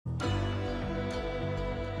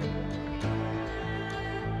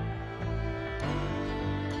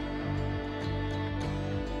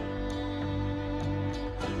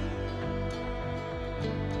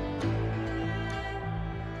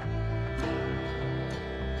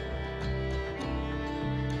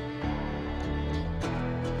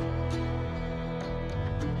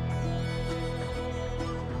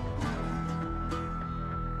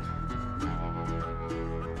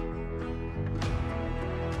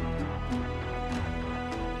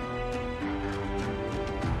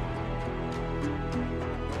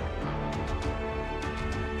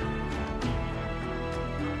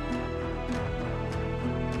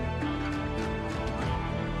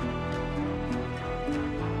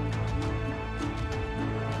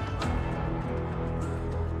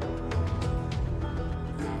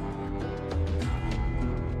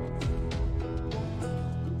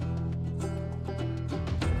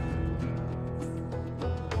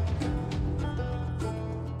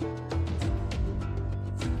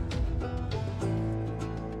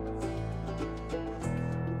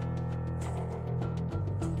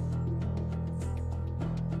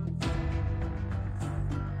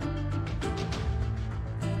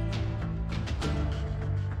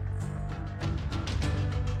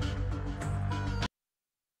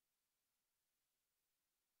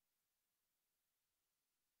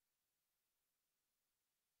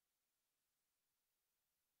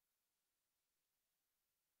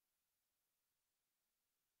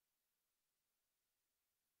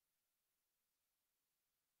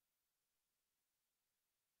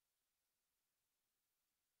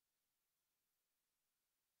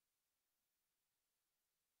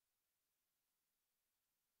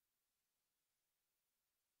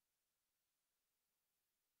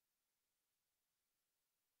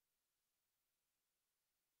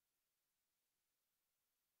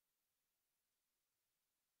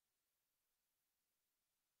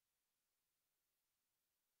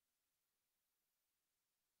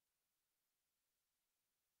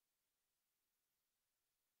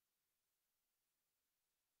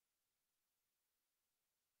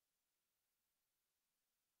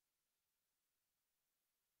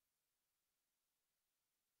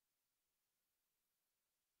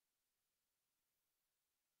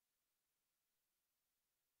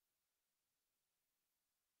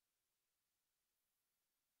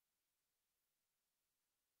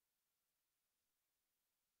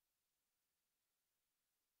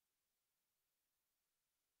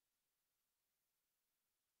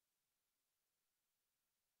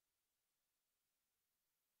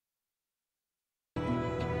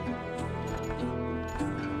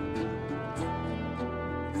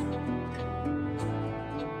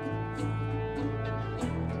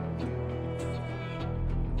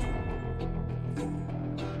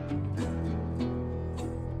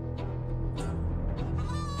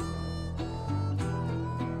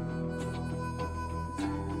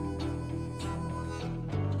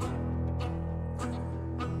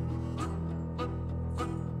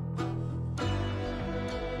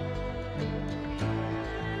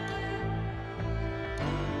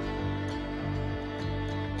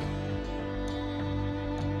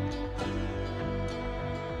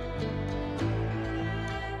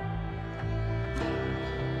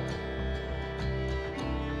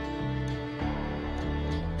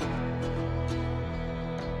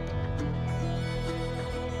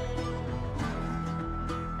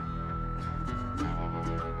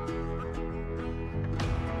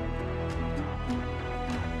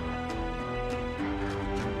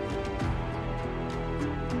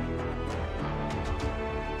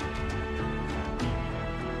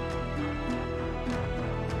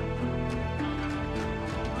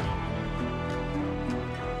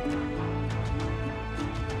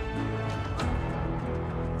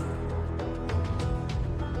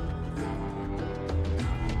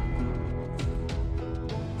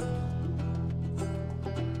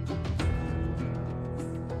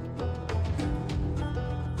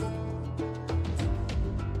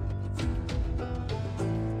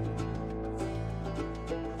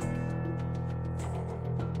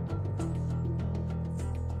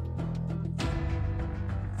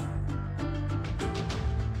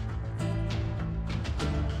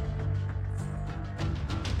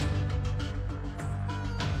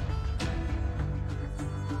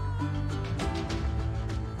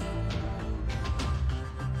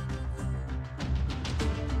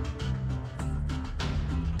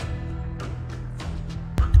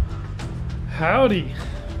Howdy.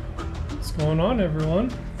 What's going on,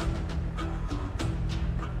 everyone?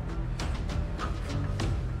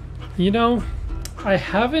 You know, I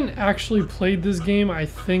haven't actually played this game, I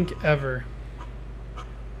think, ever.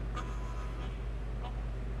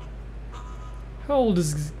 How old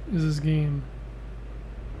is this game?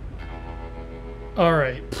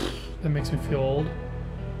 Alright, that makes me feel old.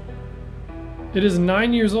 It is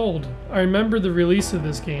 9 years old. I remember the release of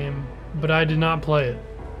this game, but I did not play it.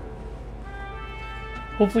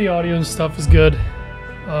 Hopefully audio and stuff is good.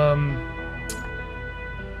 I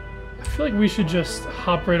feel like we should just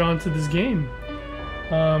hop right onto this game.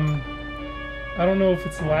 I don't know if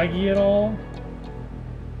it's laggy at all.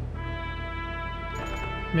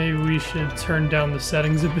 Maybe we should turn down the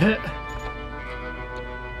settings a bit.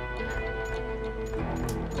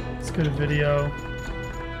 Let's go to video.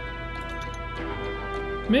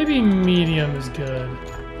 Maybe medium is good.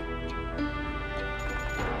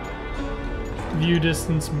 View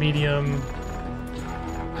distance, medium.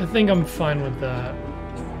 I think I'm fine with that.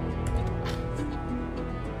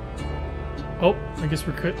 Oh, I guess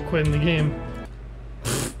we're quitting the game.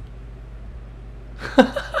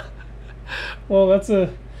 Well, that's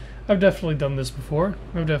a... I've definitely done this before.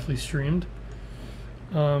 I've definitely streamed.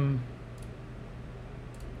 Let's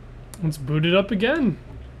boot it up again.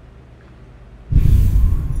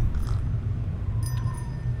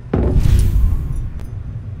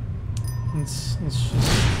 Let's just...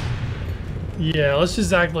 Yeah, let's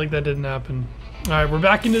just act like that didn't happen. Alright, we're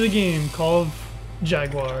back into the game. Call of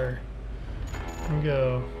Jaguar. Here we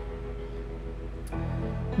go.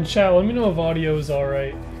 And chat, let me know if audio is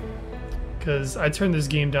alright. Because I turned this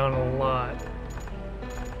game down a lot.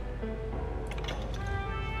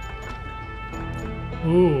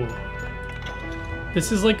 Ooh.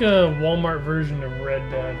 This is like a Walmart version of Red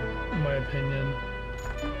Dead, in my opinion.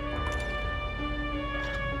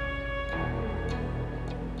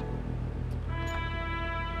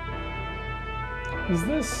 Is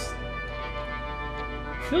this...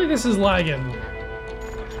 I feel like this is lagging.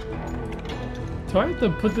 Do I have to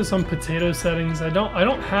put this on potato settings? I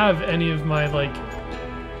don't have any of my like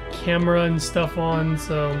camera and stuff on,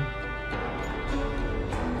 so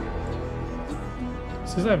it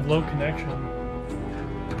says I have low connection.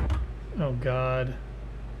 Oh god.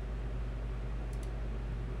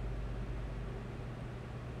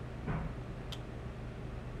 It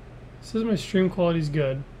says my stream quality's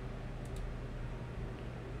good.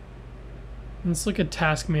 Let's look at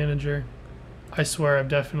Task Manager. I swear I've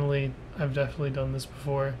definitely done this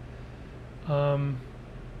before. It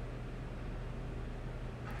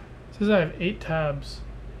says I have 8 tabs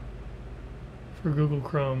for Google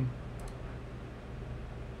Chrome,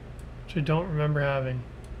 which I don't remember having.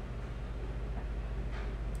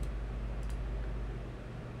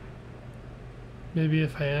 Maybe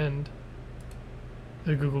if I end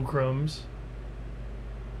the Google Chromes.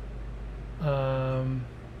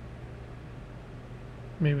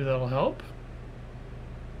 Maybe that'll help.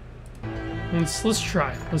 Let's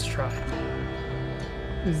try. Let's try.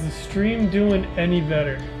 Is the stream doing any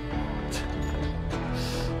better?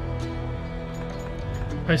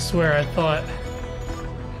 I swear, I thought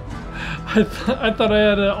I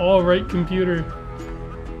had an all-right computer.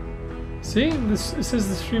 See, it says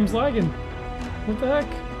the stream's lagging. What the heck?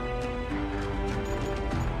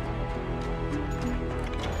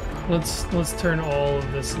 Let's turn all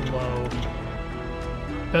of this low.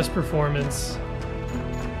 Best performance.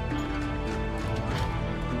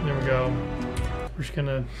 There we go. We're just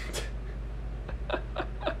gonna...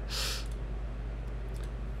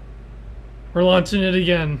 We're launching it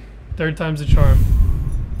again. Third time's a charm.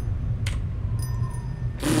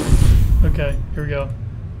 Okay, here we go.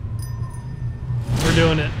 We're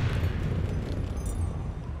doing it.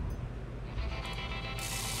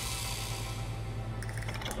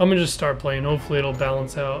 I'm gonna just start playing. Hopefully it'll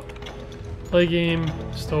balance out. Play game,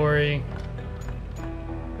 story.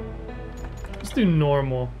 Let's do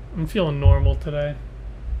normal. I'm feeling normal today.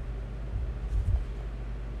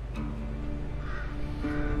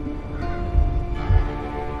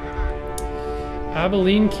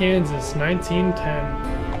 Abilene, Kansas, 1910.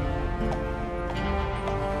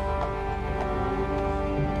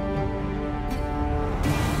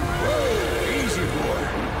 Easy boy.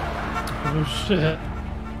 Oh shit.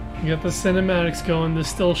 You got the cinematics going, the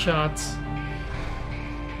still shots.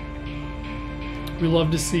 We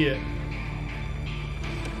love to see it.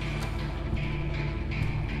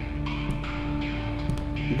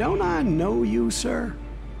 Don't I know you, sir?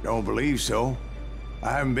 Don't believe so.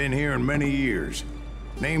 I haven't been here in many years.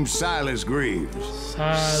 Name's Silas Greaves.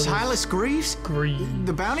 Silas Greaves? Greaves.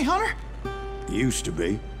 The bounty hunter? Used to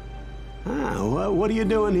be. What are you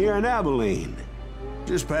doing here in Abilene?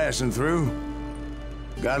 Just passing through.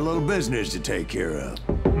 Got a little business to take care of.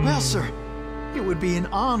 Well, sir, it would be an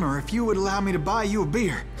honor if you would allow me to buy you a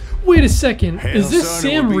beer. Wait a second. Hell, Is this son,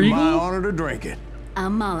 Sam it would be my Riegel? honor to drink it.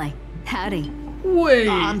 I'm Molly. Howdy. Wait.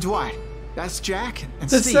 I'm Dwight. That's Jack and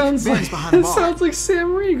That Steve. sounds Ben's like behind the that bar. sounds like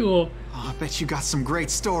Sam Riegel. Oh, I bet you got some great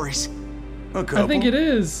stories. A couple. I think it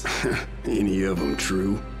is. Any of them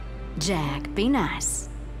true? Jack, be nice.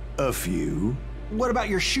 A few. What about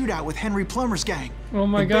your shootout with Henry Plummer's gang? Oh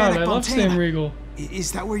my In god, Bannock, I love Montana? Sam Riegel.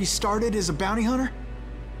 Is that where you started as a bounty hunter?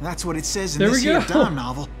 That's what it says in There this we here go. dime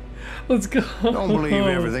novel. Let's go. Don't believe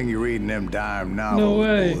everything you read in them dime novels, No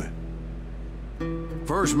way. boy.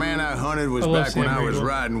 First man I hunted was I love back when Sam I was Riegel.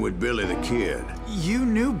 riding with Billy the Kid. You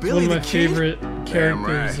knew One Billy of my the Kid? favorite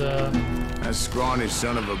characters. That scrawny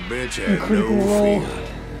son of a bitch had Critical no Role. fear.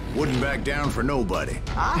 Wouldn't back down for nobody.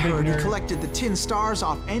 I heard he nerd. collected the 10 stars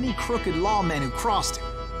off any crooked lawman who crossed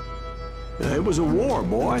it. It was a war,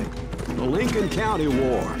 boy. The Lincoln County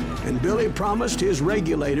War. And Billy promised his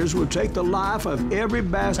regulators would take the life of every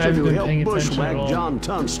bastard haven't who been helped paying attention at bushwhack all. John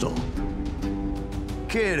Tunstall.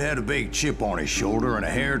 Kid had a big chip on his shoulder and a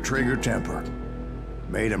hair-trigger temper.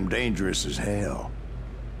 Made him dangerous as hell.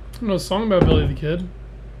 I don't know a song about Billy the Kid.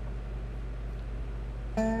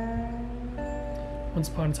 Once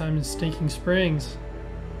upon a time in Stinking Springs.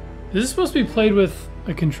 Is this supposed to be played with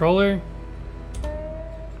a controller?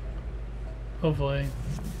 Hopefully.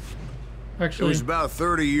 It Actually, was about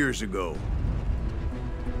 30 years ago.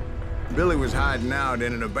 Billy was hiding out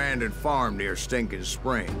in an abandoned farm near Stinking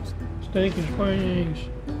Springs. Stinking Springs.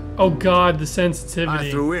 Oh god, the I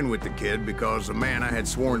sensitivity. threw in with the kid because the man I had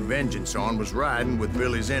sworn vengeance on was riding with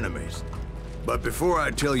Billy's enemies. But before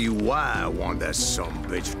I tell you why I want that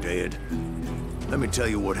sumbitch dead, let me tell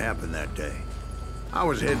you what happened that day. I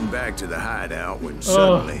was heading back to the hideout when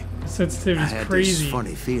suddenly I Sensitivity's had crazy. this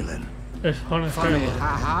funny feeling. It's funny.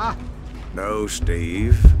 No,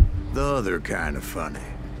 Steve. The other kind of funny.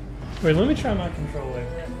 Wait, let me try my controller.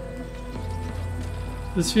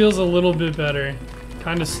 This feels a little bit better.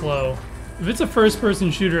 Kind of slow. If it's a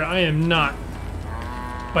first-person shooter, I am not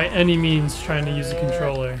by any means trying to use a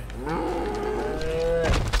controller.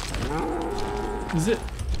 Is it?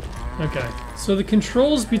 Okay. So the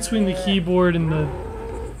controls between the keyboard and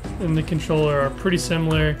the controller are pretty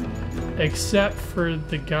similar, except for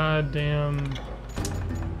the goddamn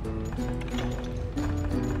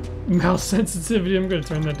mouse sensitivity. I'm gonna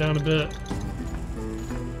turn that down a bit.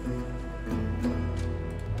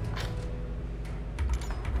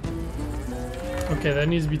 Okay, that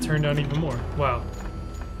needs to be turned down even more. Wow.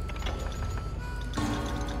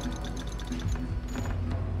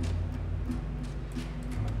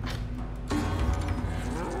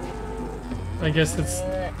 I guess it's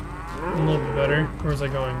a little bit better. Where was I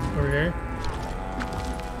going? Over here?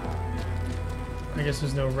 I guess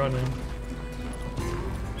there's no running.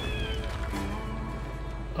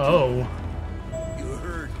 Oh. You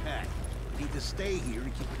heard Pat. Need to stay here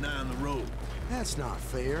and keep an eye on the road. That's not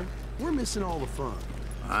fair. We're missing all the fun.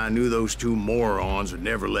 I knew those two morons would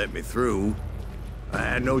never let me through. I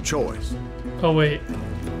had no choice. Oh, wait.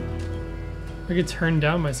 I could turn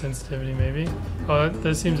down my sensitivity, maybe. Oh,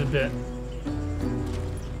 that seems a bit...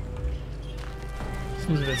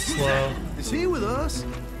 Seems a bit slow. Is he with us?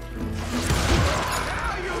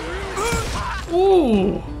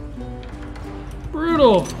 Ooh!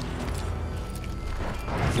 Brutal!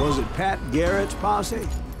 Was it Pat Garrett's posse?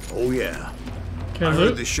 Oh, yeah. Okay, I heard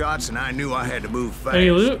loot. the shots and I knew I had to move fast.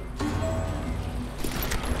 Any loot?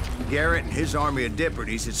 Garrett and his army of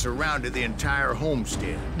deputies had surrounded the entire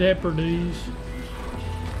homestead. Deputies.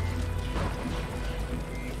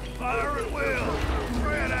 Fire at will.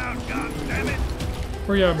 Spread out, goddammit.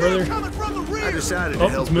 Where you at, brother? Coming from the rear. I decided Oh, to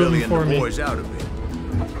help it's moving Billy and for the me. boys out of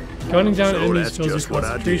it. Gunning down So enemies that's fills your just what I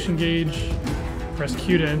concentration gauge. Press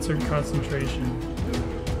Q to enter concentration.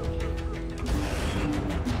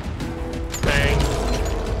 Bang.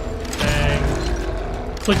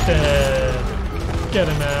 Bang. Click the head. Get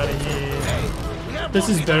him out of here. This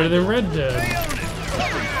is better than Red Dead.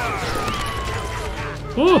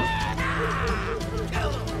 Ooh!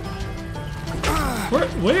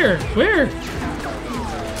 Where?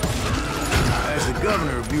 As the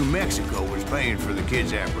governor of New Mexico was paying for the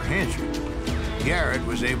kid's apprehension, Garrett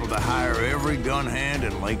was able to hire every gun hand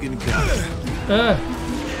in Lincoln County.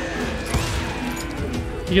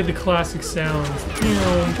 You get the classic sounds.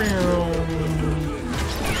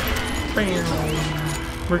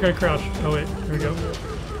 We're gonna crouch. Oh wait, here we go.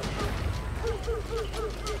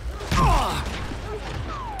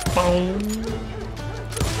 Boom.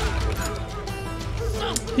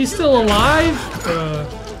 He's still alive?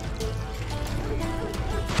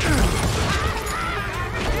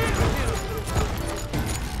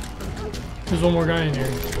 There's one more guy in here.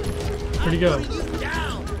 Where'd he go?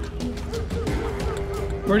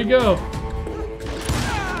 Where'd he go?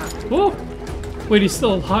 Whoa! Wait, he's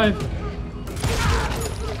still alive.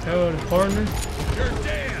 Howdy, partner. You're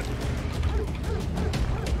dead.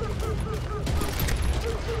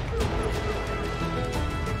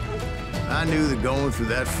 I knew that going through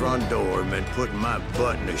that front door meant putting my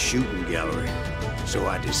butt in a shooting gallery. So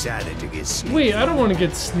I decided to get sneaky. Wait, I don't want to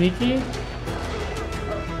get sneaky. I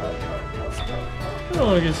don't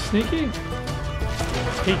want to get sneaky.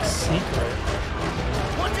 Take secret.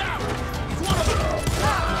 Watch out! He's one of them.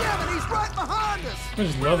 Yeah, but he's right behind us. I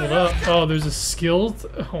just leveled up. Oh, there's a skill.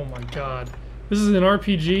 Oh my god. This is an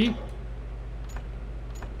RPG.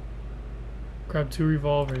 Grab 2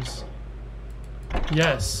 revolvers.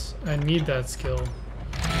 Yes, I need that skill.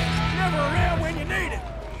 Never around when you need it.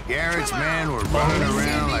 Garrett's men were running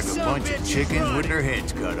around like a bunch of chickens with their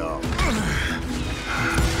heads cut off.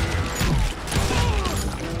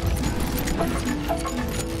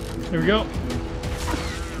 There we go.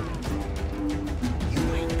 You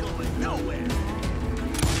ain't going nowhere.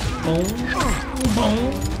 Boom.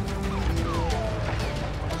 Boom.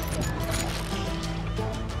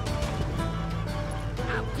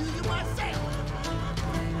 I'll do you myself.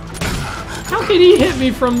 How can he hit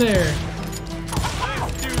me from there?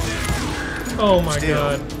 Oh my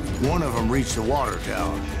Still, god. one of them reached the water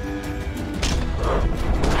tower.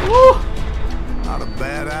 Woo! Not a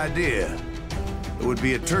bad idea. It would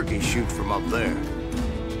be a turkey shoot from up there.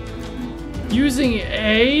 Using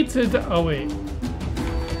A to... Oh, wait.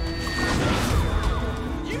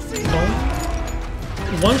 You see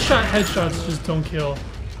One-shot headshots just don't kill.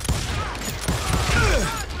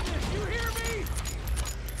 you hear me?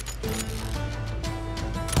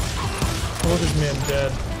 I want this man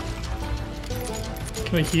dead.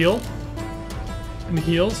 Can I heal? Any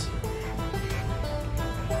heals?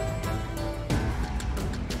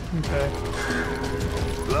 Okay.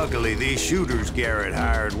 Luckily, these shooters Garrett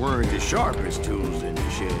hired weren't the sharpest tools in the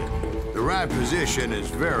shed. The right position is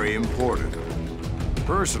very important.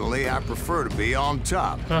 Personally, I prefer to be on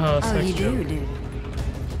top. Oh, Sex you joke. do.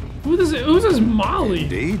 Who's this Molly?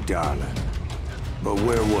 Indeed, darling. But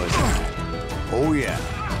where was I? Oh, yeah.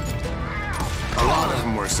 A lot of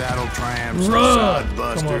them were saddle tramps, Run! sod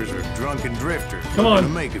busters, Come or drunken drifters Come looking on. to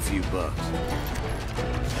make a few bucks.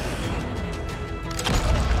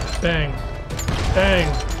 Bang. Bang.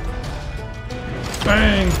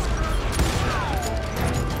 Bang.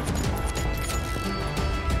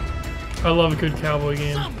 I love a good cowboy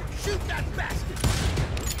game. Someone shoot that bastard.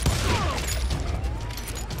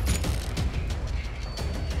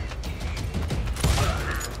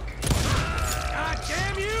 God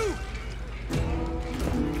damn you!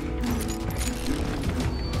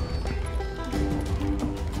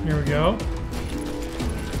 Here we go.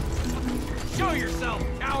 Show yourself,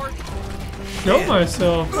 coward. Show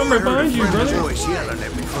myself. I'm right behind you, Friend's brother. voice yelling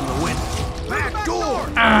at me from the window. Back door!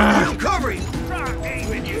 Ah. I'm covering! Try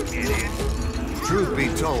aiming, you idiot. Truth be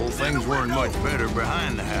told, things weren't much better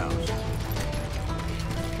behind the house.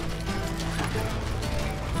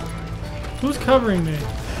 Who's covering me?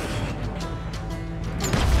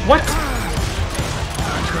 What?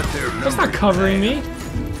 Cut their That's not numbers covering in me.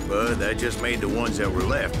 half, but that just made the ones that were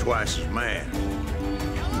left twice as mad.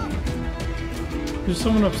 There's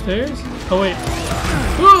someone upstairs? Oh, wait.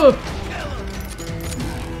 Whoa!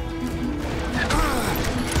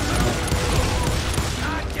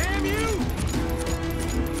 God damn you!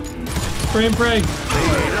 Spray and pray. They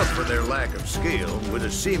made up for their lack of skill with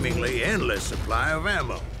a seemingly endless supply of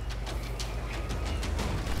ammo.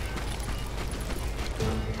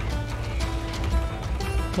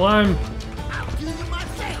 Climb. I'll do you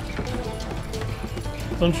myself.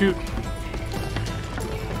 Don't shoot.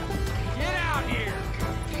 Get out here.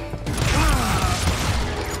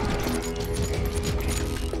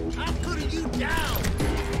 I'm putting you down.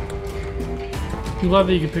 I love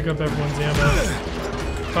that you can pick up everyone's ammo.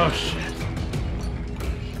 Oh, shit.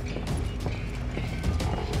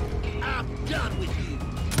 I'm done with you.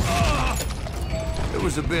 It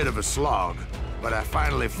was a bit of a slog, but I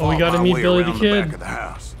finally fought we gotta my meet way Billy the around Kid. back of the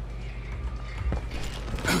house.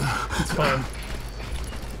 It's fine.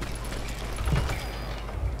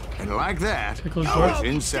 And like that, Tickle his I door. was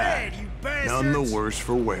inside, you none the bastards. worse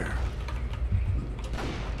for wear.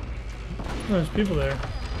 Oh, there's people there.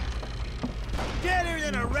 Deader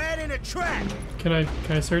than a rat in a trap. Can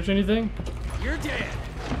I search anything? You're dead.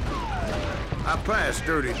 I passed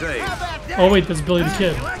Dirty Dave, How about that? Oh, wait, that's Billy the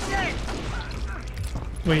Kid. You like that?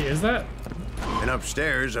 Wait, is that? and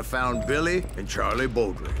upstairs I found Billy and Charlie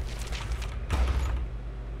Beaudry.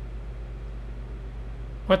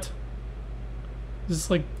 What? Is this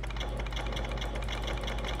like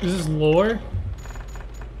Is this lore?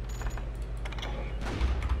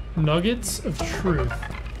 Nuggets of truth.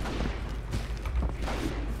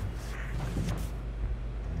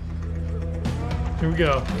 Here we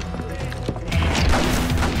go.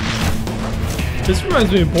 This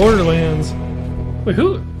reminds me of Borderlands. Wait,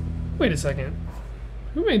 who? Wait a second.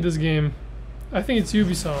 Who made this game? I think it's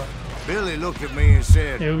Ubisoft. Billy looked at me and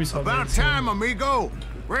said, Yeah, Ubisoft "About made the same. time, amigo.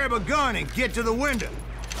 Grab a gun and get to the window."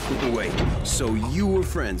 Wait, so you were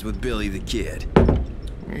friends with Billy the Kid?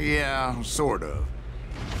 Yeah, sort of.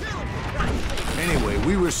 Anyway,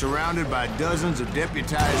 we were surrounded by dozens of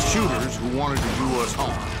deputized shooters who wanted to do us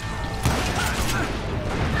harm.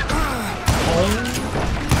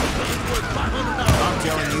 I'm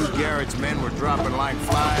telling you, Garrett's men were dropping like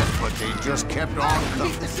flies, but they just kept on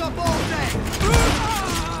coming.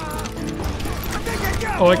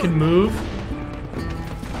 Oh, I can move?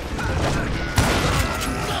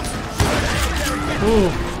 Ooh.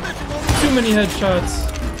 Too many headshots.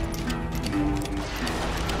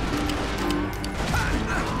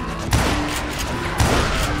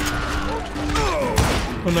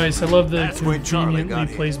 Oh, nice. I love the That's when Charlie got conveniently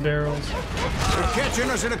here. placed barrels. They're catching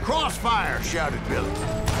us in a crossfire, shouted Billy.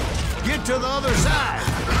 Get to the other side.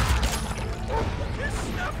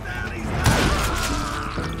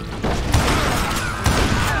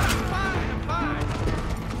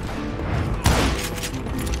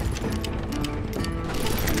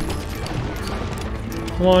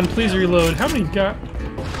 Come on, please reload. How many got?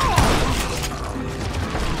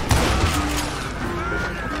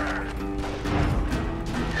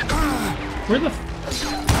 Where the?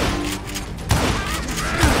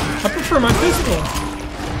 I prefer my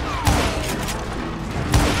pistol.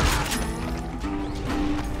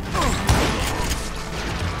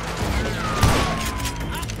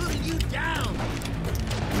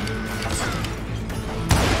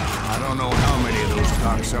 I don't know how many of those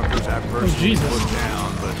cocksuckers I personally Jesus. put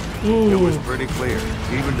down, but Ooh. it was pretty clear,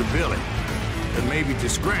 even to Billy, that maybe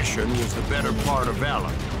discretion was the better part of valor.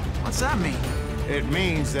 What's that mean? It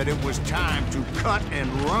means that it was time to cut and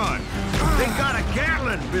run. They got a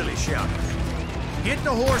Gatling, Billy shouted. Get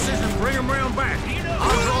the horses and bring them round back.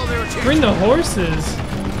 I'll draw their attention. Bring the horses.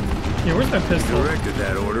 Yeah, where's my He pistol? directed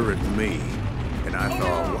that order at me, and I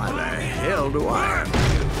thought, why the hell do I have to?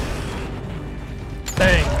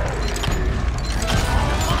 Bang.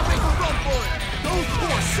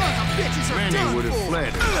 Many would have fled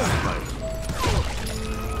at that place.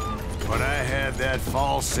 But I had that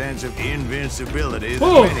false sense of invincibility that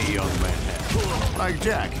Whoa. many young men have. Like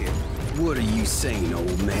Jack here. What are you saying,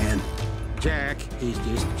 old man? Jack, he's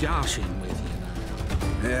just joshing with you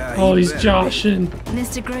now. Yeah, Oh, he he's better joshing.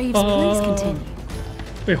 Mr. Graves, please continue.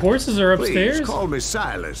 Wait, horses are upstairs? Please call me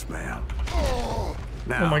Silas, ma'am.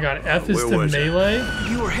 Now, Oh my god, F is where to was I? melee?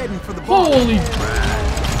 You were heading for the bar. Holy,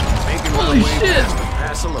 Making my holy way shit! past the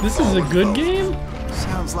Passel of This is a Fallen good Foes. game?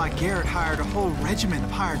 Sounds like Garrett hired a whole regiment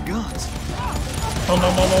of hired guns.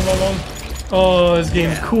 Oh, this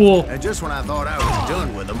game's cool. And just when I thought I was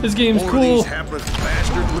done with them, This game's more cool. of these hapless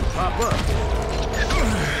bastards would pop up.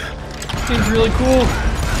 This game's really cool.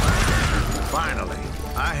 Finally,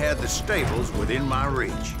 I had the stables within my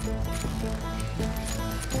reach.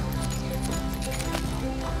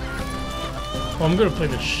 Oh, I'm gonna play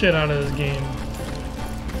the shit out of this game.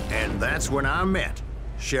 And that's when I met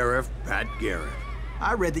Sheriff Pat Garrett.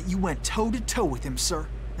 I read that you went toe-to-toe with him, sir.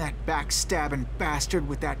 That backstabbing bastard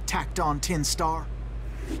with that tacked-on tin star.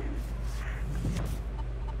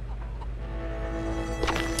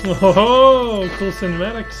 Oh, cool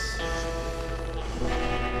cinematics.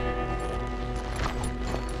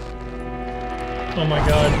 Oh my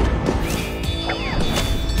god.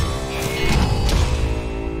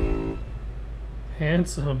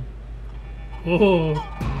 Handsome. Oh.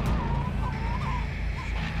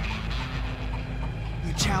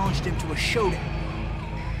 You challenged him to a showdown.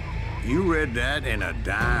 You read that in a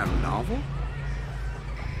dime novel?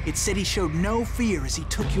 It said he showed no fear as he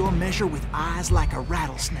took your measure with eyes like a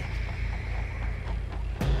rattlesnake.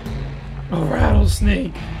 A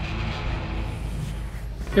rattlesnake.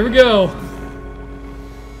 Here we go.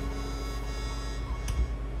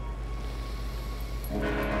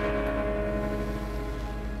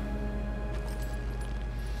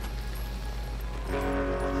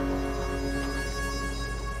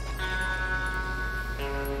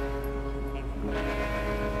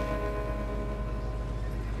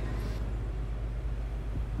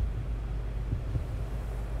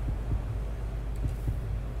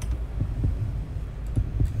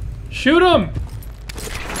 Shoot him!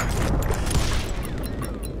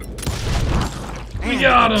 And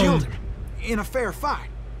got you him. killed him in a fair fight.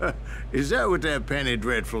 Is that what that Penny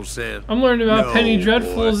Dreadful said? I'm learning about No, Penny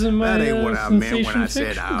Dreadfuls boy, in my that ain't what I meant when I sensation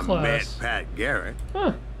said fiction I class. met Pat Garrett.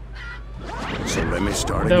 Huh. So let me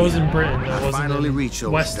start That again. was in Britain. That I wasn't finally in reached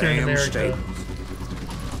those Western damn America. stables.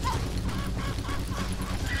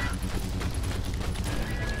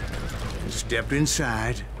 Stepped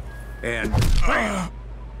inside, and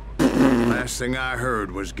last thing I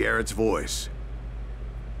heard was Garrett's voice.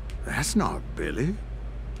 That's not Billy.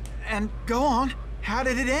 And go on. How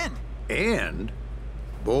did it end? And,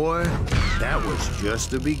 boy, that was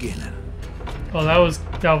just the beginning. Oh, that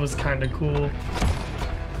was kind of cool.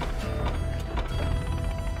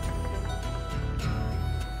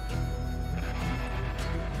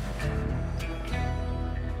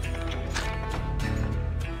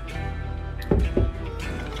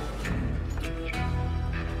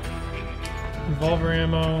 Revolver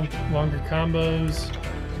ammo, longer combos.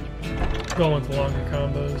 Going with the longer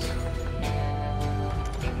combos.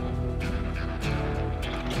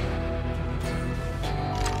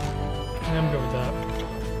 Yeah, I'm good with that.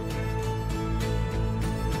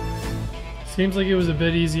 Seems like it was a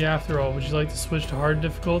bit easy after all. Would you like to switch to hard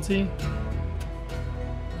difficulty?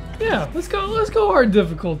 Yeah, let's go hard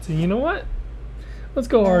difficulty. You know what? Let's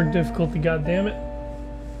go hard difficulty, goddammit.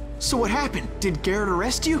 So what happened? Did Garrett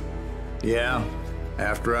arrest you? Yeah,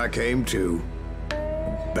 after I came to,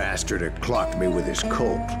 the bastard had clocked me with his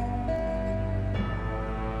Colt.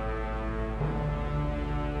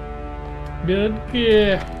 Good,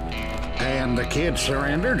 yeah. And the kid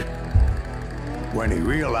surrendered? When he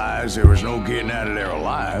realized there was no getting out of there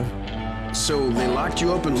alive. So they locked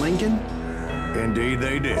you up in Lincoln? Indeed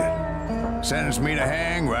they did. Sentenced me to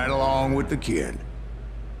hang right along with the kid.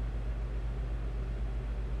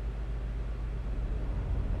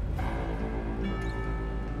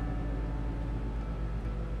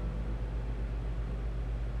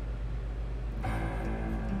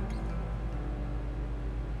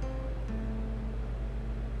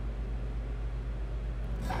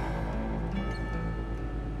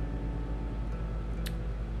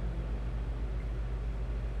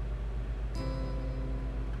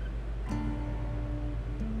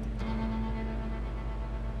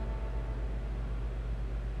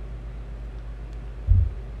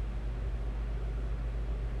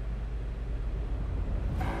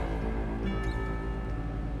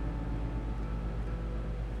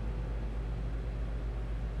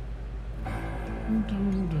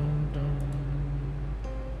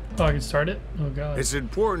 Oh, I can start it? Oh, God. It's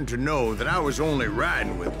important to know that I was only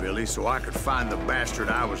riding with Billy so I could find the bastard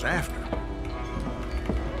I was after.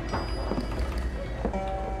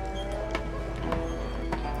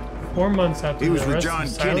 Four months after He was the with arrest John of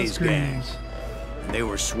Silas Kinney's gang, Greaves. and they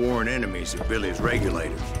were sworn enemies of Billy's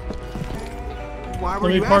regulators. Why were Let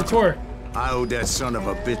me you after parkour. I owed that son of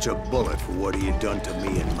a bitch a bullet for what he had done to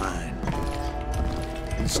me and mine.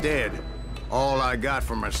 Instead, all I got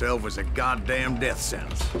for myself was a goddamn death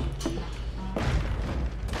sentence.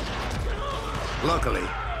 Luckily,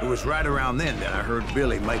 it was right around then that I heard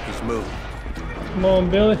Billy make his move. Come on,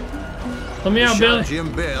 Billy. Let me He out, shot Billy.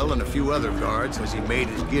 Jim Bell and a few other guards as he made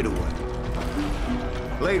his getaway.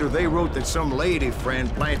 Later, they wrote that some lady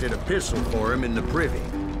friend planted a pistol for him in the privy.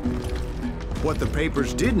 What the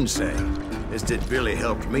papers didn't say is that Billy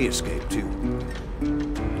helped me escape too.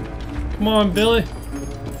 Come on, Billy.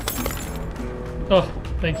 Oh,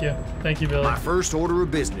 thank you. Thank you, Billy. My first order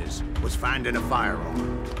of business was finding a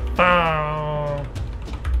firearm. Oh.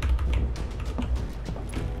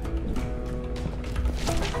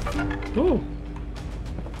 Ooh.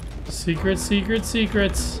 Secrets, secrets,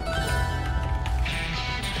 secrets. I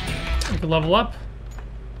can level up.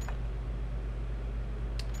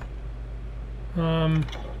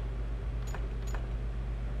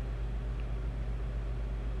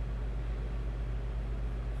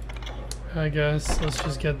 I guess let's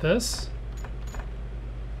just get this.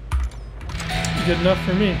 Good enough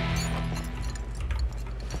for me.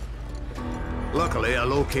 Luckily, I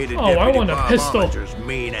located Oh, I Deputy want a Bob pistol. Ollinger's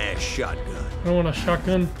mean-ass shotgun. I want a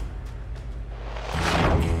shotgun.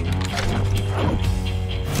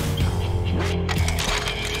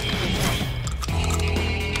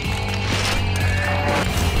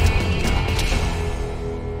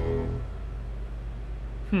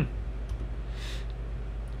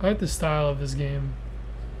 I like the style of this game.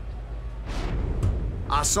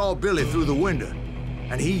 I saw Billy through the window,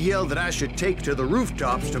 and he yelled that I should take to the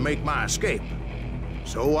rooftops to make my escape.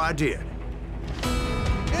 So I did.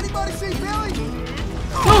 Anybody see Billy?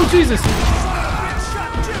 Oh, Jesus!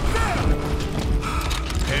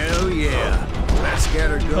 Hell yeah. That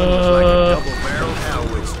scatter gun was like a double-barreled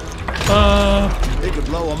howitzer. It could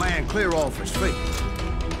blow a man clear off his feet.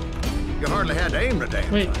 You hardly had to aim the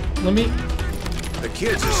damn Wait, thing. let me... The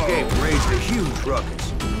kids escaped and raised a huge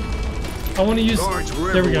ruckus. I want to use... Guards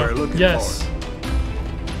were There we go. everywhere looking Yes.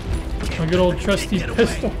 My good old trusty Get away.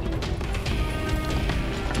 pistol.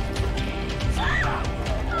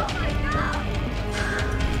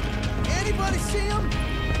 Anybody see him?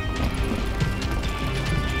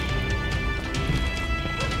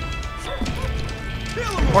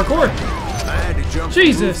 Parkour! I had to jump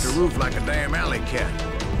Jesus. from roof to roof like a damn alley cat.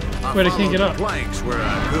 Wait, I can't get followed up. the planks where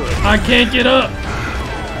I could. I can't get up!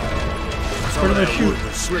 Some Where of did I that shoot? wood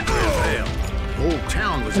was slippery as hell. The whole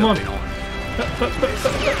town was Come up on. in arms.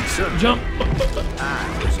 Suddenly, Jump!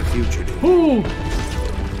 I was a fugitive. Ooh!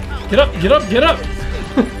 Get up! Get up! Get up!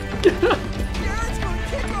 Get up! Garrett's gonna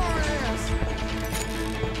kick our ass.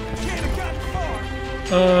 Can't have gotten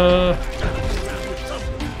far.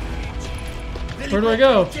 Where do I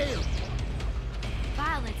go?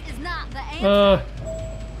 Violence is not the answer.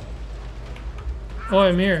 Oh,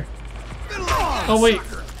 I'm here. Oh, wait.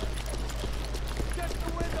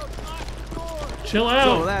 Chill So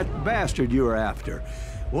out. that bastard you were after,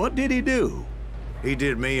 what did he do? He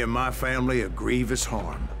did me and my family a grievous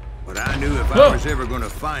harm. But I knew if Whoa. I was ever gonna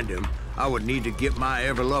find him, I would need to get my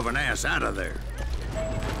ever-loving ass out of there.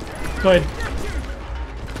 Go ahead.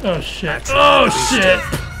 Oh, shit. I tried Oh, to be shit.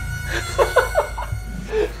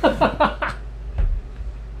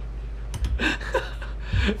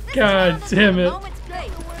 God damn it. Moment's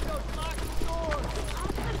grace.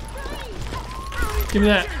 Give me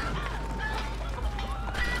that.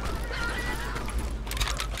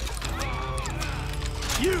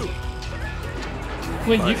 You!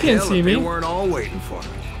 Wait, you can't Hell, see if me. They weren't all waiting for me.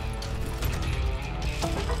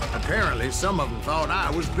 Apparently, some of them thought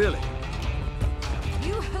I was Billy.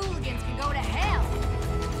 You hooligans can go to hell.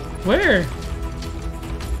 Where?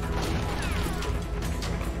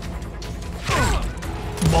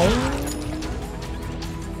 Boom.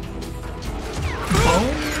 Boom.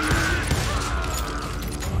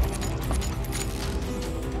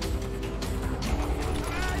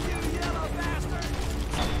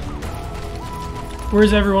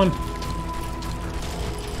 Where's everyone?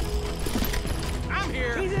 I'm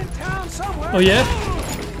here. He's in town somewhere. Oh yeah?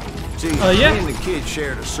 See, yeah. me and the kid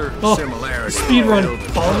shared a certain Oh, similarity. speed run. Hell,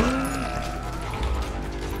 the- Boom.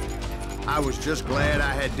 I was just glad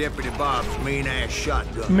I had Deputy Bob's mean-ass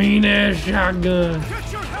shotgun. Mean ass shotgun.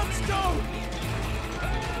 Get your headstone.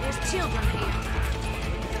 There's children here.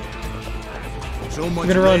 So much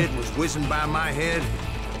gonna run. lead was whizzing by my head,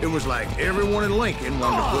 it was like everyone in Lincoln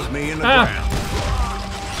wanted to put me in the Ah. ground.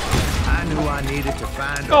 I knew I needed to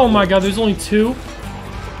find a Oh my horse, god, there's only two?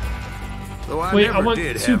 though I Wait, I never want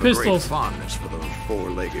did two have a great pistols. fondness for those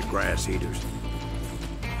four-legged grass eaters.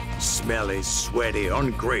 Smelly, sweaty,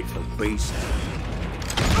 ungrateful beasts.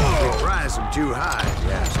 They prize them too high,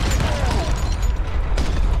 yes.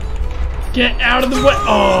 Get out of the way!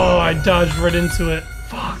 Oh, I dodged right into it.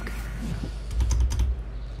 Fuck.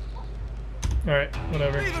 Alright,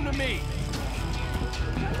 whatever. Leave him to me.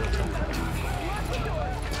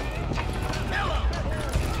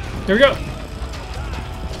 Here we go.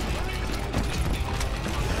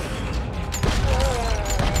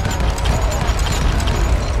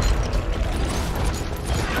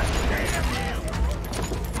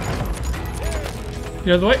 Get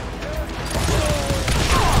out of the way.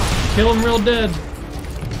 Kill him real dead.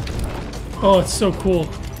 Oh, it's so cool.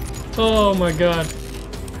 Oh my god.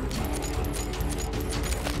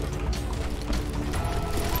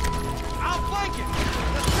 I'll flank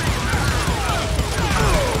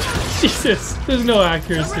it. Jesus, there's no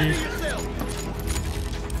accuracy.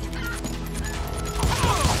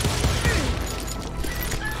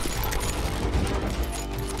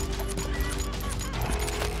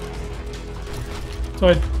 Do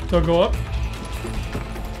I go up?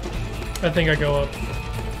 I think I go up.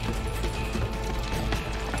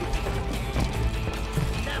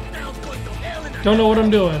 Don't know what I'm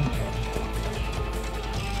doing.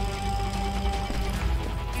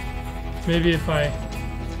 Maybe if I...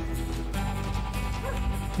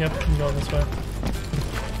 Yep, I'm going this way.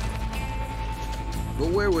 But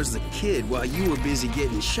where was the kid while you were busy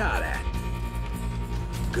getting shot at?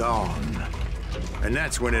 Gone. And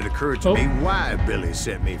that's when it occurred to me why Billy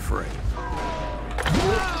set me free.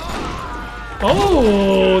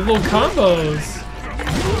 Oh, little combos.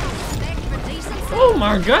 Oh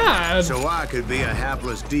my god. So I could be a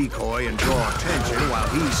hapless decoy and draw attention while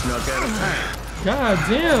he snuck out of town. God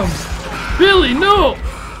damn. Billy, no!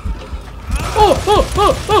 Oh, oh,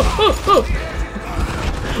 oh, oh, oh,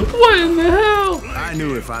 oh! What in the hell? I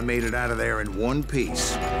knew if I made it out of there in one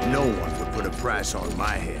piece, no one would put a price on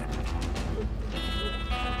my head.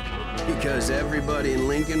 Because everybody in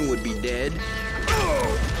Lincoln would be dead?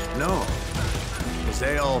 No. Because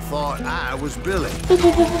they all thought I was Billy. Boom,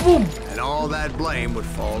 boom, boom, boom, boom. And all that blame would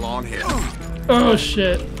fall on him. Oh,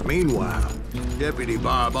 shit. Meanwhile, Deputy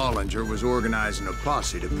Bob Ollinger was organizing a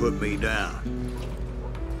posse to put me down.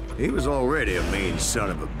 He was already a mean son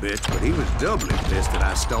of a bitch, but he was doubly pissed that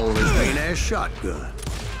I stole his mean-ass shotgun.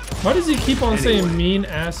 Why does he keep on saying Anyway,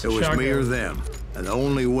 mean-ass It was shotgun? me or them, and the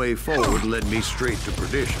only way forward led me straight to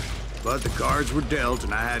perdition. But the cards were dealt,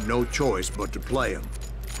 and I had no choice but to play them.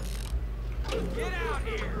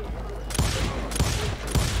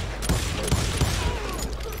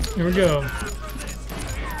 Here we go.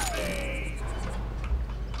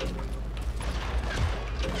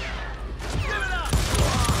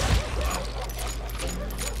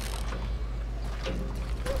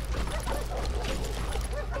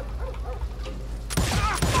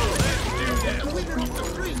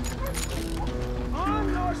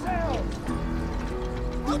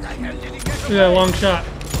 Look at that long shot.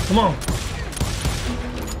 Come on.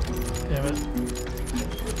 Damn it.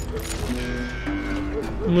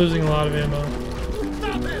 I'm losing a lot of ammo.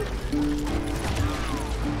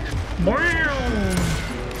 Wow.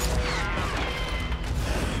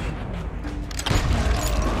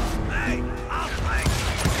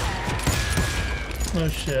 Oh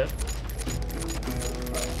shit.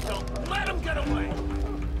 Don't let him get away!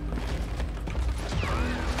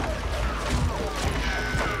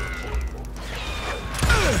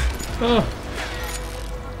 Oh.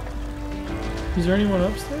 Is there anyone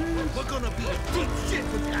upstairs? We're gonna be in deep shit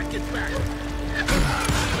when Pat gets back.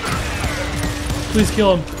 Please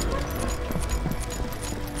kill him.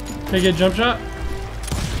 Can I get a jump shot?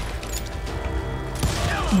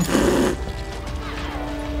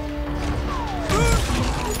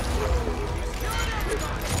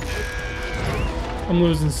 I'm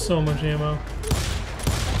losing so much ammo.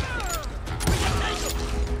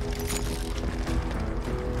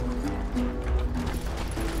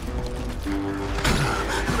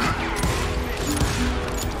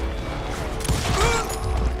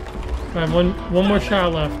 I have one more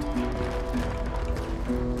shot left.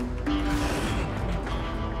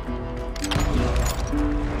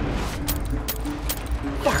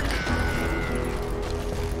 Fuck!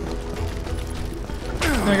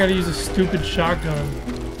 I gotta use a stupid shotgun.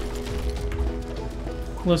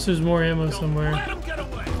 Unless there's more ammo somewhere.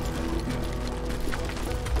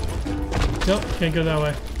 Nope, can't go that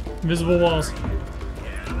way. Invisible walls.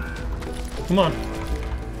 Come on.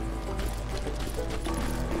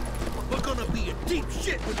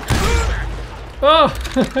 Oh,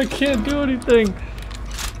 I can't do anything.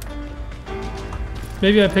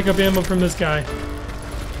 Maybe I pick up ammo from this guy.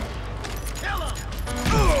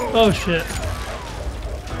 Oh shit.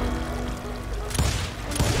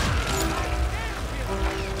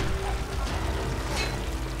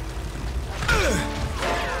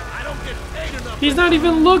 He's not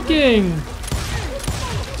even looking.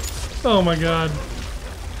 Oh my god.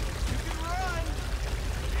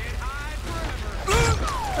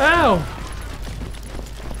 Ow!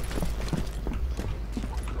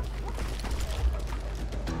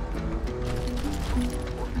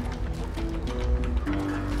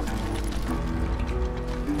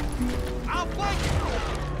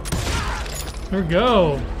 There we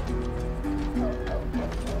go.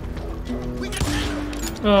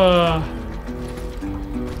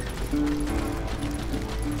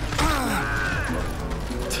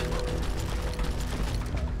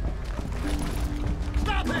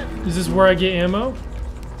 Is this where I get ammo?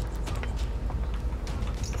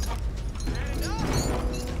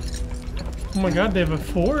 Oh my god, they have a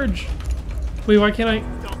forge. Wait, why can't I?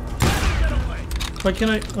 Why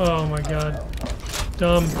can't I? Oh my god.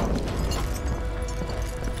 Dumb.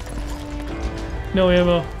 No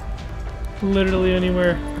ammo. Literally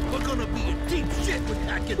anywhere. We're gonna be in deep shit when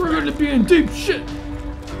that gets We're gonna be in deep shit.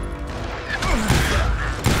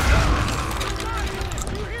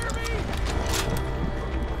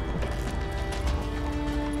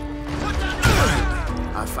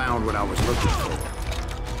 I found what I was looking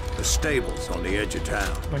for. The stables on the edge of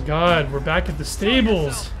town. Oh my god, we're back at the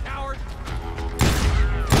stables.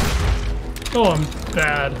 Oh, I'm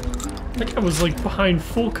bad. That guy was like behind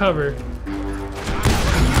full cover.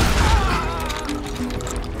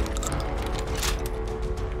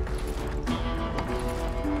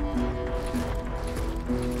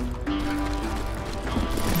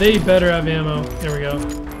 They better have ammo. There we go.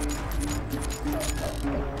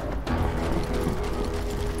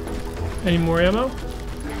 Any more ammo?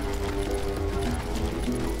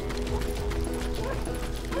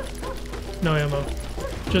 No ammo.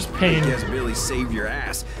 Just pain. I guess Billy saved your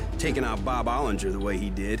ass. taking out Bob Ollinger the way he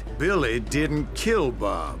did. Billy didn't kill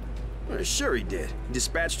Bob. Well, sure he did. He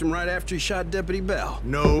dispatched him right after he shot Deputy Bell.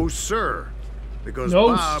 No, sir. Because No,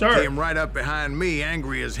 Bob sir. came right up behind me,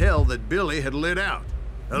 angry as hell that Billy had lit out.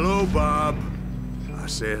 Hello, Bob, I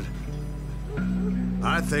said.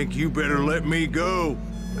 I think you better let me go.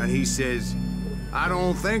 And he says, I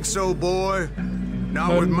don't think so, boy.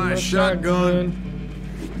 Not with my shotgun.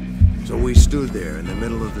 So we stood there in the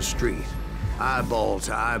middle of the street, eyeball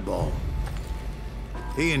to eyeball.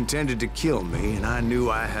 He intended to kill me, and I knew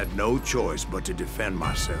I had no choice but to defend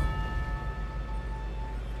myself.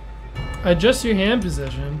 Adjust your hand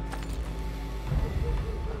position.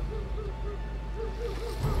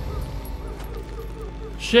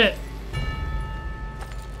 Shit.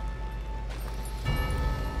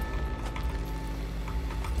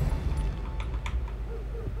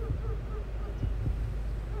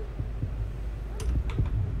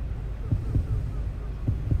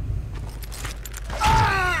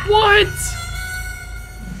 What?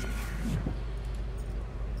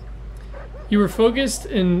 You were focused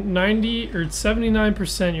in 90 or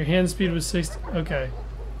 79%. Your hand speed was 60. Okay.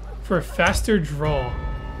 For a faster draw.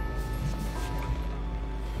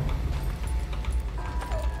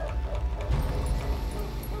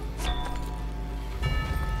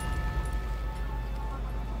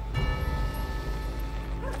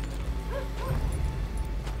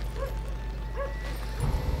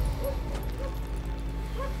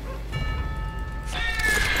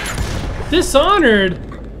 Dishonored?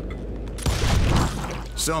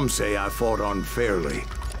 Some say I fought unfairly,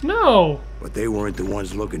 No. but they weren't the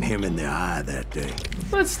ones looking him in the eye that day.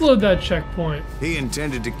 Let's load that checkpoint. He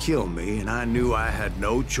intended to kill me, and I knew I had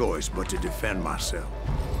no choice but to defend myself.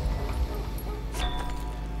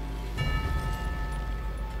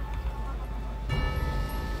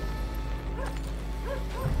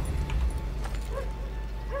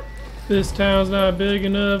 This town's not big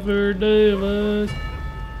enough for two of us.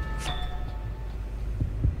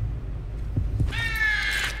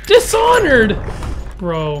 Dishonored!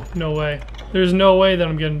 Bro, no way. There's no way that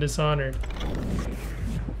I'm getting dishonored.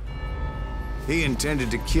 He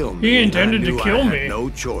intended to kill me. He intended to kill I me. had no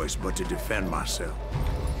choice but to defend myself.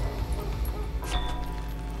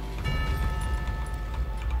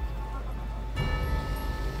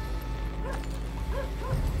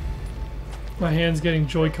 My hand's getting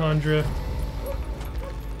Joy-Con drift.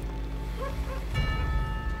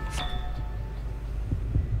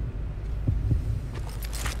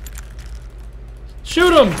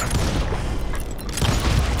 Shoot him!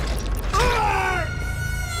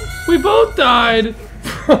 We both died!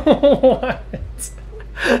 What?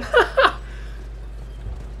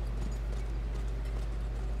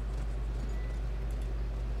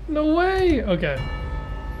 No way! Okay.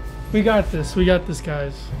 We got this. We got this,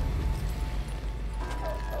 guys.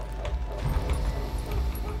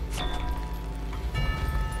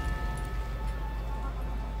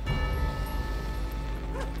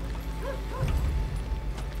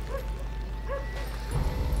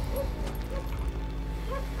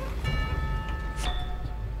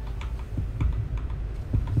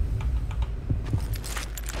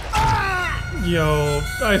 Yo,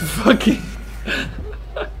 I fucking...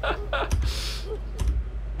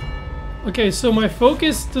 Okay, so my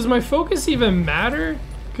focus... Does my focus even matter?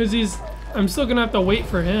 Because he's... I'm still gonna have to wait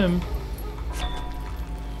for him.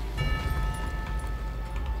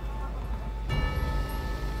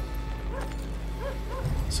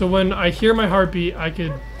 So when I hear my heartbeat, I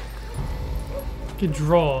could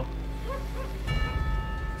draw.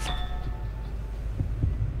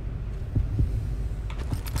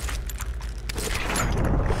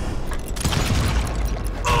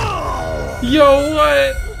 Yo,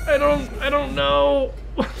 what? I don't know.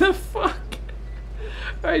 What the fuck?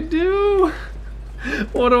 I do.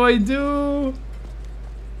 What do I do?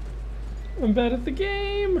 I'm bad at the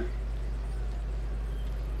game.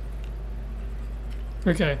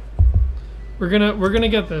 Okay. We're gonna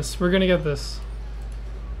get this. We're gonna get this.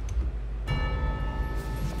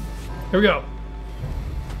 Here we go.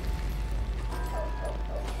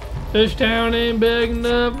 This town ain't big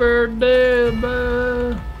enough for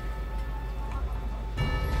Deba.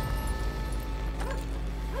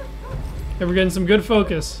 Okay, we're getting some good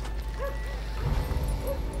focus.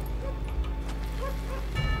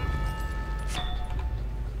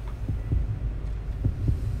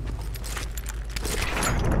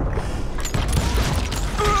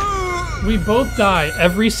 We both die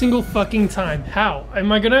every single fucking time. How?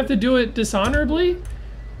 Am I gonna have to do it dishonorably?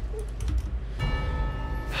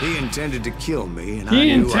 He intended to kill me, and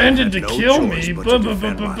He I knew intended I to had kill no me. choice but to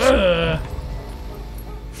defend myself.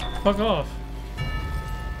 Fuck off.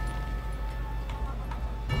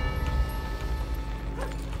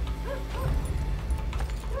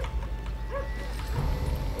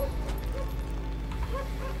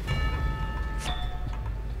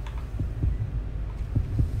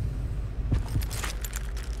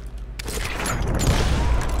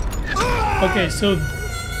 Okay, so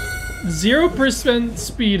 0%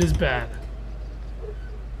 speed is bad.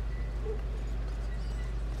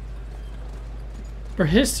 For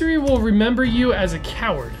history will remember you as a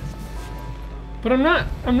coward. But I'm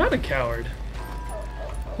not a coward.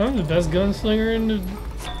 I'm the best gunslinger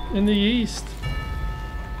in the East.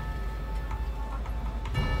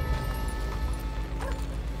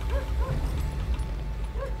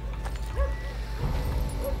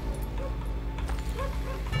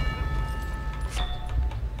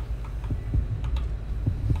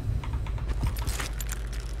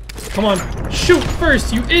 Come on, shoot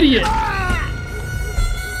first, you idiot!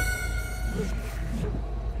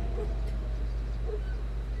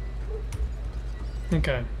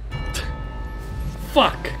 Okay.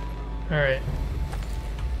 Fuck! Alright.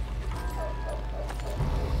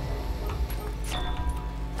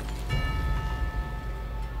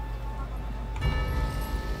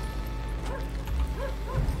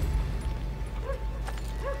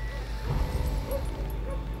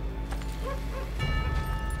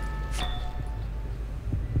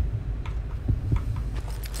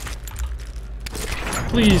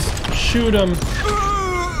 Please, shoot him.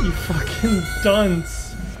 You fucking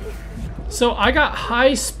dunce. So I got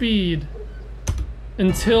high speed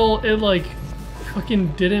until it like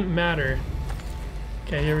fucking didn't matter.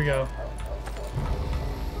 Okay, here we go.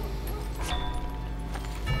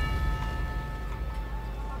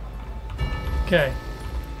 Okay.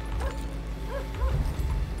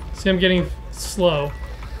 See, I'm getting slow.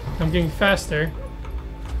 I'm getting faster.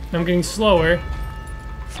 I'm getting slower.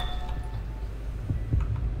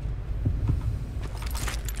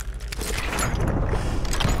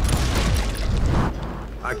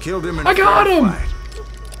 I killed him in I got him!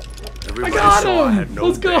 Everybody I got saw I him! had no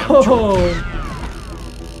Let's damn go! choice.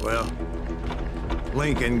 Well,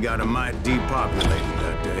 Lincoln got a mite depopulated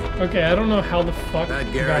that day. Okay, I don't know how the fuck That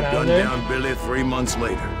he Garrett got out of gunned there. down Billy 3 months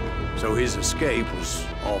later, so his escape was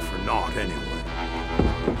all for naught anyway.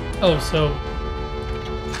 Oh, so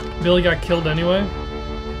Billy got killed anyway?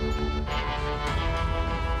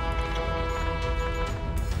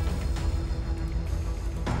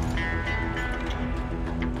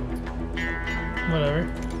 Whatever.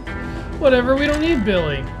 Whatever, we don't need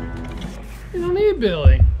Billy. We don't need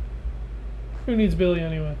Billy. Who needs Billy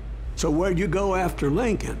anyway? So where'd you go after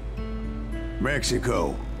Lincoln?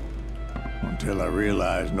 Mexico. Until I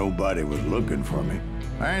realized nobody was looking for me.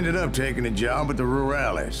 I ended up taking a job at the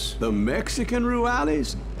Rurales. The Mexican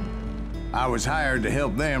Rurales? I was hired to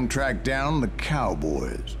help them track down the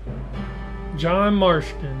cowboys. John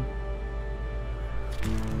Marston.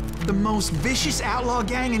 The most vicious outlaw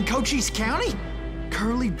gang in Cochise County?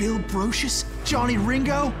 Curly Bill Brocious? Johnny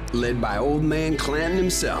Ringo? Led by old man Clanton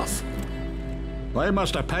himself. They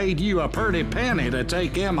must have paid you a pretty penny to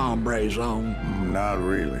take them hombres on. Not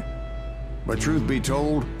really. But truth be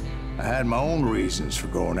told, I had my own reasons for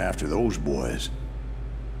going after those boys.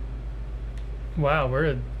 Wow,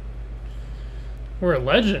 we're a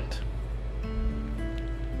legend.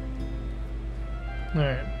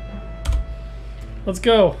 Alright. Let's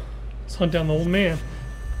go. Let's hunt down the old man.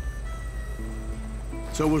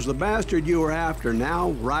 So was the bastard you were after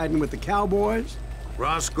now riding with the cowboys?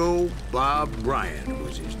 Roscoe Bob Bryant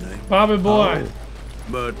was his name. Bobby boy. Oh.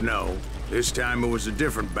 But no, this time it was a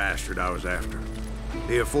different bastard I was after.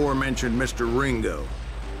 The aforementioned Mr. Ringo.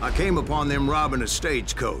 I came upon them robbing a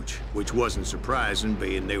stagecoach, which wasn't surprising,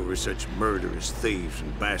 being they were such murderous thieves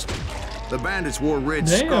and bastards. The bandits wore red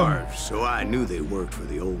Damn. scarves, so I knew they worked for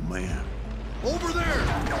the old man. Over there!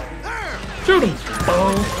 There! Shoot him!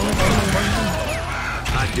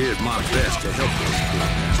 I did my best to help those people.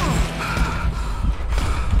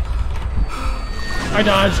 I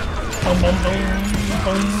dodged. Boom, boom, boom,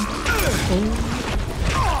 boom.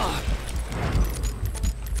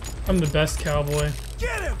 I'm the best cowboy.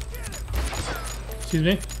 Get him! Excuse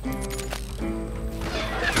me.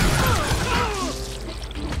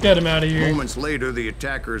 Get him out of here. Moments later, the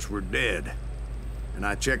attackers were dead. And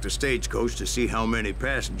I checked the stagecoach to see how many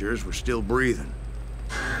passengers were still breathing.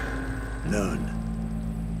 None.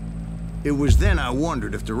 It was then I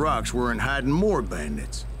wondered if the rocks weren't hiding more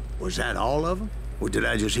bandits. Was that all of them? Or did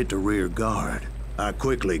I just hit the rear guard? I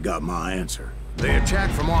quickly got my answer. They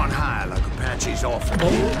attacked from on high like Apaches often do.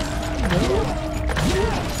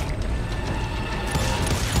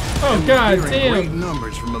 Oh god Hearing damn! great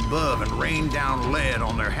numbers from above and rained down lead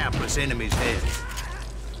on their hapless enemies' heads.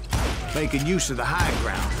 Making use of the high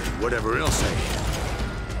ground and whatever else they had.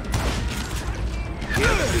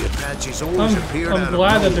 Yeah, but the Apaches always appeared out I'm of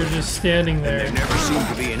glad that nowhere, they're just standing and there. there never seemed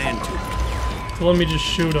to be an end to it. So let me just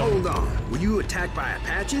shoot them. Hold on. Were you attacked by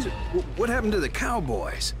Apaches? What happened to the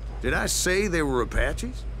cowboys? Did I say they were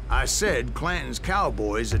Apaches? I said Clanton's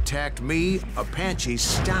cowboys attacked me Apache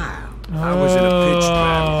style. I was in a pitched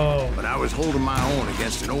battle, but I was holding my own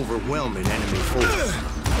against an overwhelming enemy force.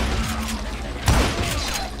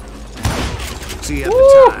 See, at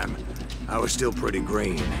the time, I was still pretty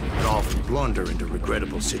green, and often blunder into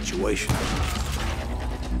regrettable situations.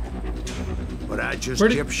 But I just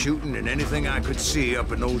kept shooting at anything I could see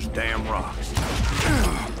up in those damn rocks.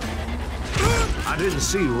 I didn't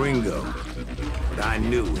see Ringo, but I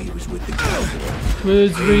knew he was with the cowboy.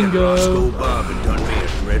 Where's Ringo? Roscoe Bob had done me a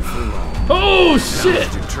dreadful wrong. Oh, shit!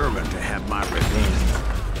 I was determined to have my revenge.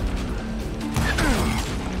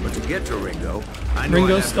 But to get to Ringo, I knew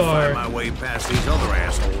I'd have to find my way past these other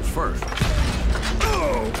assholes first.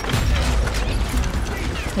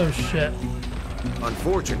 Oh, shit.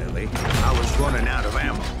 Unfortunately, I was running out of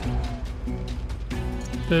ammo.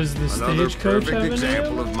 Does the Another stagecoach have perfect any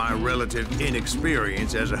example ammo? of my relative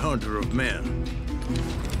inexperience as a hunter of men.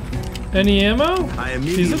 Any ammo? I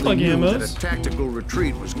These look immediately like knew ammos. that a tactical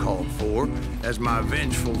retreat was called for, as my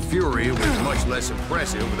vengeful fury was much less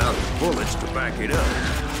impressive without the bullets to back it up.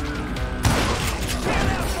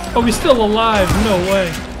 Oh, he's still alive. No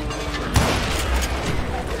way.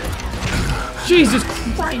 Jesus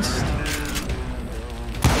Christ.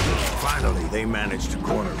 Finally, they managed to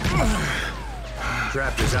corner me.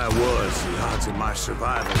 Trapped as I was, the odds of my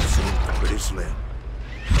survival seemed pretty slim.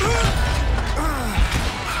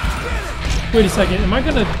 Wait a second. Am I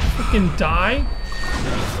gonna fucking die?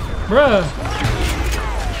 Bruh.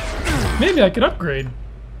 Maybe I could upgrade.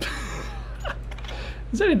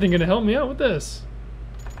 Is anything gonna help me out with this?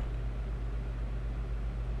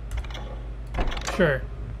 Sure.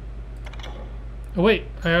 Oh wait,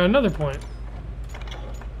 I got another point.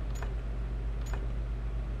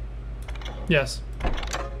 Yes.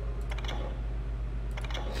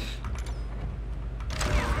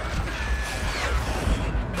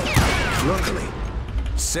 Luckily,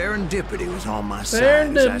 serendipity was on my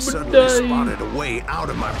side as I suddenly spotted a way out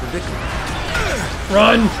of my predicament.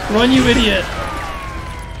 Run! Run, you idiot!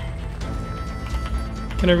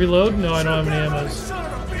 Can I reload? No, I don't have any ammos.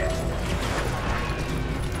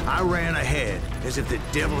 I ran ahead as if the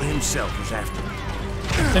devil himself was after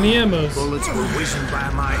me. Any ammos? Bullets were whizzing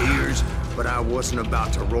by my ears, but I wasn't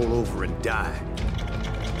about to roll over and die.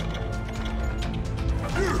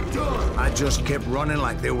 I just kept running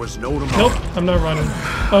like there was no tomorrow. Nope, I'm not running.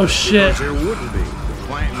 Oh shit. Because there wouldn't be if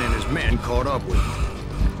Clanton and his men caught up with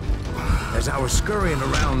me. As I was scurrying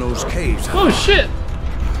around those caves, Oh shit!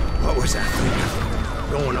 what was I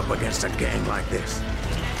thinking? Going up against a gang like this?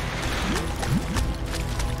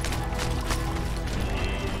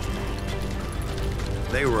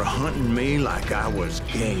 They were hunting me like I was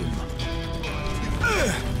game.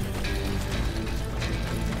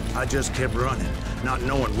 I just kept running, not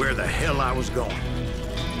knowing where the hell I was going.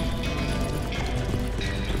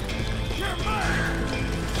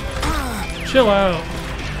 Chill out.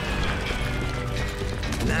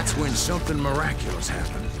 And that's when something miraculous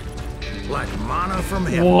happened. Like manna from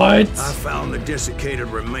heaven. What? I found the desiccated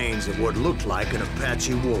remains of what looked like an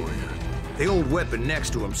Apache warrior. The old weapon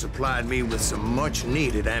next to him supplied me with some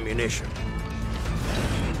much-needed ammunition.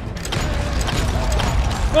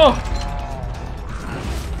 Oh!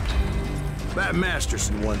 Bat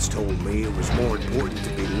Masterson once told me it was more important to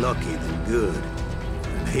be lucky than good.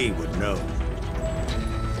 And he would know.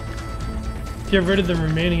 Get rid of the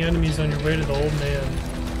remaining enemies on your way to the old man.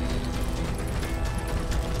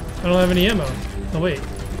 I don't have any ammo. Oh wait.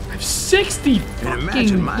 I have 60 And fucking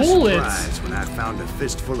imagine my bullets! surprise when I found a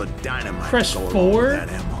fistful of dynamite Press to go along 4? with that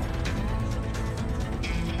ammo.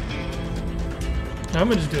 I'm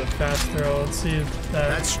gonna just do a fast throw. Let's see if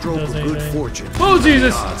That stroke does of anything. good fortune Oh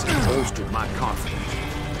Jesus! odds and bolstered my confidence.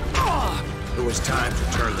 It was time to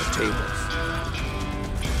turn the tables.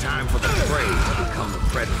 Time for the prey to become the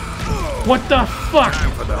predator. What the fuck?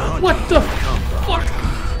 Time for the hunter What the to become the fuck?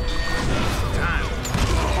 time.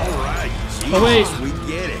 All right, Oh wait. we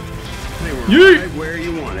get it. They were Yeet. right where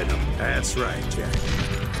you wanted them. That's right, Jack.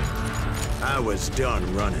 I was done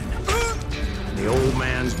running. And the old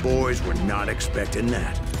man's boys were not expecting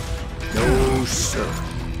that. No, sir.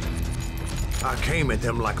 I came at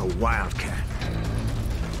them like a wildcat.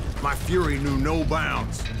 My fury knew no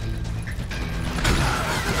bounds.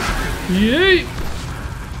 Yeet!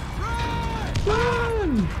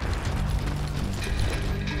 Run!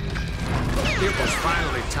 It was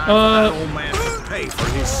finally time for that old man to pay for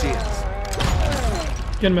his sins.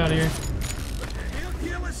 Get him out of here. He'll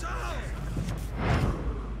kill us all.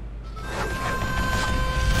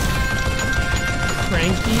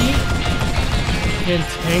 Cranky.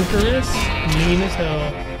 Cantankerous. Mean as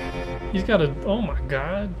hell. He's got a... Oh my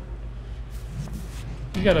god.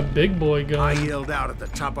 You got a big boy gun. I yelled out at the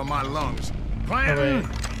top of my lungs, Clanton,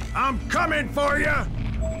 I'm coming for you!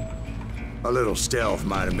 A little stealth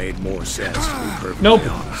might have made more sense, to be perfectly Nope,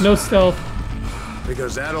 honest. no stealth.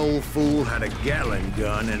 Because that old fool had a Gatling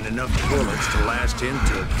gun and enough bullets to last him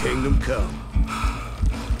till Kingdom Come.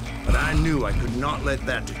 But I knew I could not let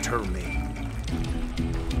that deter me.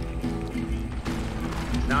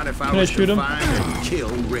 Not if I was shoot to him? find and kill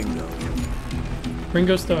Ringo.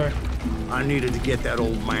 Ringo Starr. I needed to get that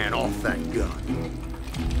old man off that gun.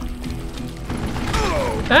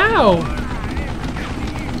 Ow!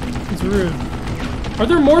 It's rude. Are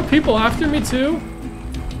there more people after me too?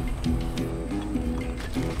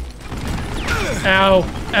 Ow!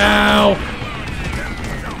 Ow!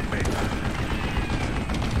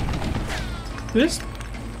 This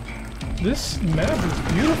map is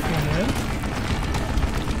beautiful, man.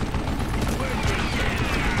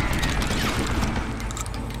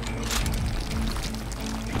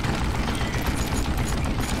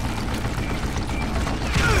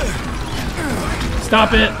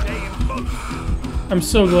 Stop it! I'm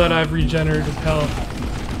so glad I have regenerative health.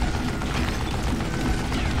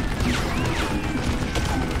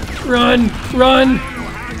 Run! Run!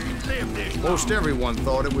 Most everyone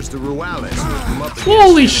thought it was the Ruales who had come up against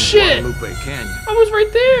Holy him in shit! Guadalupe Canyon. I was right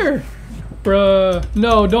there! Bruh.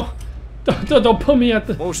 No, don't put me at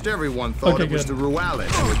the... Most everyone thought Okay, it was good. the Ruales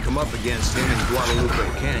who had come up against him in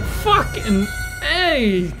Guadalupe Canyon. Fucking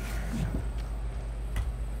A!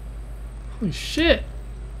 Holy shit!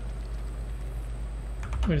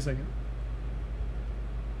 Wait a second.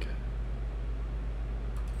 Okay.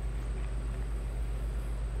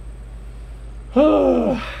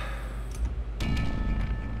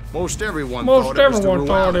 Most everyone thought it was the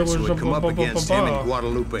Ruales who had come up a against him in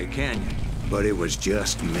Guadalupe Canyon. But it was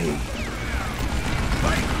just me.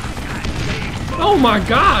 Oh my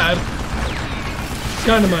god!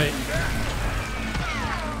 Dynamite.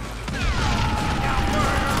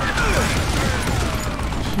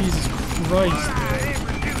 Jesus Christ.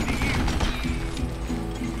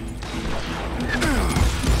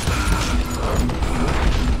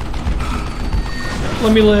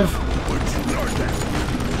 Let me live.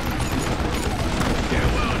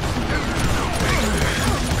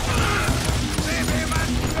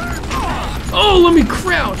 Oh, let me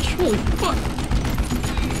crouch! Holy fuck!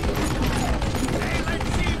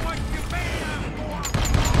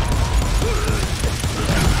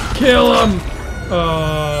 Kill him!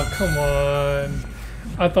 Oh, come on.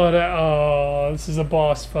 I thought, oh, this is a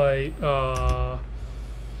boss fight. Thought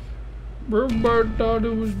it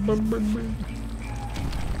was,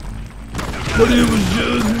 but it was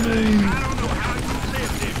just me.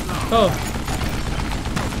 Oh.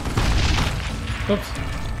 Oops.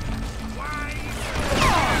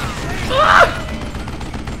 Ah!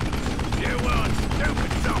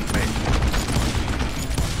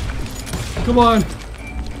 Come on.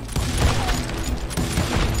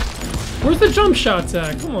 Where's the jump shots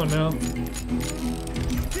at? Come on now.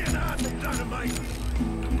 Get out the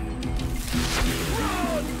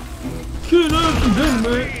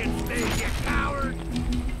dynamite.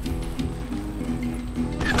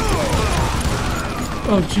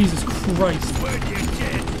 Oh, Jesus Christ.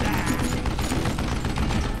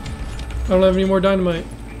 I don't have any more dynamite.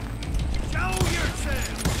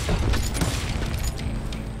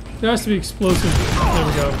 There has to be explosive. There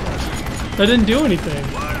we go. That didn't do anything.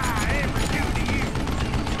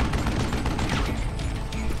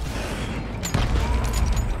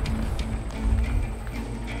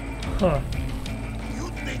 Huh. You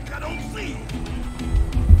think I don't see?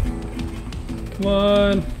 Come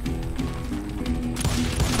on.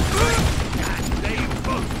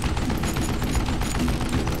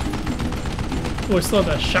 Oh, I still have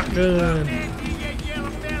that shotgun.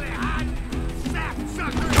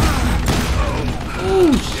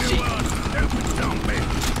 Oh, shit.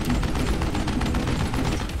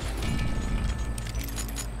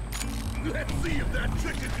 Let's see if that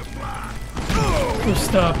chicken can fly. Oh,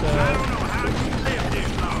 stop that.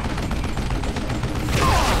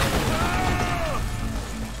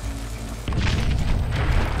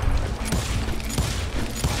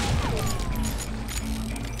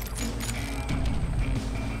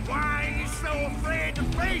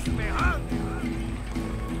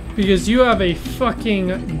 Because you have a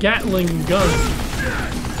fucking Gatling gun.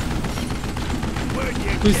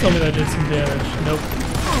 Please tell me that did some damage. Nope.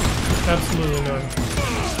 Absolutely none.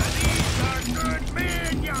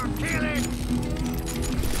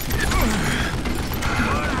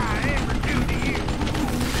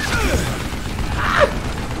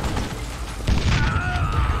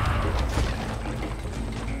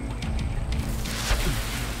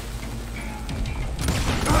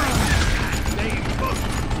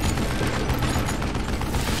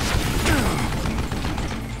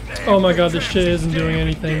 Oh my god, this shit isn't doing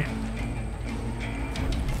anything.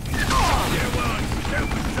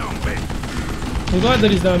 I'm glad that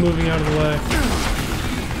he's not moving out of the way.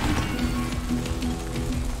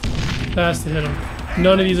 Fast to hit him.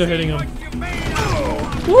 None of these are hitting him.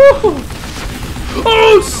 Woo!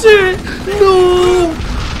 Oh shit! No!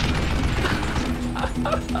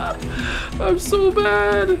 I'm so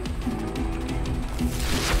bad.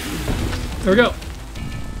 There we go.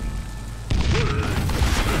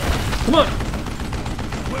 Come on.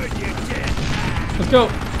 Let's go.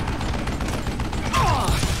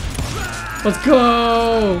 Let's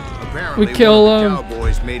go. Apparently, we kill one of the him.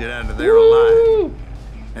 Cowboys made it out of there alive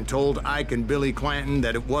and told Ike and Billy Clanton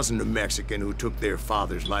that it wasn't a Mexican who took their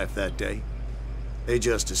father's life that day. They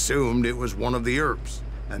just assumed it was one of the Earps,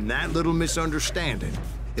 and that little misunderstanding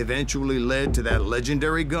eventually led to that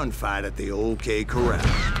legendary gunfight at the OK Corral.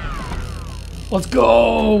 Let's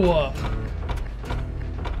go.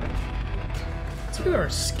 Let's look at our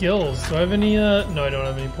skills. Do I have any? No, I don't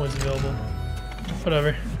have any points available.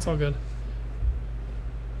 Whatever. It's all good.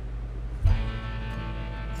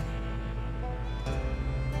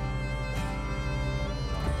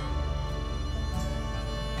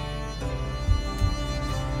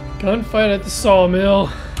 Gunfight at the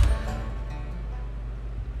sawmill.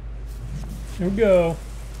 Here we go.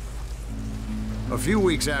 A few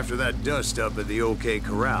weeks after that dust-up at the OK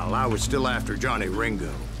Corral, I was still after Johnny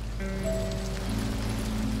Ringo.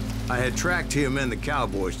 I had tracked him and the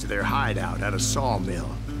cowboys to their hideout at a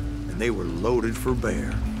sawmill, and they were loaded for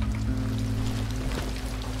bear.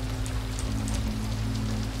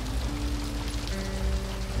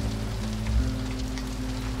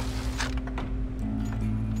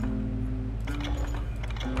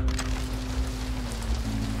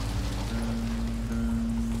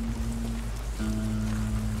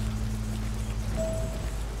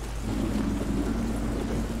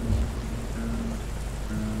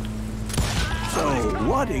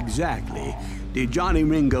 What exactly did Johnny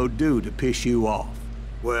Ringo do to piss you off?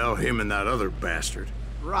 Well, him and that other bastard.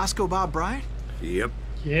 Roscoe Bob Bryant? Yep.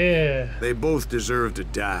 Yeah. They both deserve to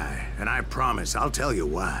die, and I promise I'll tell you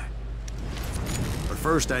why. But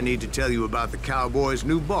first I need to tell you about the Cowboys'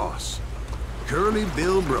 new boss, Curly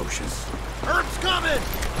Bill Brocious. Earp's coming!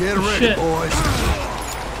 Get ready, Shit. boys.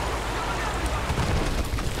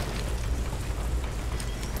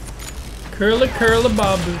 Curly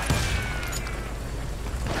Babu.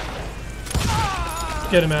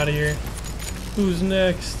 Get him out of here. Who's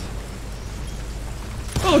next?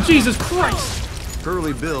 Oh, Jesus Christ!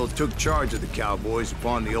 Curly Bill took charge of the Cowboys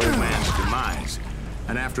upon the old man's demise.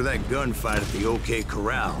 And after that gunfight at the OK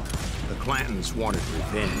Corral, the Clantons wanted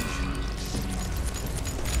revenge.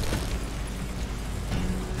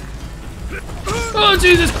 Oh,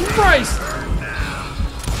 Jesus Christ!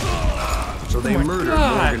 So they my murdered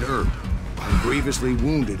God. Morgan Earp and grievously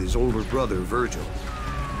wounded his older brother, Virgil.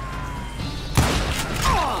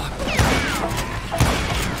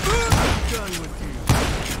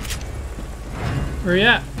 Where you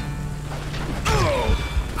at?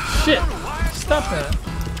 Shit! Stop that.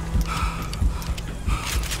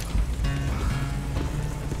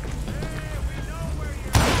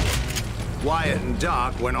 Wyatt and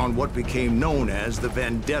Doc went on what became known as the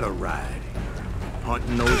Vendetta Ride,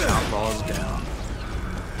 hunting those outlaws down.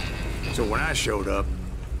 So when I showed up,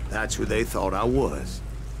 that's who they thought I was.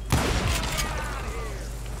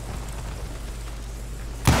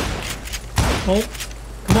 Oh,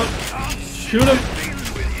 come on. Shoot him.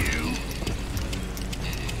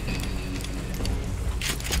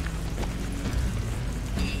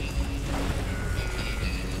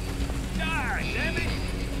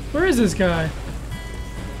 Where is this guy?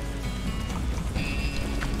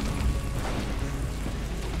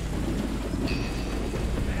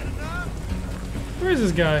 Where is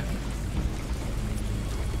this guy?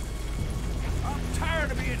 I'm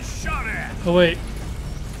tired of being shot at! Oh wait.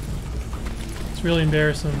 It's really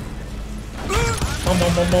embarrassing.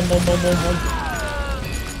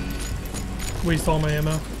 Waste all my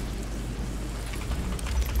ammo.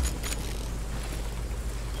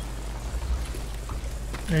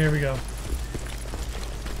 Here we go.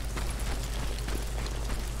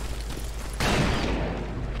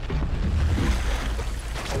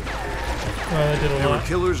 That did a There were lot.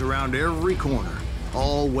 killers around every corner,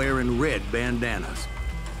 all wearing red bandanas.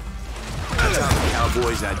 That's how the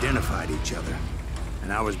Cowboys identified each other.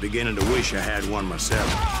 And I was beginning to wish I had one myself.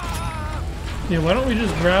 Yeah, why don't we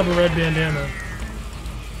just grab a red bandana?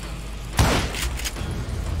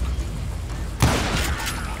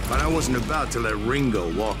 But I wasn't about to let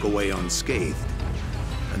Ringo walk away unscathed.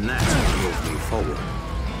 And that's what drove me forward.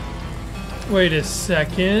 Wait a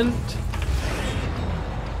second.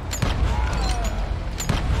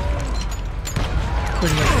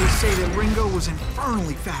 Pretty much. They say that Ringo was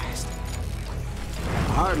infernally fast.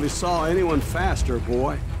 I hardly saw anyone faster,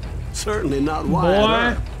 boy. Certainly not Boy.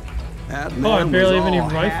 Wyatt Earp. That man I barely was have any all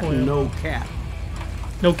hat rifle and ammo. no cap.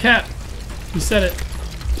 No cap. You said it.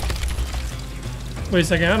 Wait a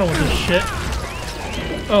second, I don't want this shit.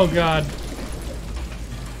 Oh god.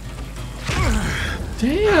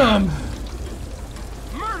 Damn!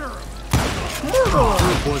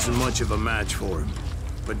 Earp wasn't much of a match for him,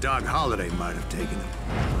 but Doc Holliday might have taken him.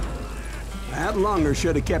 That lunger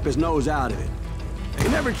should have kept his nose out of it. They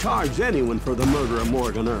never charged anyone for the murder of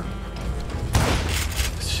Morgan Earp.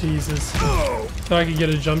 Jesus. Thought I could get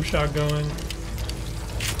a jump shot going.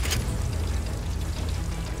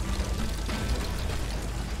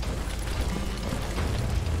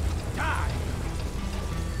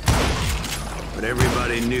 But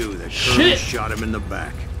everybody knew that Curtis shot him in the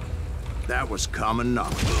back. That was common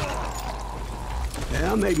knowledge.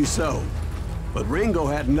 Yeah, maybe so. But Ringo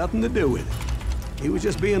had nothing to do with it. He was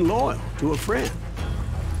just being loyal to a friend.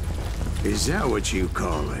 Is that what you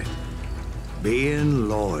call it? Being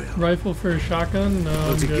loyal? Rifle for a shotgun? No,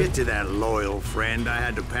 Well, I'm to good. get to that loyal friend, I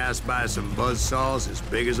had to pass by some buzzsaws as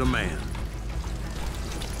big as a man.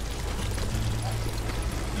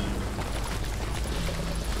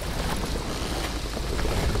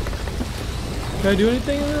 Can I do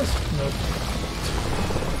anything in this? Nope.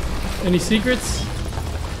 Any secrets?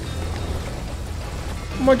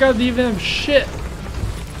 Oh my god, they even have shit!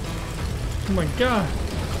 Oh my god.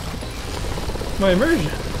 My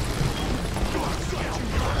immersion.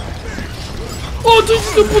 Oh,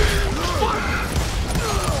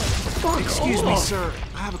 fuck! Excuse me, sir.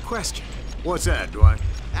 I have a question. What's that, Dwight?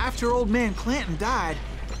 After old man Clanton died,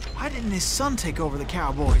 why didn't his son take over the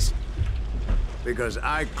Cowboys? Because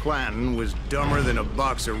Ike Clanton was dumber than a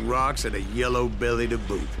box of rocks and a yellow belly to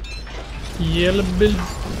boot. Yellow bill.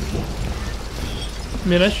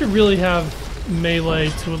 Man, I should really have melee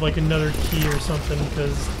to like another key or something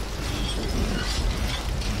because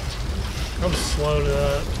I'm slow to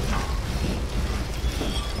that.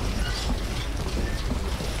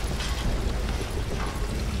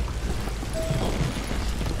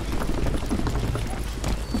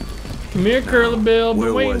 Come here, Curly Bill. Where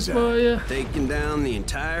Been waiting was I? for you. Taking down the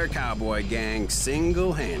entire cowboy gang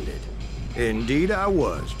single-handed. Indeed I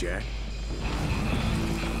was, Jack.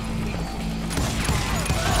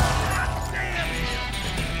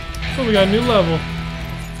 Oh, we got a new level.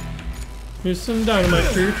 Here's some dynamite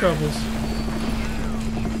for your troubles.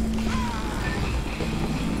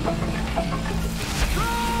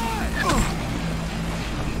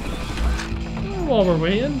 While we're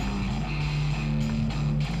waiting.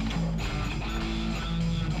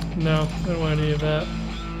 No, I don't want any of that.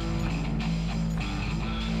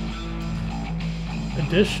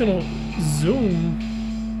 Additional zoom.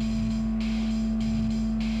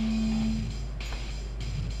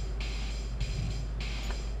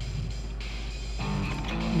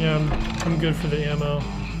 Yeah, I'm good for the ammo.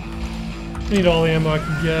 I need all the ammo I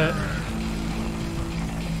can get.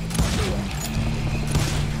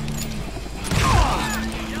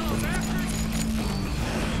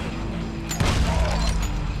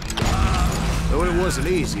 Though it wasn't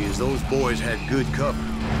easy, as those boys had good cover.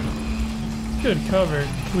 Good cover,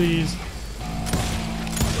 please.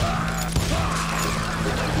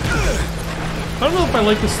 I don't know if I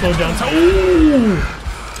like the slow down time. Ooh!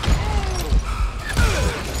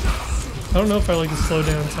 I don't know if I like the slow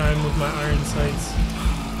down time with my iron sights.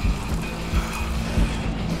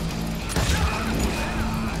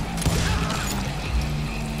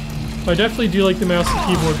 I definitely do like the mouse and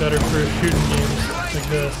keyboard better for shooting games like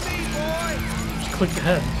this. Just click the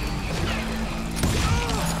head.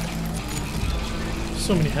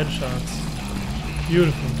 So many headshots.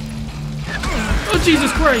 Beautiful. Oh,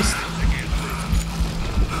 Jesus Christ!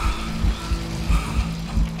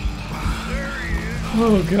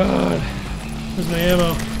 Oh, God. Where's my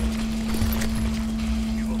ammo?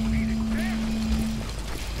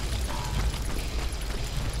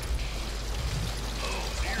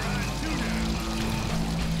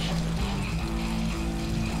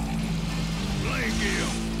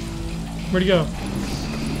 Where'd he go?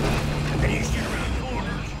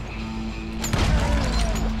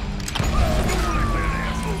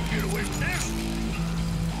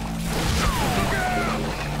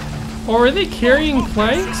 Oh, are they carrying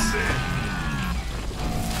planks?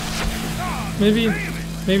 Maybe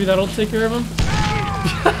that'll take care of them.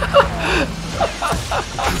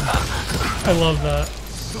 I love that.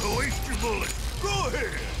 Go waste your bullet. Go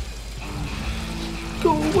ahead.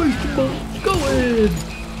 Go waste your bullet. Go ahead.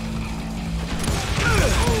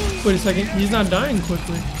 Wait a second. He's not dying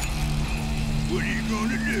quickly. What are you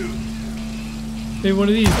gonna do? Maybe one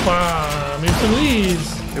of these. Maybe some of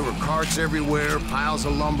these. There were carts everywhere, piles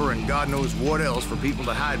of lumber, and God knows what else for people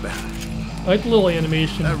to hide behind. I like the little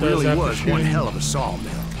animation That it does really after was shooting. one hell of a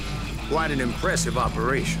sawmill. Quite an impressive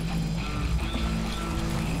operation.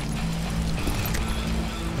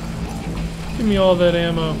 Give me all that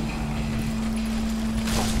ammo.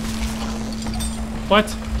 What?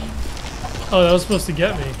 Oh, that was supposed to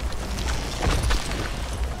get me.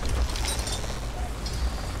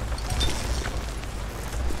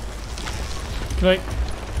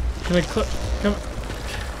 Can I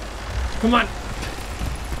come on.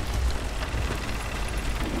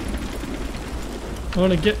 I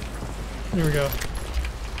want to get, there we go.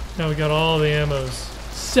 Now we got all the ammos.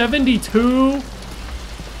 72?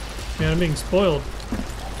 Man, I'm being spoiled.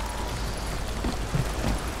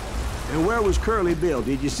 And where was Curly Bill?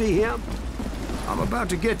 Did you see him? I'm about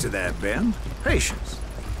to get to that, Ben. Patience.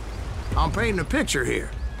 I'm painting a picture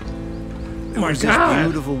here. There Oh my was God. this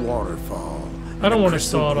beautiful waterfall. I don't want to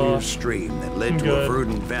crystal saw it clear off. stream that led I'm to good. a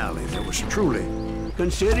verdant valley that was truly,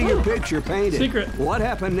 Consider your picture painted. Secret. What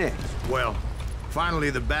happened next? well, finally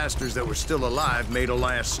the bastards that were still alive made a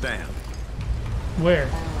last stand. Where?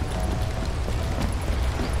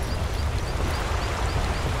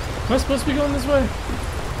 Am I supposed to be going this way?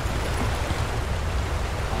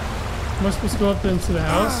 Am I supposed to go up into the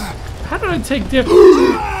house? How did I take dip?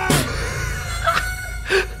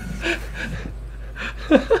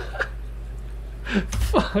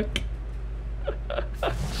 Fuck.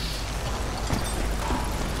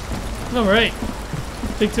 Alright.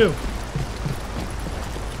 Take two.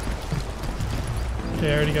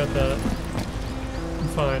 Okay, I already got that. I'm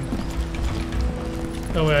fine.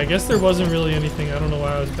 Oh wait, I guess there wasn't really anything. I don't know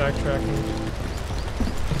why I was backtracking.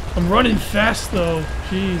 I'm running fast though.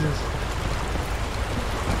 Jesus.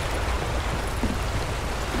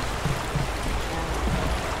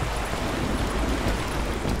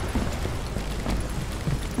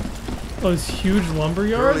 Oh, this huge lumber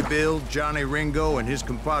yard? Curly Bill, Johnny Ringo, and his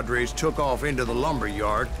compadres took off into the lumber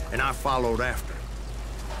yard, and I followed after.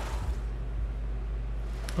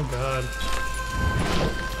 Oh god.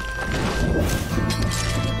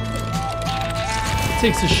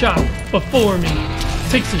 Takes a shot before me.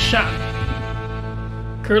 Takes a shot.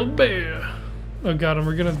 Curly Bear. Oh god, and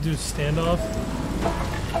we're gonna do standoff?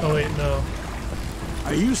 Oh wait, no.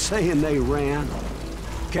 Are you saying they ran?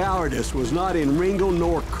 Cowardice was not in Ringo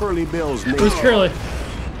nor Curly Bill's name. Where's Curly?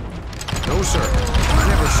 No, sir. I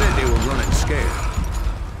never said they were running scared.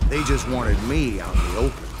 They just wanted me out in the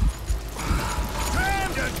open.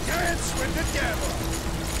 Time to dance with the devil.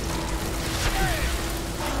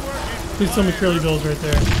 Please tell me Curly Bill's right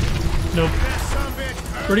there. Nope. That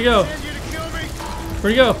sumbitch. Where'd he go? Send you to kill me.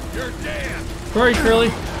 Where'd he go? You're dead. Where are you, Curly?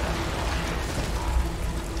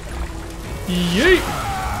 Yeet!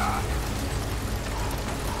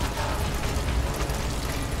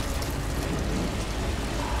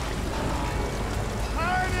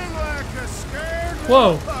 Hiding like a scared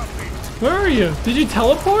Whoa. little puppy. Where are you? Did you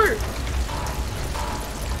teleport?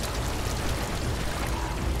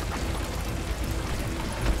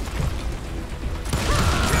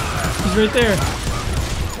 He's right there.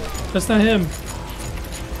 That's not him.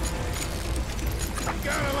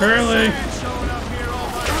 Curly! Showing up here all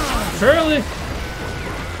by Curly!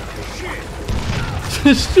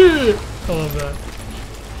 Shit! I love that.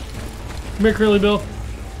 Come here, Curly Bill.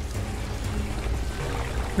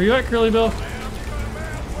 Where you at, Curly Bill?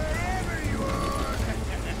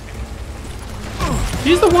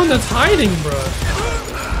 He's the one that's hiding, bro.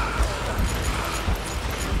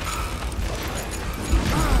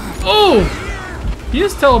 Oh! He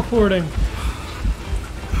is teleporting.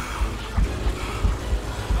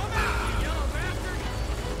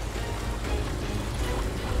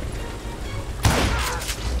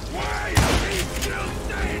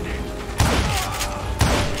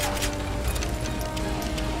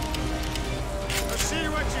 Let's see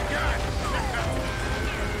what you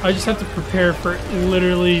got. I just have to prepare for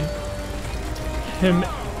literally him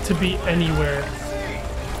to be anywhere.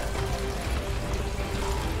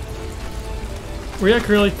 Where you at,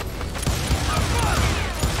 Curly?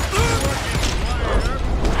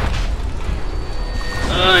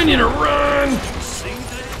 I need to run!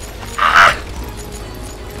 Ah!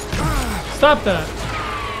 Stop that.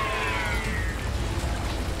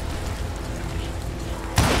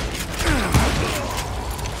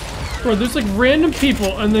 Bro, there's like random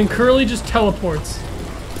people and then Curly just teleports.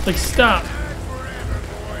 Like, stop.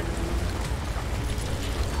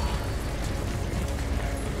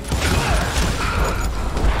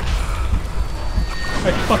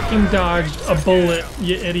 I fucking dodged a bullet,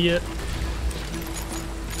 you idiot.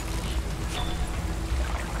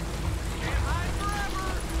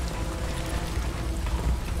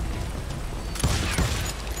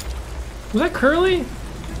 Was that Curly?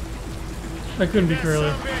 That couldn't be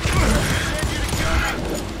Curly.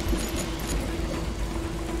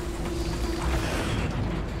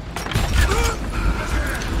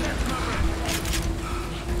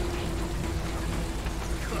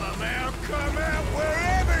 Come out,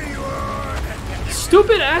 wherever you are!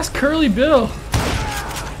 Stupid ass Curly Bill.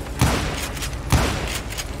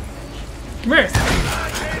 Come here.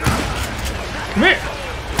 Come here.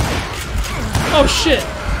 Oh shit.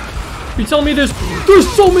 You telling me there's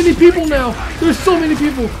so many people now? There's so many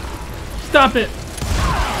people. Stop it.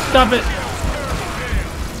 Stop it.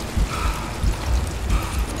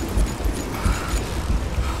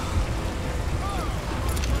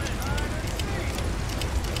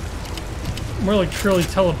 More like Curly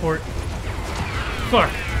teleport.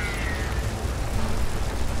 Fuck.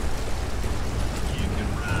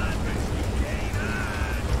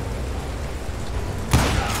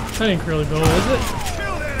 That ain't Curly Bill, is it?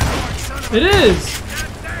 It is!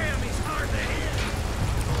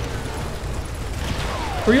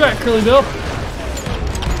 Where you at, Curly Bill?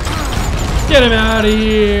 Get him out of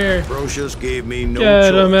here! Brocious gave me no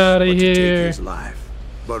Get him choice outta but to take here. his life.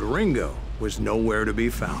 But Ringo was nowhere to be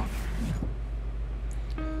found.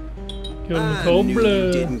 Give him the I cold knew you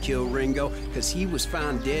blood. didn't kill Ringo because he was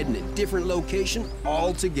found dead in a different location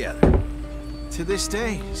altogether. To this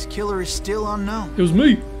day, his killer is still unknown. It was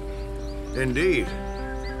me. Indeed.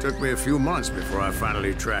 Took me a few months before I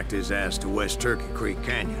finally tracked his ass to West Turkey Creek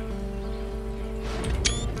Canyon.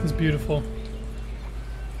 It's beautiful.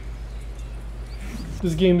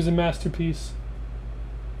 This game is a masterpiece.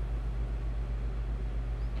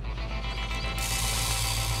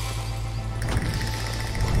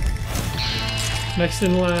 Next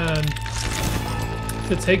in line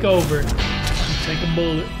to take over. Take a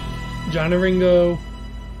bullet. Johnny Ringo.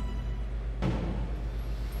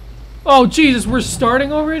 Oh Jesus, we're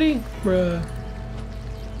starting already? Bruh.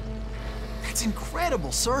 That's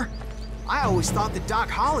incredible, sir. I always thought that Doc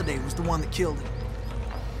Holliday was the one that killed him.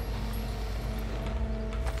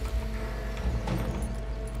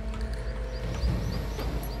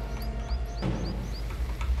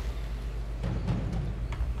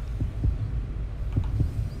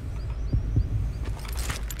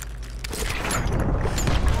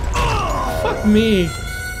 Fuck me.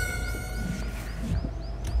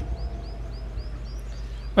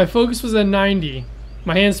 My focus was at 90.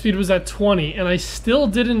 My hand speed was at 20, and I still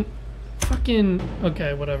didn't fucking...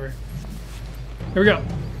 Okay, whatever. Here we go.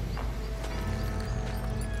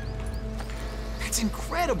 That's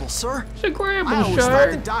incredible, sir. It's incredible, I always thought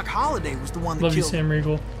sir. that Doc Holliday was the one that Love you, killed him. Sam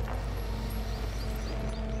Riegel.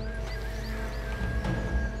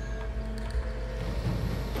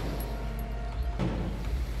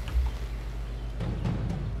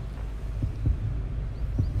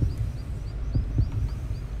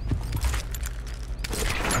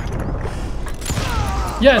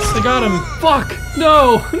 Yes, I got him. Fuck!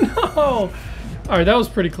 No! No! Alright, that was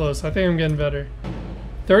pretty close. I think I'm getting better.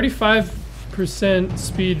 35%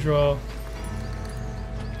 speed draw.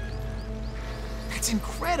 That's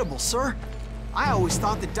incredible, sir. I always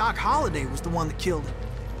thought that Doc Holliday was the one that killed him.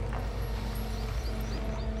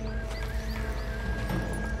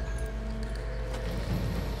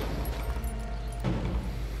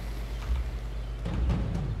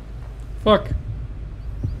 Fuck.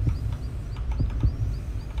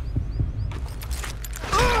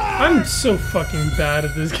 I'm so fucking bad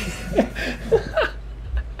at this game.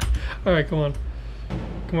 Alright, come on.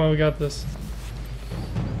 Come on, we got this.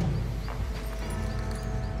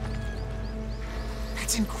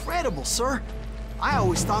 That's incredible, sir. I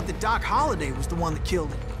always thought that Doc Holliday was the one that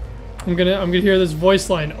killed him. I'm gonna hear this voice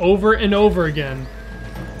line over and over again.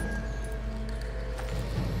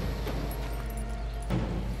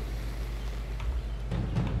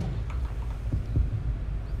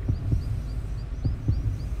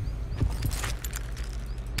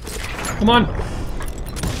 Come on.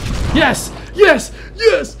 Yes! Yes!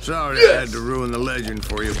 Yes! Sorry yes! I had to ruin the legend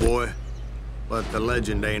for you, boy. But the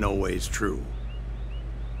legend ain't always true.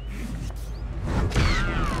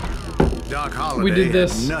 Doc Holliday did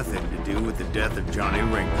this. had nothing to do with the death of Johnny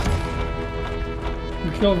Ringo.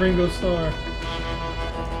 We killed Ringo Starr.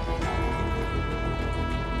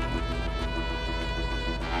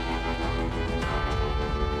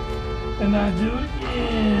 And I do it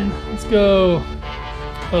again. Let's go.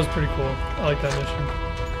 That was pretty cool. I like that mission.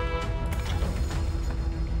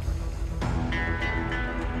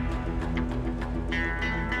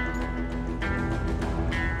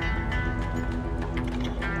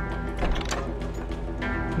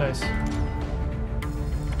 Nice.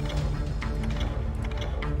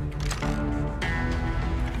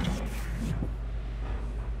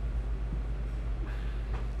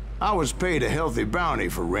 I was paid a healthy bounty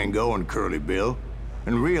for Ringo and Curly Bill,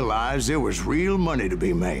 and realized there was real money to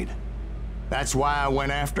be made. That's why I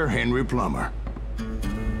went after Henry Plummer.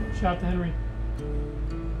 Shout out to Henry.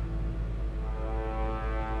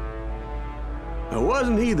 Now,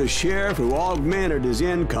 wasn't he the sheriff who augmented his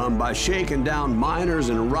income by shaking down miners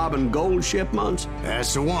and robbing gold shipments?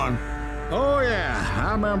 That's the one. Oh, yeah,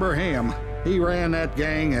 I remember him. He ran that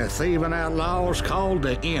gang of thieving outlaws called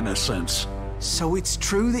the Innocents. So it's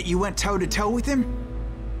true that you went toe-to-toe with him?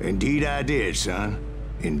 Indeed I did, son.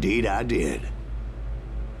 Indeed I did.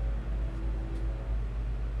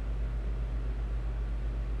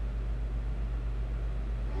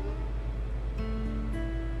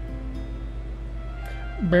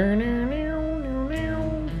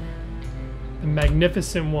 The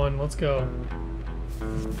Magnificent One. Let's go.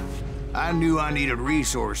 I knew I needed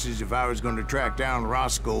resources if I was going to track down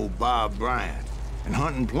Roscoe Bob Bryant, and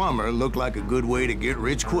hunting Plummer looked like a good way to get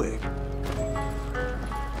rich quick.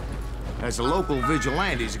 As the local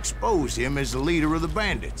vigilantes exposed him as the leader of the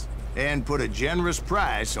bandits, and put a generous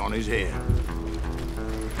price on his head.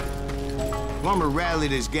 Plummer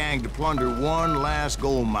rallied his gang to plunder one last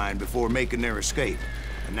gold mine before making their escape,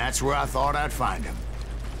 and that's where I thought I'd find him.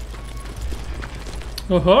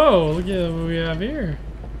 Oh ho! Look at what we have here.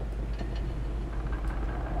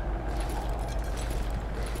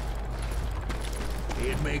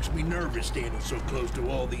 It makes me nervous standing so close to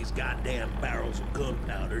all these goddamn barrels of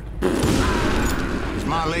gunpowder. As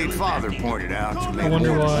my late father pointed out to me I wonder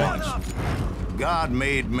more why. than once, God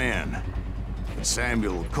made men, and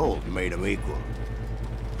Samuel Colt made them equal.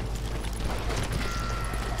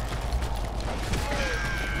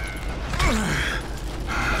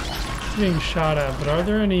 Being shot at, but are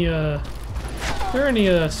there any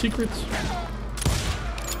secrets?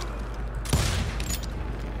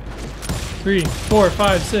 3, 4,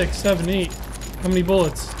 5, 6, 7, 8. How many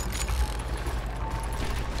bullets?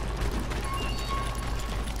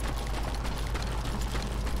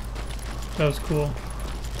 That was cool.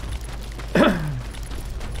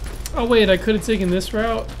 Oh wait, I could have taken this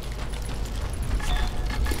route.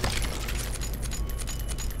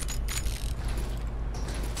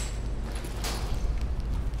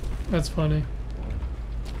 That's funny.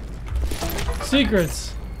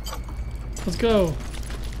 Secrets! Let's go.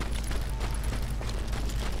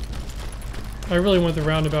 I really went the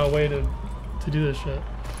roundabout way to do this shit.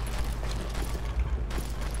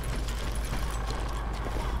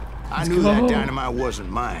 I knew that dynamite wasn't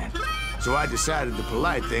mine, so I decided the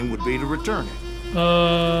polite thing would be to return it.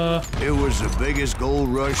 It was the biggest gold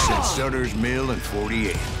rush since Sutter's Mill in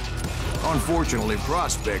 '48. Unfortunately,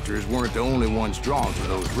 prospectors weren't the only ones drawn to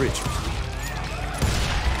those riches.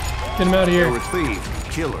 Get him out of here. There were thieves,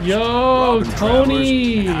 killers, Yo, robbing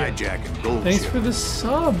Tony! travelers, and hijacking gold Thanks ships. for the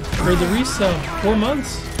sub, or the resub. 4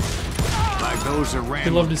 months. Like those that ran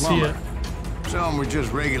We'd love to with see Plummer. it. Some were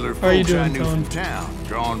just regular How are you folks I doing, knew from Tone? town,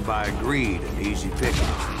 drawn by greed and easy pickings.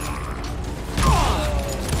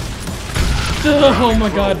 Oh my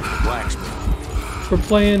god. Blacksmith. We're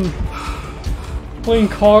playing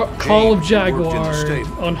Call of James, who worked in the Jaguar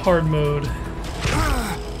stable. on hard mode.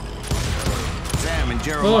 Sam and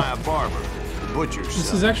Jeremiah Barber, the butcher's This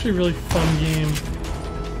son. is actually a really fun game.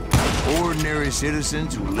 Ordinary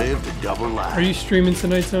citizens who lived a double life. Are you streaming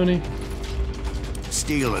tonight, Tony?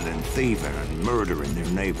 Stealing and thieving and murdering their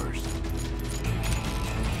neighbors.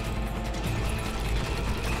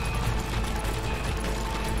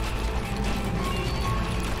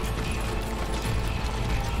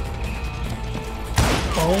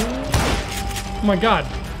 Oh my god.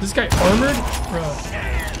 This guy armored?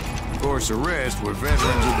 Bruh. Of course, the rest were veterans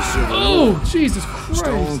of the Civil War. Oh, Jesus Christ.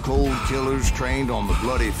 Stone cold killers trained on the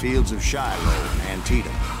bloody fields of Shiloh and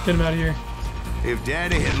Antietam. Get him out of here. If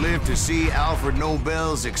Daddy had lived to see Alfred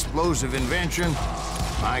Nobel's explosive invention,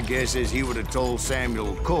 my guess is he would have told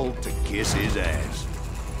Samuel Colt to kiss his ass.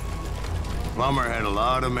 Plummer had a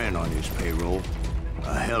lot of men on his payroll.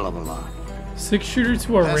 A hell of a lot. 6-shooter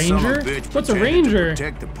to a That son of ranger? bitch What's a pretended to ranger?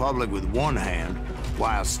 protect the public with one hand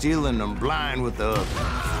while stealing them blind with the other.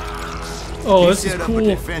 Oh, He this is set up cool. a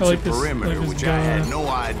I defensive like this. perimeter, I like this which I had gun. no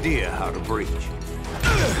idea how to breach.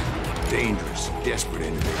 Dangerous, desperate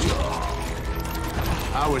individual.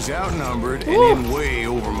 I was outnumbered and in way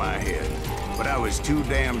over my head, but I was too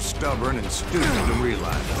damn stubborn and stupid to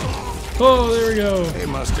realize it. Oh, there we go. They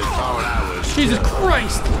must have thought I was Jesus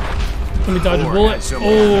Christ! Let me dodge a Or bullet. had some Oh,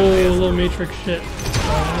 kind of little effort. Matrix shit.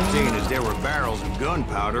 seeing as there were barrels of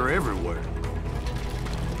gunpowder everywhere.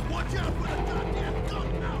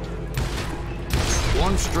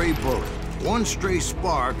 One stray bullet, one stray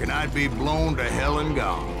spark, and I'd be blown to hell and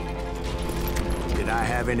gone. Did I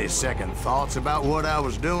have any second thoughts about what I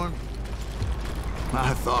was doing?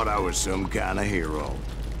 I thought I was some kind of hero.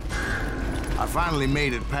 I finally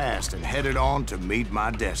made it past and headed on to meet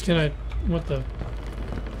my destiny. Can I... what the...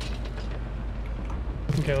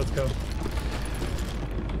 Okay, let's go.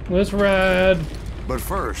 Let's ride. But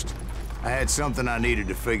first, I had something I needed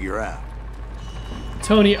to figure out.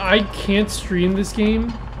 Tony, I can't stream this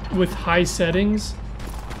game with high settings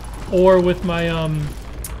or with my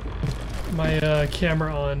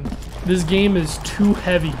camera on. This game is too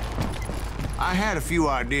heavy. I had a few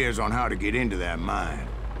ideas on how to get into that mine,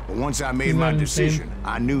 but once I made Isn't my that insane? decision,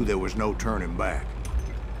 I knew there was no turning back.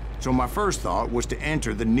 So my first thought was to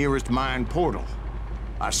enter the nearest mine portal.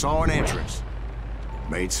 I saw an entrance.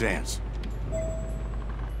 Made sense.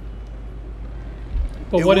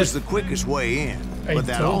 But It what was if the quickest way in, I but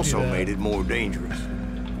that told you also that. made it more dangerous,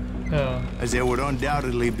 Oh. as there would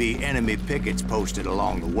undoubtedly be enemy pickets posted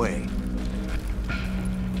along the way.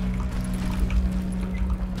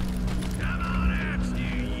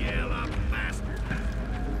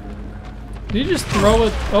 Did you just throw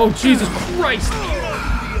it? Oh, Jesus Christ!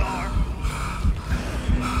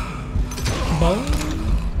 Boom.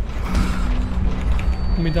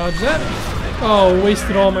 Let me dodge that. Oh,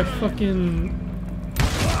 wasted all my fucking...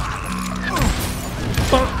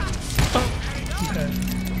 Okay.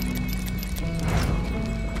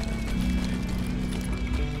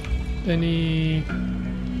 Any...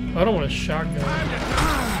 I don't want a shotgun.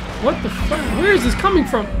 What the fuck? Where is this coming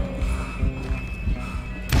from?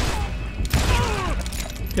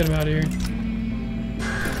 Get him out of here.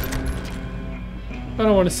 I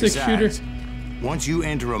don't want a six-shooter. Besides, once you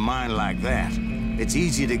enter a mine like that, it's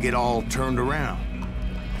easy to get all turned around.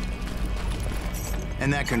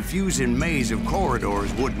 And that confusing maze of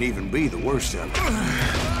corridors wouldn't even be the worst of it.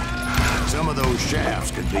 Some of those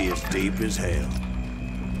shafts could be as deep as hell.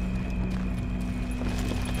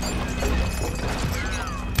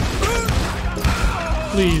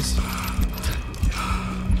 Please.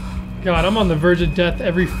 God, I'm on the verge of death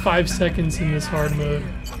every 5 seconds in this hard mode.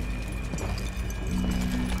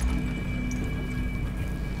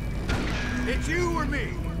 It's you or me.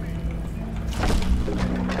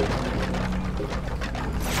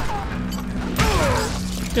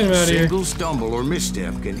 Get him out of here. Single stumble or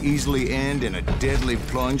misstep can easily end in a deadly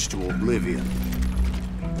plunge to oblivion.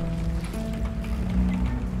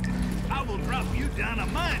 I will drop you down a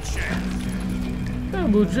mine shaft. I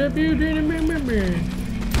will drop you down a member.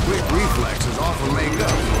 Quick reflexes often make up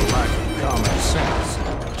for a lack of common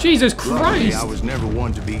sense. Jesus Luckily, Christ! I was never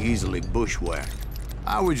one to be easily bushwhacked.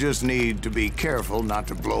 I would just need to be careful not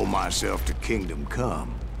to blow myself to kingdom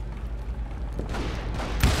come.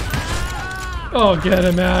 Oh, get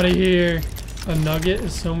him out of here. A nugget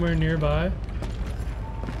is somewhere nearby.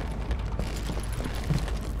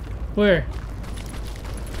 Where?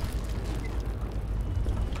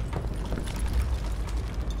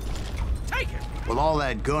 With all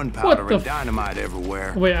that gunpowder What the and dynamite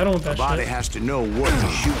everywhere, Wait, I don't want a that body shit. has to know what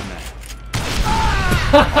he's shooting at.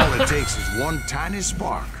 All it takes is one tiny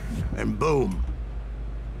spark, and boom.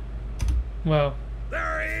 Wow.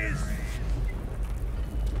 There he is.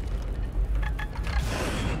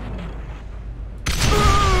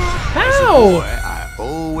 How? Boy, I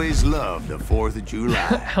always loved the 4th of July.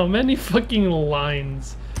 How many fucking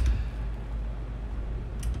lines?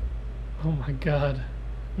 Oh my god.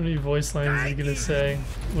 How many voice lines are you gonna say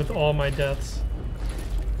with all my deaths?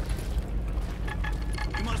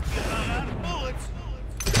 You must be about out of bullets.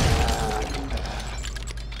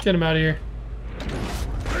 Get him out of here.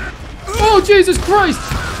 Oh, Jesus Christ!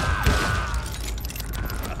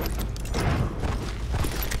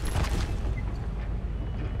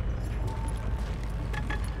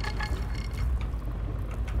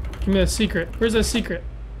 Give me that secret. Where's that secret?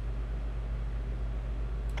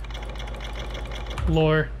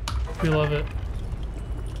 Lore. We love it.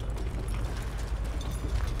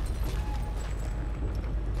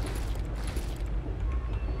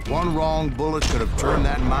 One wrong bullet could have turned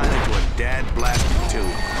that mine into a dad-blasted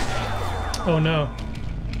tube. Oh no.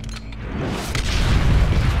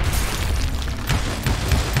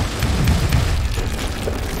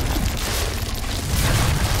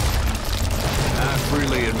 I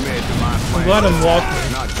freely admit to my plan. glad I'm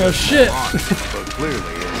walking. Not Oh, just shit. honest, but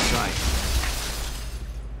clearly in sight.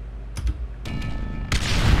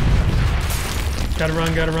 Gotta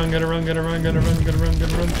run, gotta run, gotta run, gotta run, gotta run, gotta run,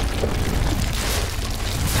 gotta run.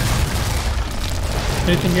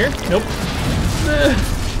 Anything here? Nope.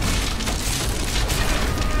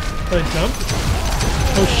 Did I jump?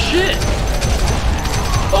 Oh shit!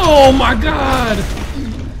 Oh my god!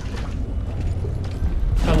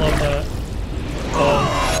 I love that.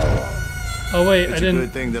 Oh. Oh wait, It's I didn't. a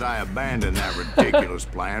good thing that I abandoned that ridiculous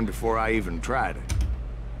plan before I even tried it.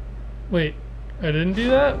 Wait, I didn't do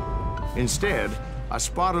that? Instead, I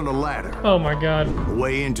spotted a ladder Oh my god.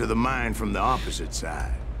 way into the mine from the opposite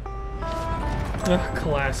side. Ugh,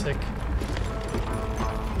 classic.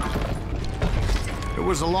 It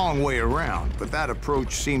was a long way around, but that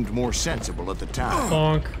approach seemed more sensible at the time.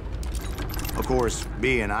 Bonk. Of course,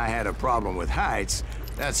 being I had a problem with heights,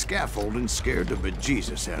 that scaffolding scared the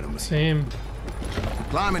bejesus out of me. Same.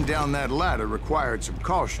 Climbing down that ladder required some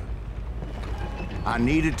caution. I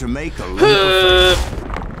needed to make a leap of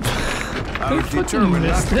faith. I was determined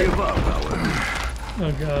not to give up, however.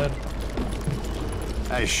 Oh god.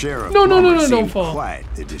 As Sheriff No, Plummer don't seemed fall. quite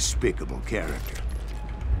the despicable character.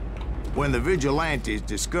 When the vigilantes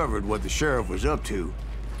discovered what the sheriff was up to,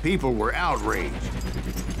 people were outraged.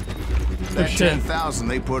 That shit. 10,000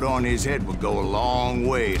 they put on his head would go a long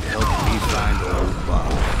way to help me find old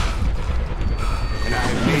Bob. And I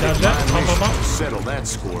have made it my mission to settle that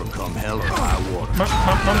score come hell or high water.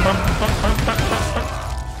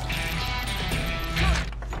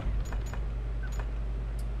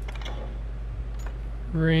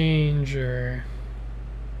 Ranger.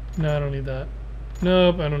 No, I don't need that.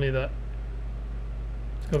 Nope, I don't need that.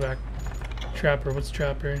 Let's go back. Trapper, what's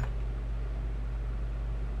Trapper?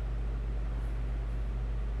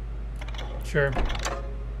 Sure.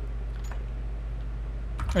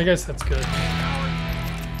 I guess that's good.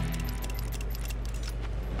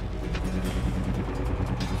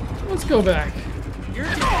 Let's go back.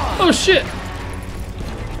 Oh shit!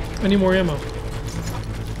 I need more ammo.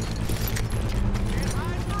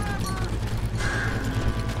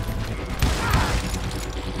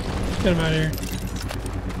 Get him out of here.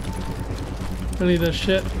 I don't need that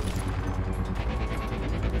shit.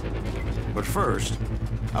 But first,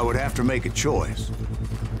 I would have to make a choice.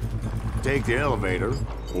 Take the elevator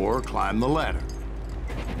or climb the ladder.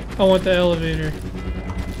 I want the elevator.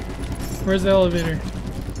 Where's the elevator?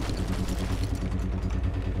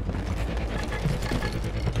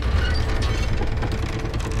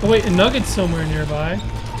 Oh wait, a nugget's somewhere nearby.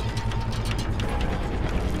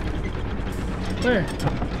 Where?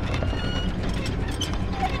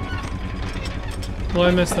 Well,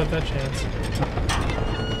 I messed up that chance.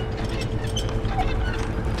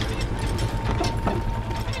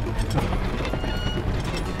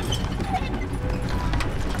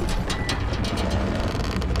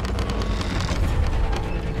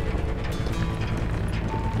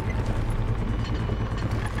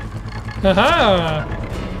 Haha!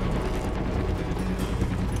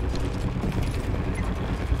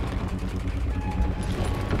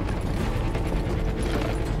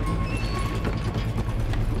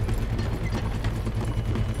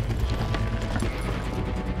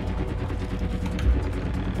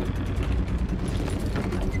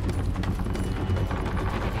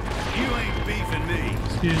 You ain't beefing me.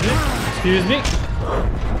 Excuse me. Excuse me.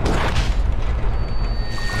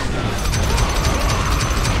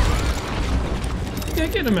 Yeah,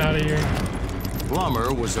 get him out of here.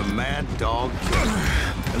 Plummer was a mad dog killer,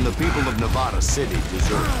 and the people of Nevada City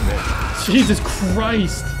deserve vengeance. Jesus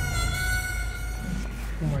Christ.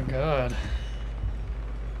 Oh my god.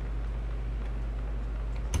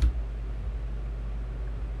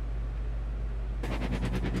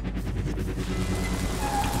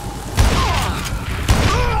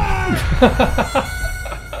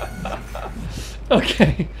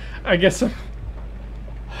 Okay, I guess I'm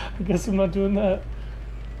not doing that.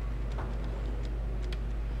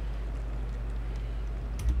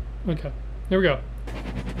 Okay, here we go.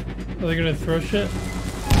 Are they gonna throw shit?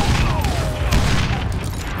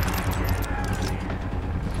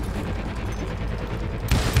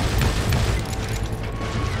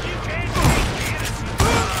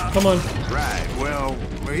 Come on. Right, well,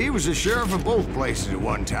 he was the sheriff of both places at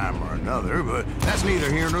one time or another, but that's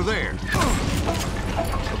neither here nor there.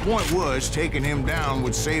 The point was, taking him down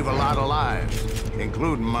would save a lot of lives,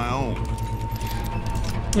 including my own.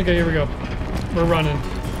 Okay, here we go. We're running.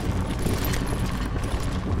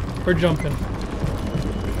 We're jumping.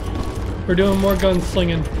 We're doing more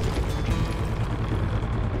gunslinging.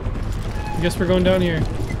 I guess we're going down here.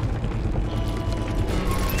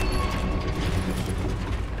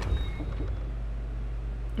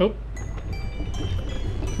 Oh.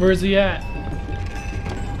 Where's he at?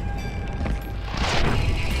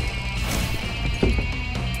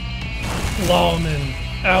 Lawman.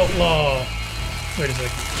 Outlaw. Wait a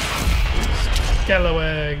sec.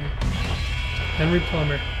 Scalawag. Henry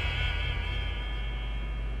Plummer.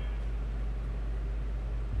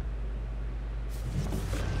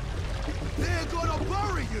 They're gonna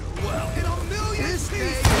bury you in a million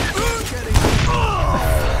pieces.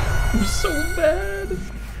 I'm so bad.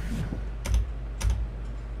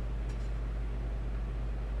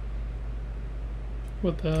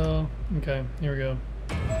 What the hell? Okay, here we go.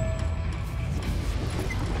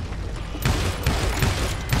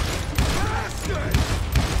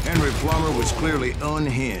 Henry Plummer was clearly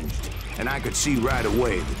unhinged, and I could see right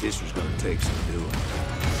away that this was gonna take some doing.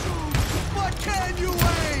 What can you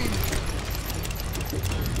aim?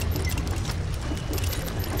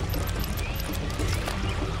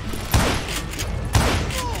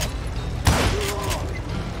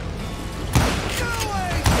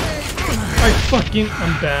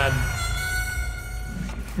 I'm bad.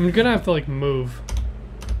 I'm gonna have to like move.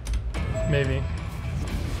 Maybe.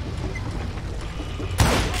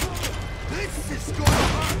 This is gonna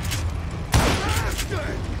hurt.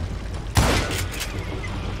 Bastard!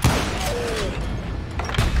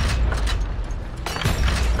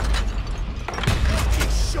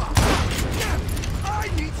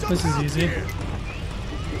 This is easy.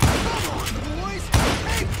 Come on, boys!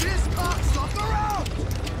 Take this cocksucker out!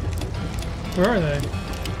 Where are they?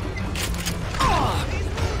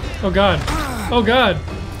 Oh god. Oh god.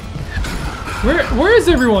 Where is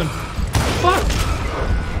everyone? Fuck.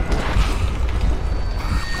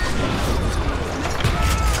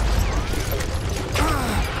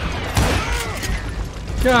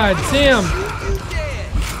 God damn.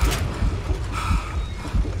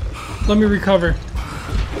 Let me recover.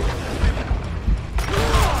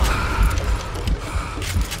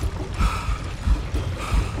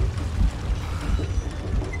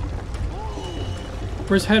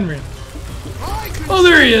 Where's Henry? Oh,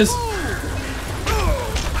 there he is!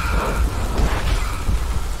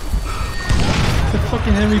 The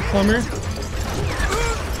fucking Henry Plummer.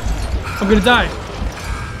 I'm gonna die.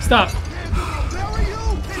 Stop.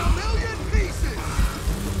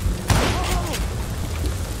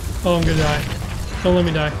 Oh, I'm gonna die. Don't let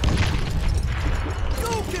me die.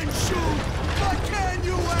 You can shoot, but can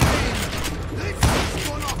you aim? This is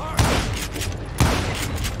gonna hurt.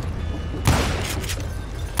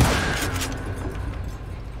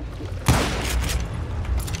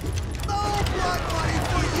 No blood money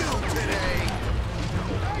for you today.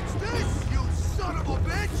 That's this, you son of a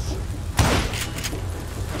bitch.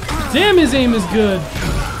 Damn, his aim is good.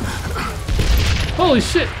 Holy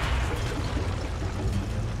shit.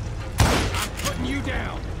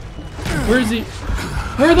 Where is he?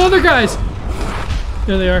 Where are the other guys?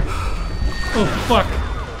 There they are. Oh, fuck.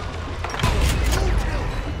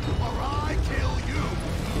 Or I kill you.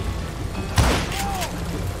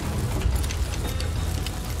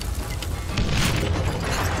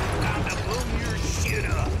 Time to blow your shit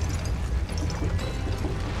up.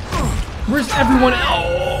 Where's everyone else?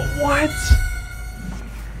 Oh, what?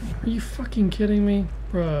 Are you fucking kidding me?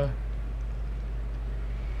 Bruh.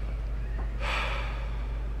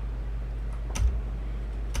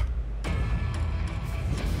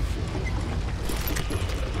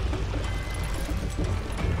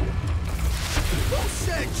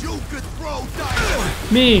 You could throw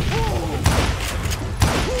dice. Me.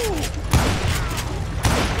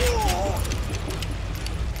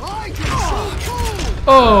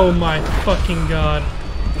 Oh my fucking god.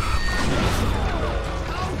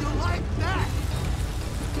 How you like that?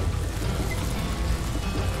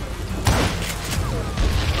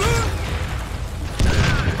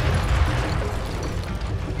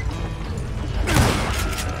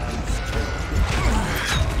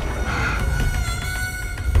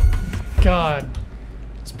 God,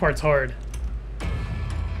 this part's hard.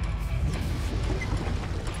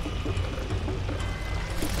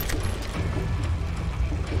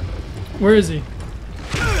 Where is he? No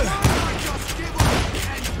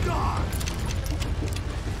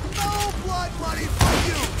blood money for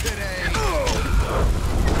you today.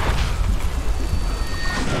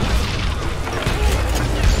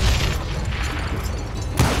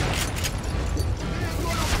 They're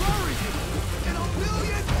gonna bury you in a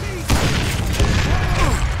million pieces.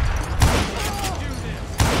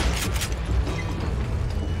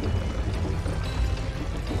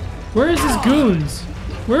 Where is his goons?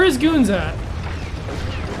 Where is goons at?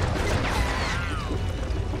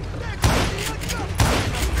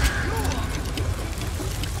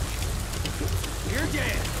 You're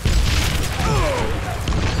dead.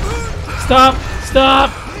 Stop!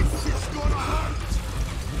 Stop! This is gonna hurt.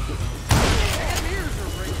 Damn ears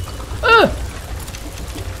are ringing.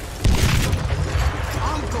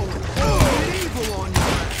 I'm going full evil on your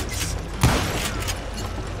ass.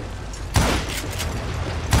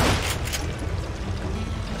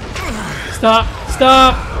 Stop!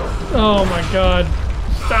 Stop! Oh my god.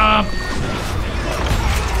 Stop!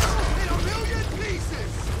 In a million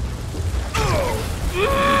pieces.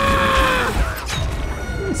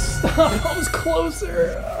 Stop! I was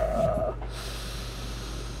closer.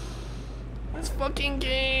 This fucking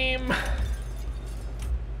game.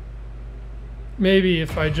 Maybe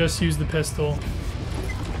if I just use the pistol.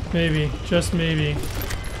 Maybe, just maybe.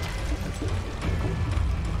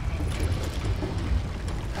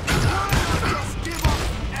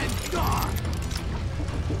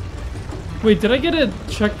 Wait, did I get a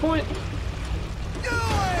checkpoint?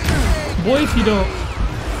 Boy, if you don't.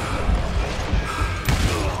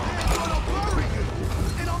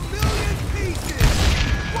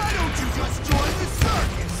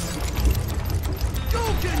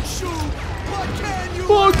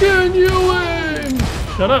 Fucking you aim!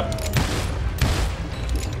 Shut up.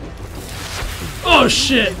 Oh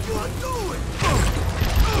shit!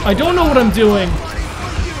 I don't know what I'm doing.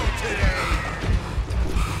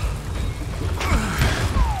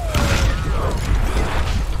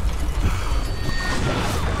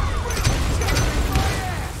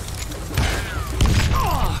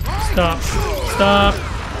 Stop. Stop.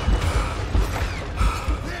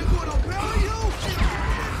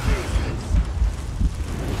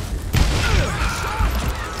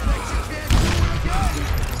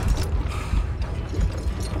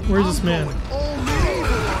 Where's this man?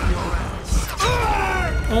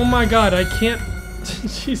 Oh my god, I can't.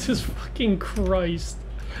 Jesus fucking Christ.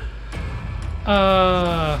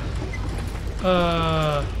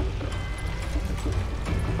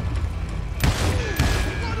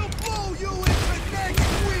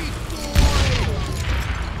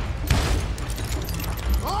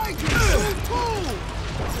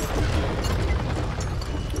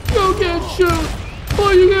 Go get shoot!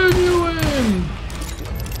 Oh, you got you in!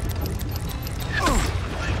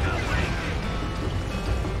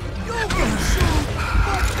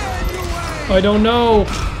 I don't know.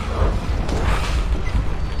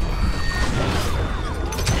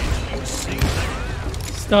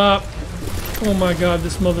 Stop. Oh my god,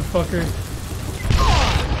 this motherfucker.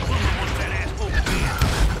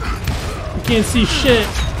 I can't see shit.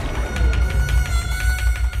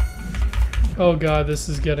 Oh god, this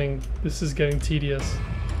is getting tedious.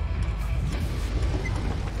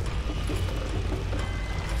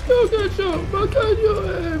 Go get you! What can you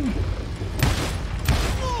aim?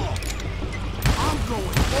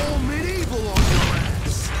 All medieval on your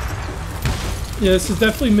ass. Yeah, this is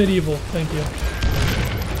definitely medieval. Thank you.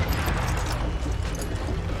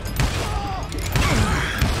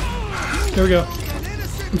 There we go.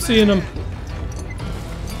 I'm seeing him.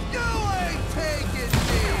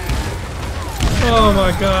 Oh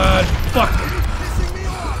my god. Fuck.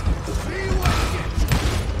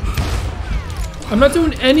 I'm not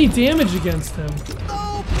doing any damage against him.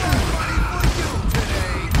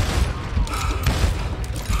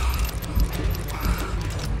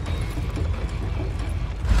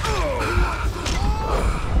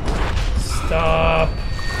 Stop.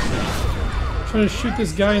 I'm trying to shoot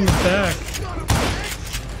this guy in the back.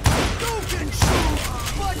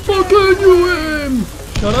 Fucking you aim!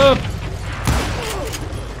 Shut up!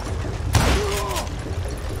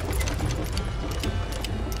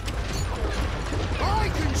 I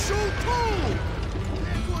can shoot too!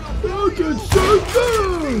 I can shoot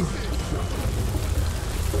too!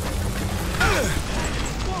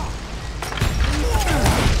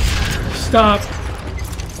 Stop!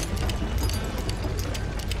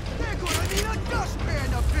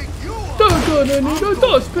 They're gonna need a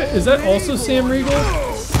dustpan! Is that also Sam Riegel?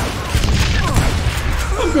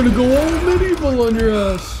 I'm gonna go all medieval on your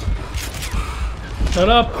ass. Shut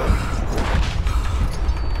up.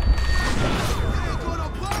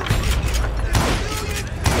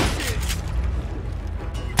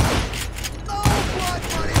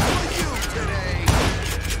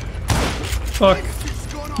 Fuck.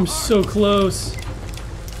 I'm so close.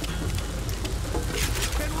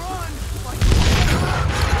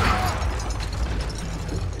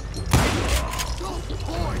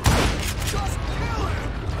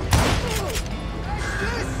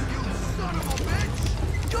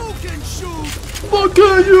 Fuck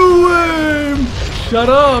you aim! Shut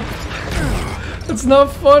up! That's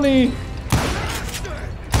not funny.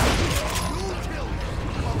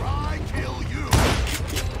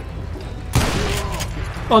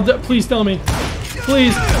 Oh, please tell me.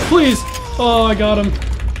 Please, please. Oh, I got him.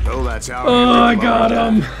 Oh, that's out. Oh, I got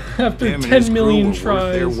him. After 10 million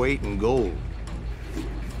tries. Their weight in gold.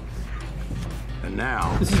 And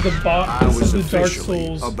now, this is the This is the Dark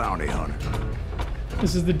Souls. A bounty hunter.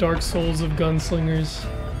 This is the Dark Souls of gunslingers.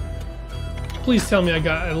 Please tell me I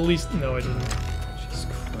got at least. No, I didn't. Jesus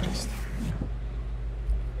Christ.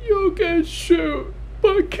 You can shoot,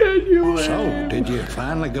 but can you aim? So, did you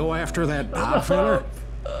finally go after that pie filler?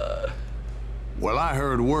 Well, I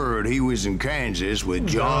heard word he was in Kansas with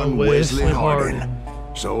John Wesley Wesley Hardin.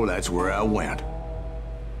 So that's where I went.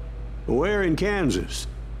 Where in Kansas?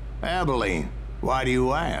 Abilene. Why do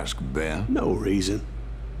you ask, Ben? No reason.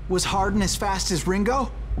 Was Hardin as fast as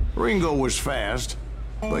Ringo? Ringo was fast,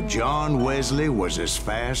 but John Wesley was as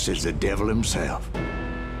fast as the devil himself.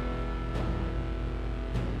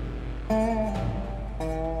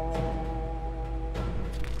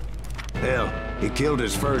 Hell, he killed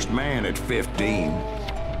his first man at 15.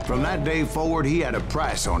 From that day forward, he had a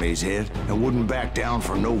price on his head and wouldn't back down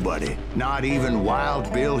for nobody, not even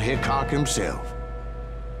Wild Bill Hickok himself.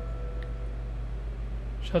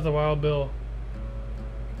 Shut the Wild Bill.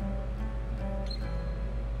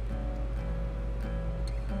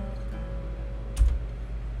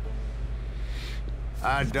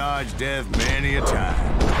 I dodged death many a time,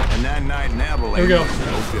 and that night in Abilene Here we go. was no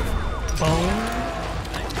different. Boom.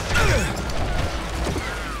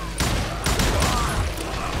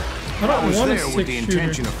 I I don't was want a there with the six-shooter.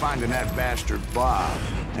 intention of finding that bastard Bob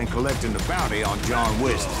and collecting the bounty on John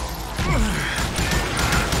Wesley.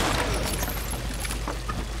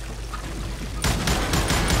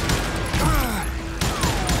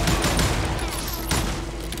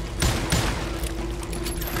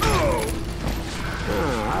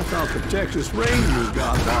 I thought the Texas Rangers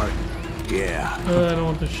got Hardin. Yeah, I don't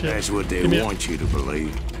want this shit. that's what they Give me it. want you to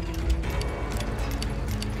believe.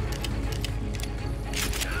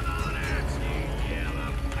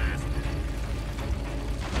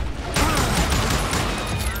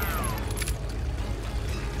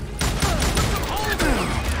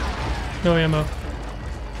 No ammo.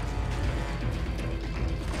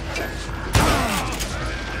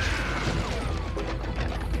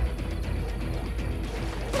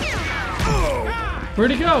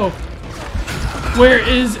 Where'd he go? Where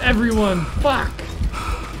is everyone? Fuck!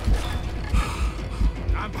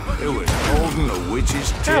 It was holding the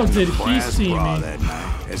witch's How tit did and he brass see bra me? that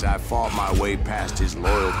night as I fought my way past his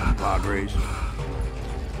loyal compadres.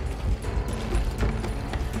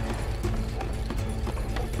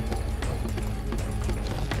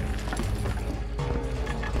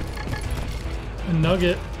 A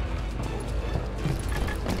nugget.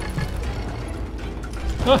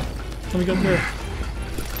 Ah! Let me go through.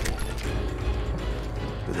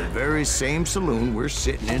 To the very same saloon we're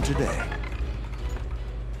sitting in today.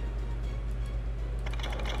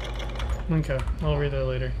 Okay, I'll read that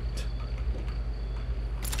later.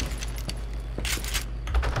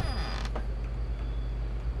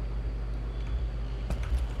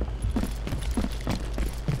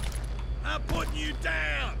 I'm putting you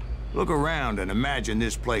down. Look around and imagine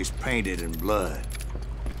this place painted in blood.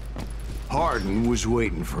 Hardin was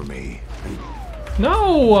waiting for me.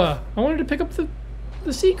 No! I wanted to pick up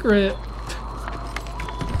the secret.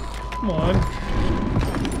 Come on.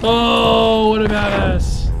 Oh, what a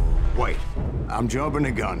badass. Wait, I'm jumping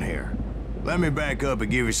the gun here. Let me back up and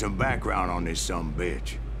give you some background on this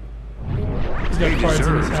sumbitch. He's got He cards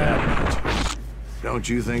in his deserves hat. that much. Don't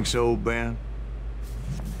you think so, Ben?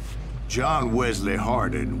 John Wesley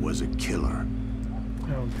Hardin was a killer.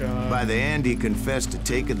 Oh, God. By the end, he confessed to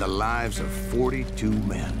taking the lives of 42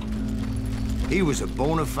 men. He was a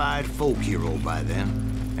bona fide folk hero by then,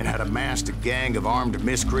 and had amassed a gang of armed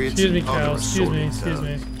miscreants Excuse me, and other Cal. Excuse me, assorted excuse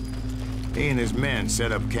me. thugs. He and his men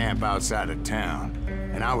set up camp outside of town,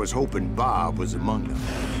 and I was hoping Bob was among them.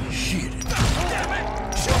 Shit. Damn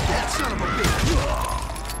it! Shoot that son of a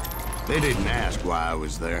bitch! They didn't ask why I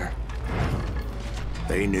was there.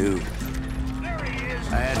 They knew. There he is.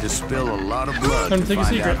 I had to spill a lot of blood Time to to take a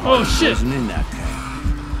find secret. out Oh, Hardin shit. wasn't in that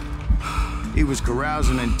camp. He was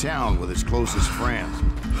carousing in town with his closest friends.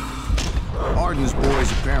 Hardin's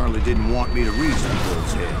boys apparently didn't want me to reach the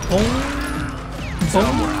bull's head. Oh.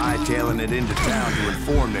 Some were hightailing it into town to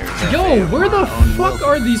inform their cafe Yo, of where the my fuck unwelcome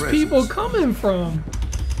are these presence. people coming from?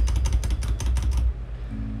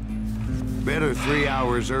 Better 3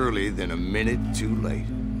 hours early than a minute too late.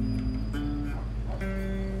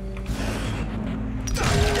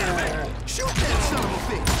 Damn it! Shoot that son of a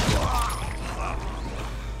bitch!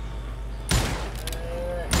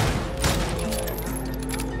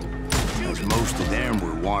 As most of them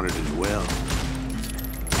were wanted as well.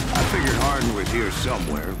 I figured Hardin was here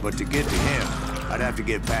somewhere, but to get to him, I'd have to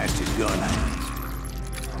get past his gun hands.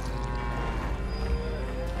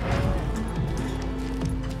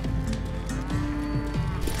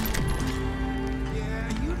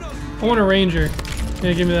 I want a ranger.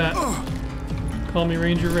 Yeah, give me that. Call me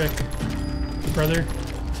Ranger Rick, brother.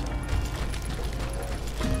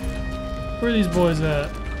 Where are these boys at?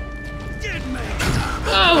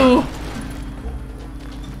 Oh!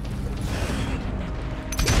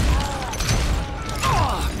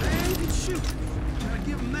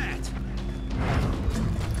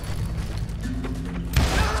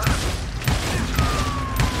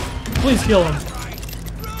 Please kill him.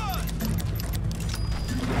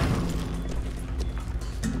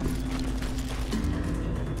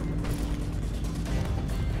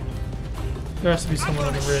 There has to be someone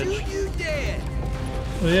on the ridge.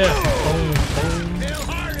 Oh yeah. Boom, boom. Tell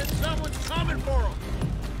Hardin someone's coming for him.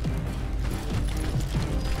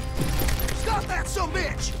 Stop that son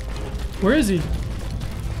bitch! Where is he?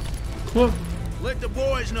 What? Let the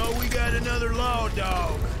boys know we got another law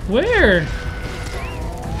dog. Where?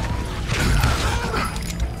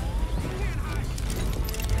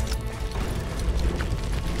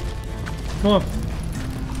 Come on.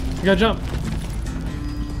 You gotta jump.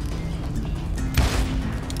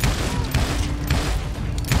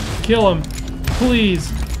 Kill him.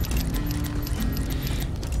 Please.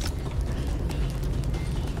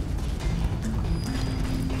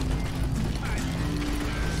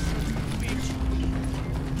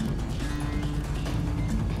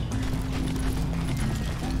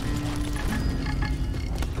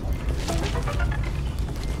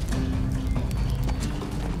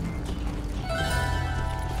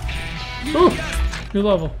 Ooh, new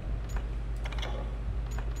level.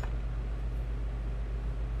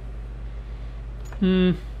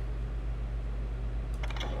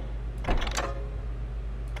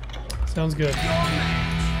 Sounds good.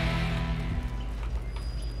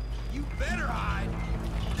 You better hide.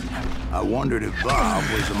 I wondered if Bob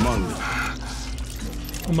was among them.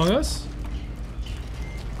 Among Us?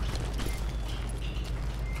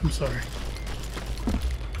 I'm sorry.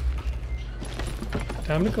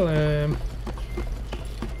 Time to climb.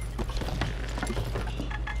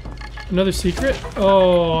 Another secret?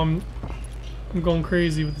 Oh, I'm going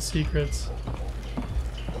crazy with the secrets.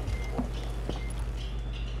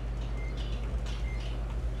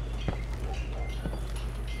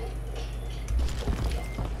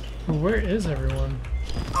 Where is everyone?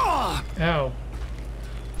 Ow.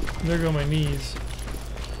 There go my knees.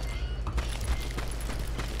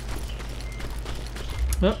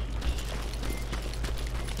 Oh.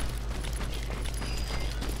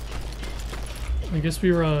 I guess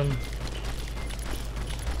we run.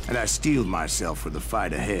 And I steeled myself for the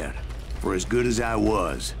fight ahead. For as good as I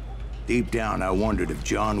was, deep down I wondered if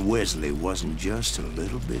John Wesley wasn't just a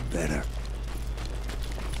little bit better.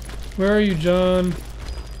 Where are you, John?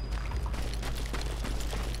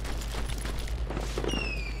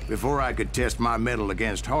 Before I could test my mettle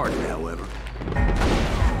against Hardin, however,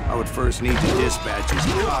 I would first need to dispatch his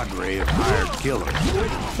cadre of hired killers.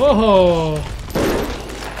 Oh!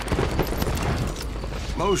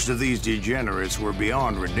 Most of these degenerates were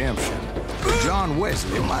beyond redemption. But John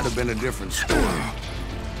Wesley might have been a different story.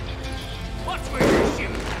 Watch where you're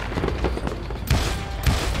shooting.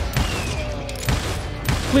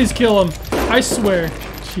 Please kill him. I swear.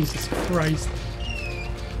 Jesus Christ.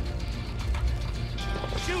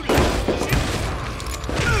 Shoot him.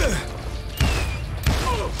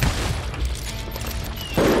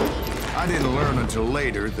 I didn't learn until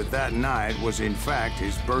later that that night was in fact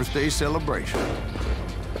his birthday celebration.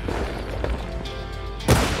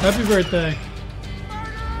 Happy birthday.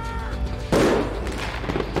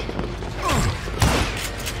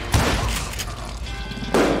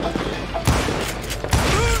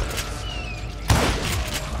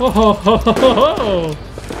 Oh, ho, ho, ho, ho.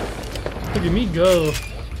 Look at me go.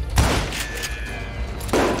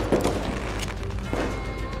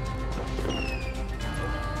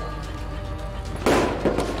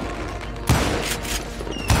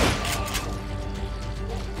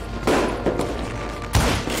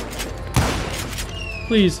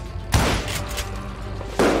 Please.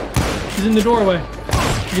 He's in the doorway.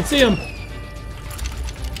 You can see him.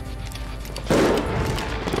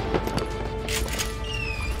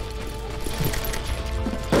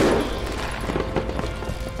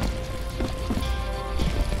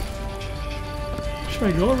 Should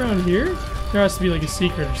I go around here? There has to be like a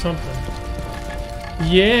secret or something.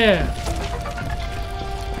 Yeah.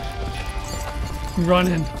 I'm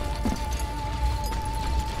running.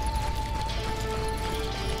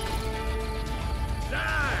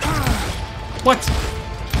 What?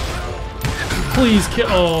 Please kill.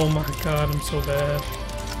 Oh my god, I'm so bad.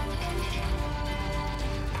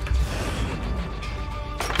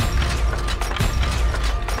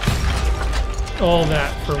 All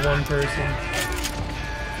that for one person.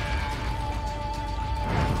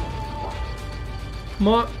 Come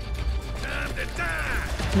on. Time to die.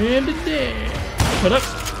 And a day. Put up.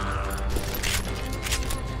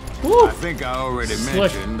 Woo. I think I already Slick.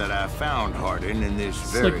 mentioned that I found Hardin in this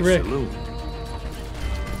Slick very Rick. saloon.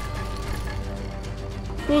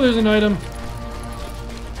 Oh, there's an item.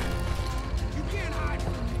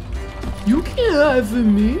 You can't hide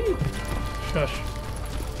from me. Shush.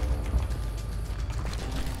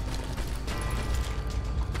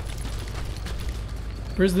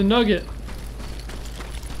 Where's the nugget?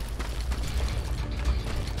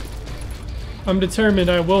 I'm determined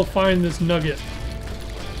I will find this nugget.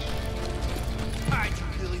 Hide,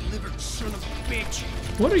 you lily-livered son of a bitch.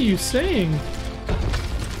 What are you saying?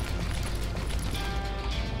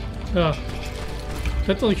 Oh. I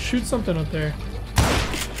have to like shoot something up there.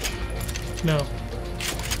 No.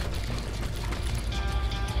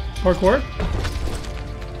 Parkour?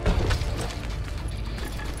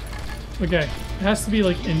 Okay. It has to be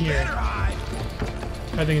like in here.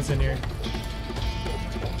 I think it's in here.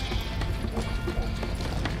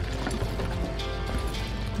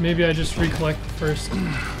 Maybe I just recollect first.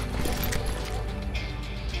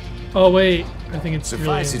 Oh wait, I think it's Suffice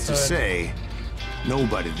really it to inside. say,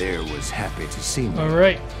 nobody there was happy to see me. All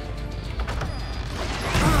right.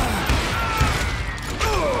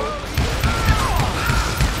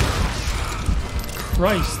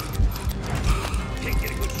 Christ. Can't get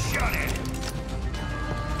a good shot at it.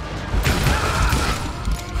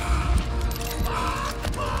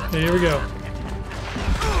 Okay, here we go.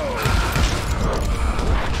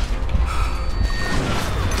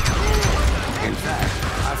 In fact,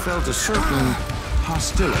 I felt a certain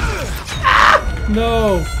hostility.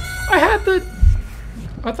 No, I had the.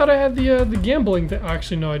 I thought I had the gambling thing.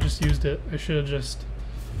 Actually, no, I just used it. I should have just.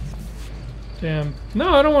 Damn. No,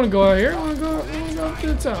 I don't want to go out here. I want to go up to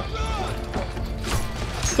the top.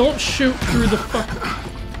 Don't shoot through the fuck.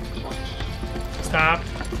 Stop.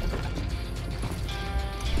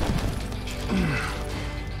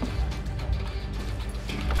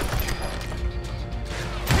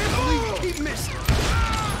 Keep missing.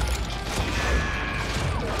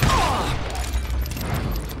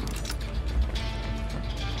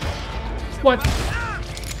 What?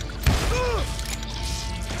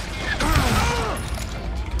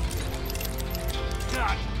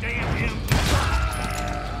 God damn him.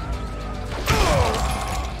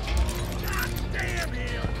 God damn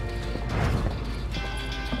him.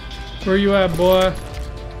 Where you at, boy?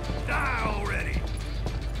 Die already.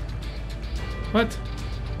 What?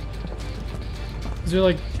 Is there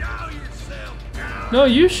like? Show yourself. No,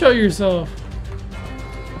 you show yourself.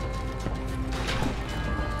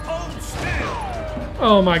 Hold still.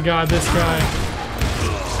 Oh my God, this guy.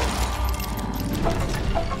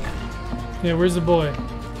 Yeah, where's the boy?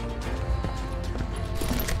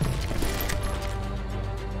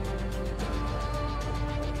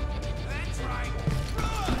 That's right.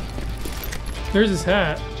 There's his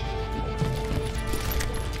hat.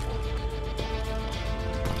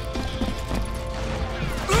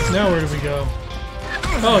 Now where do we go?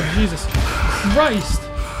 Oh, Jesus Christ!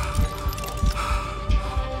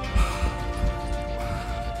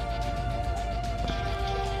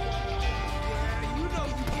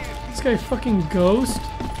 This guy fucking ghost?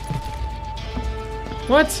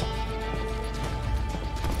 What?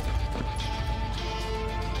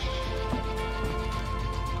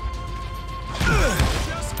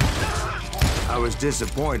 I was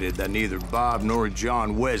disappointed that neither Bob nor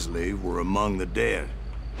John Wesley were among the dead.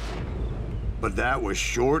 But that was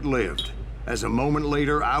short-lived, as a moment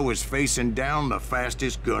later I was facing down the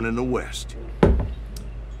fastest gun in the West.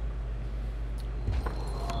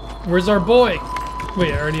 Where's our boy?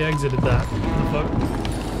 Wait, I already exited that. What the fuck?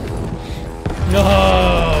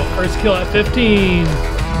 No! First kill at 15!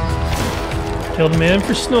 Killed a man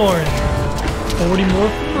for snoring. 40 more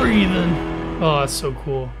for breathing. Oh, that's so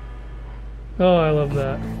cool. Oh, I love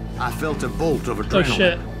that. I felt a bolt of adrenaline. Oh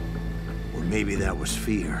shit. Or maybe that was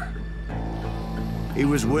fear. He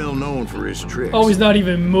was well known for his tricks. Oh, he's not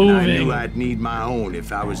even and moving. I knew I'd need my own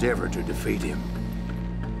if I was ever to defeat him.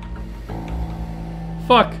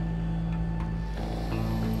 Fuck.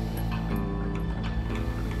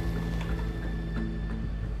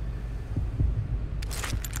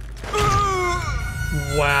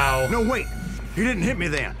 Wow. No, wait! He didn't hit me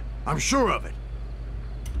then. I'm sure of it.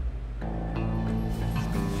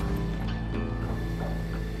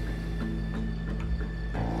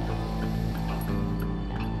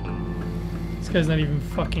 This guy's not even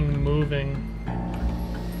fucking moving.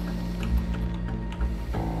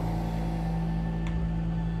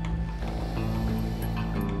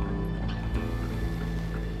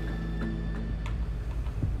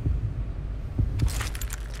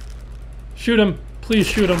 Shoot him. Please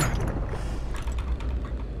shoot him.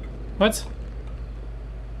 What?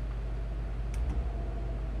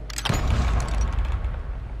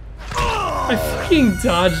 I fucking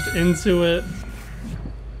dodged into it.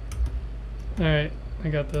 Alright, I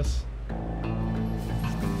got this. I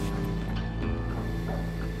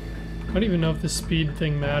don't even know if the speed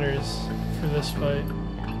thing matters for this fight.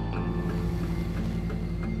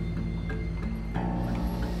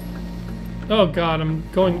 Oh god, I'm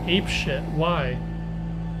going ape shit. Why?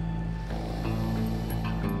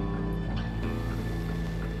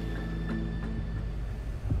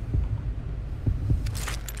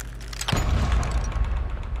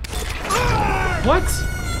 What?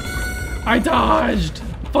 I dodged!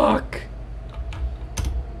 Fuck!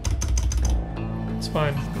 It's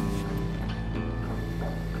fine.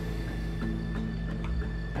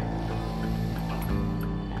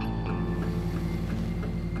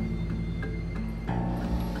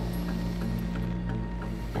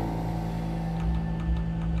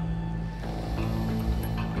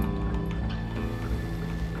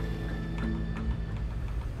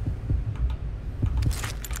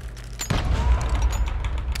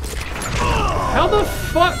 How the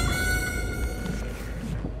fuck?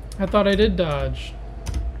 I thought I did dodge.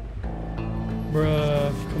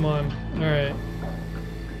 Bruh, come on. Alright.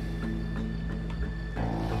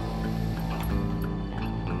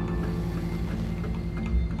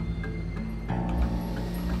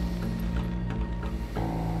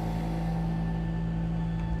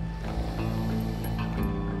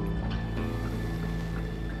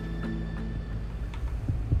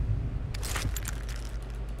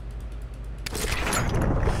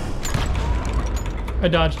 I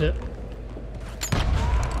dodged it.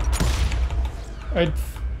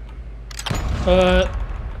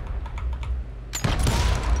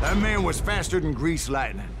 That man was faster than grease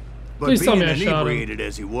lightning. But Please tell being me I shot him. inebriated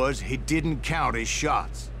as he was, he didn't count his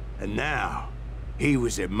shots. And now, he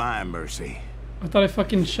was at my mercy. I thought I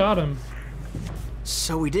fucking shot him.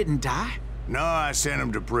 So he didn't die? No, I sent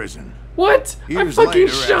him to prison. What? I Years fucking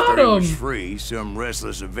later, shot after he was him! free, some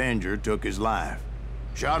restless Avenger took his life.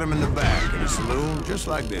 Shot him in the back in a saloon just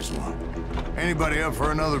like this one. Anybody up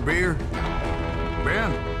for another beer?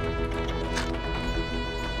 Ben?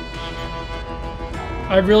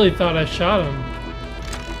 I really thought I shot him.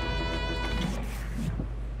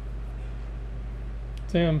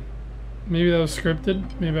 Damn. Maybe that was scripted.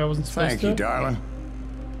 Maybe I wasn't supposed Thank to. you, darling.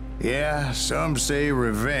 Yeah, some say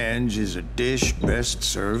revenge is a dish best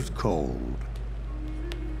served cold.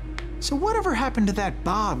 So whatever happened to that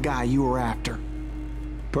Bob guy you were after?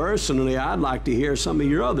 Personally, I'd like to hear some of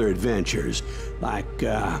your other adventures. Like,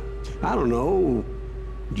 I don't know,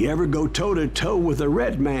 do you ever go toe-to-toe with a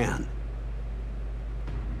red man?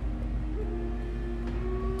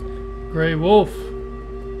 Grey Wolf.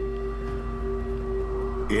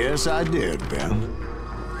 Yes, I did, Ben.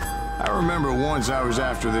 I remember once I was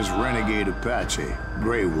after this renegade Apache,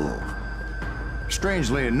 Grey Wolf.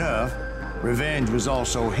 Strangely enough, revenge was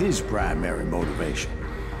also his primary motivation.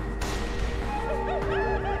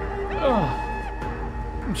 Oh,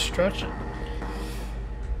 I'm stretching.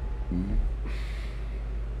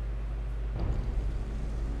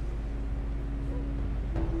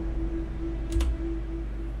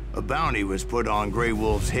 A bounty was put on Grey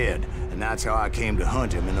Wolf's head, and that's how I came to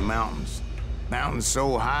hunt him in the mountains. Mountains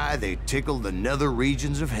so high they tickled the nether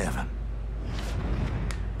regions of heaven.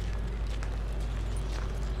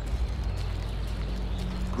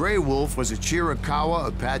 Grey Wolf was a Chiricahua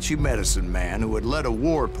Apache medicine man who had led a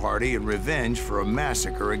war party in revenge for a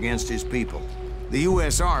massacre against his people. The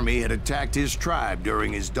U.S. Army had attacked his tribe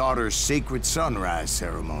during his daughter's sacred sunrise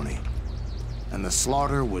ceremony, and the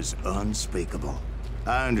slaughter was unspeakable.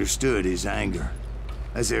 I understood his anger,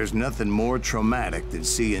 as there's nothing more traumatic than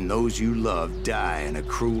seeing those you love die in a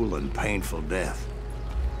cruel and painful death.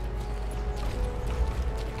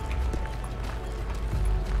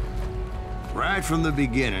 Right from the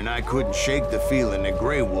beginning, I couldn't shake the feeling that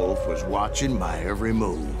Grey Wolf was watching my every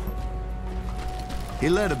move. He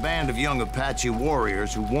led a band of young Apache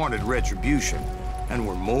warriors who wanted retribution and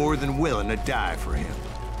were more than willing to die for him.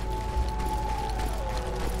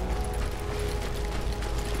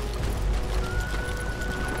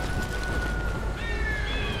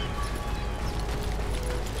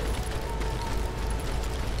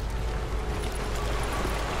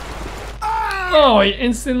 Oh, I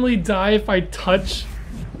instantly die if I touch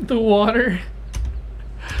the water.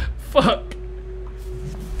 Fuck.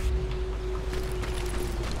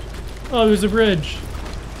 Oh, there's a bridge.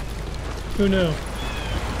 Who knew?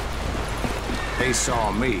 They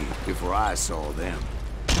saw me before I saw them.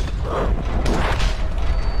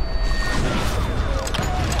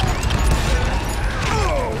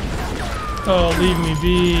 Oh, leave me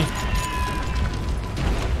be.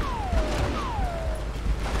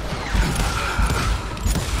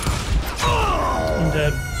 I'm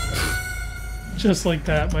dead. Just like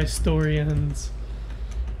that, my story ends.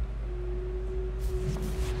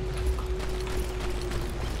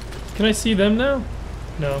 Can I see them now?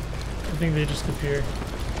 No. I think they just appear.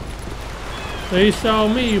 They saw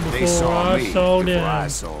me before I saw them. I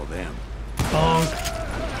saw them. Bonk.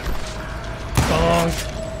 Bonk.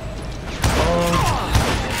 Bonk.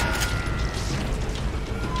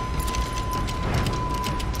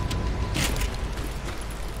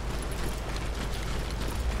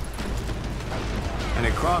 And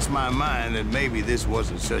it crossed my mind that maybe this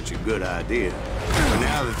wasn't such a good idea. But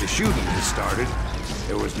now that the shooting had started,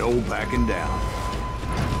 there was no backing down.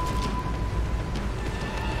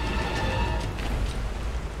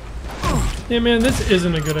 Yeah, man, this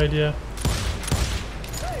isn't a good idea.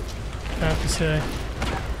 I have to say.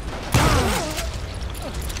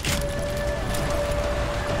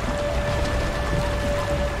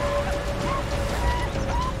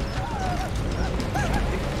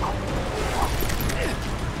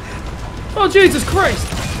 Oh, Jesus Christ!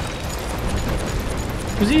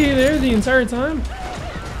 Was he there the entire time?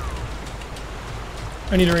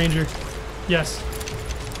 I need a ranger. Yes.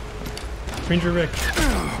 Ranger Rick.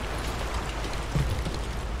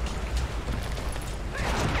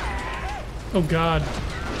 Oh God.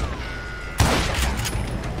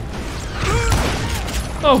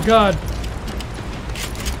 Oh God.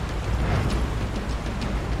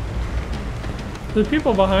 The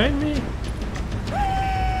people behind me?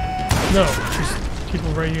 No, just people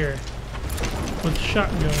right here with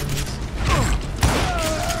shotguns.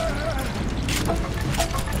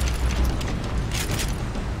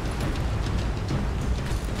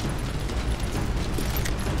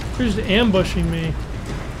 They're just ambushing me.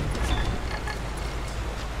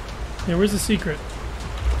 Yeah, where's the secret?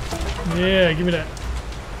 Yeah, give me that.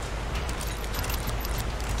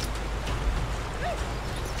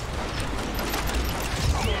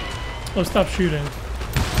 Oh, stop shooting.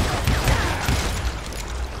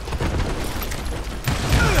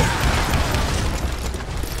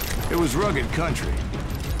 It was rugged country,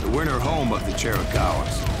 the winter home of the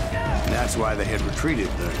Chiricahuas, and that's why they had retreated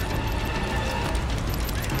there.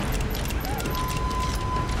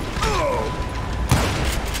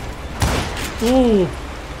 Ooh.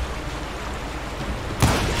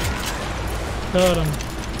 Got him.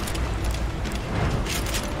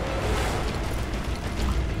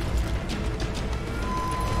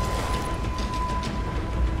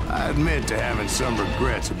 I admit to having some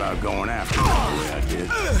regrets about going after them the way I did.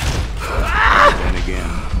 But then again,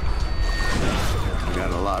 I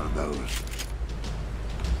got a lot of those.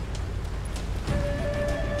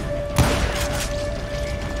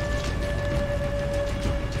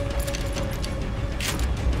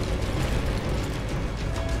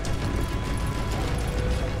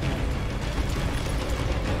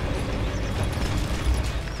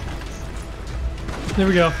 There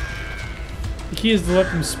we go. The key is to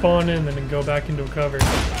let them spawn in and then go back into a cover.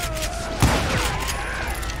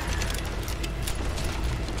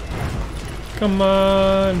 Come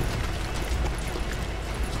on.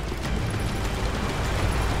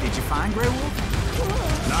 Did you find Grey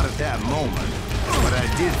Wolf? Not at that moment, but I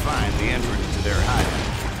did find the entrance to their hideout.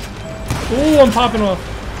 Oh, I'm popping off.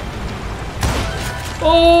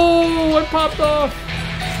 Oh, I popped off.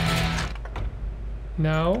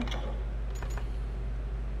 Now.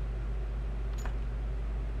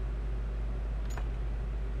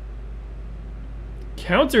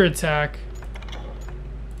 Counterattack.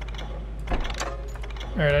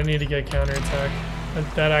 Alright, I need to get counterattack.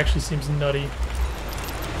 That actually seems nutty.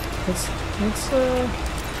 Let's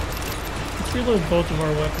reload both of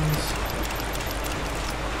our weapons.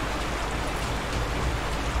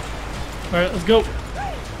 Alright, let's go.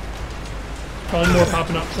 Probably more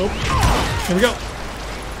popping up. Oh, here we go.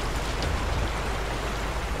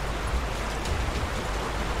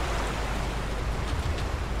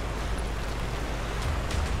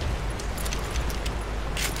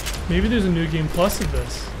 Maybe there's a new game plus of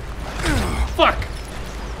this. Fuck!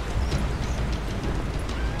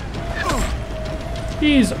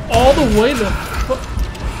 He's all the way the fuck.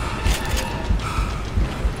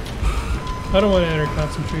 I don't want to enter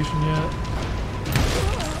concentration yet.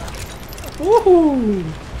 Woohoo!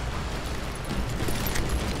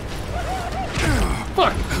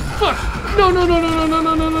 Fuck! Fuck! No, no, no, no, no, no,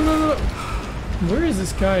 no, no, no, no, no! Where is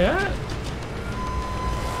this guy at?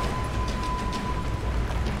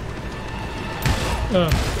 Oh,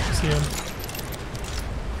 I see him.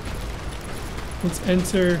 Let's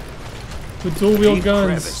enter with dual wheel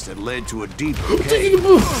guns. That led to a deep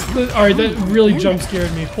Alright, that really jump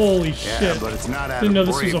scared me. Holy shit. Yeah, but it's not out Didn't know of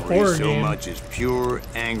this was a bravery horror so game. much as pure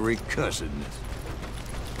angry cussedness.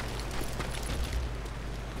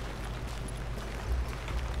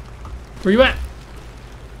 Where you at?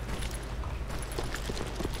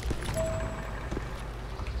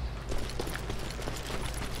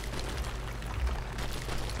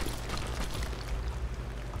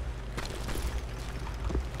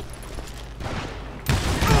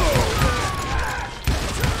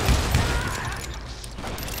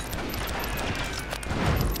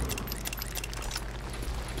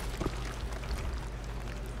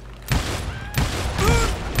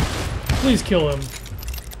 Please kill him.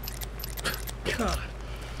 God.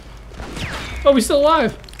 Oh, he's still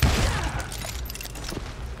alive.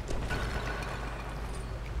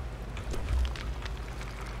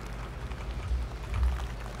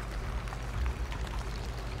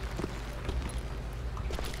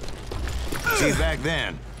 See, back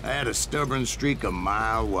then, I had a stubborn streak a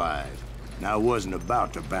mile wide, and I wasn't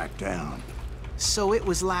about to back down. So it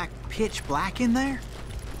was like pitch black in there?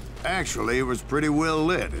 Actually, it was pretty well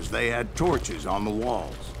lit, as they had torches on the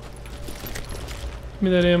walls. Give me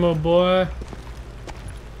that ammo, boy.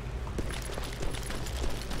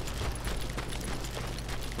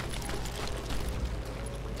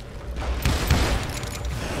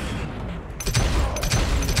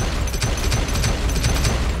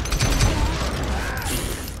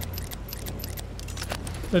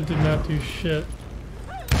 That did not do shit.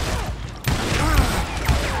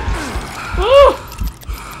 Oh!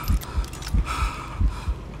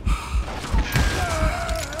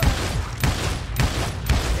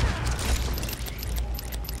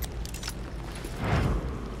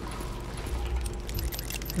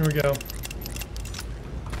 Here we go.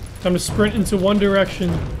 Time to sprint into one direction.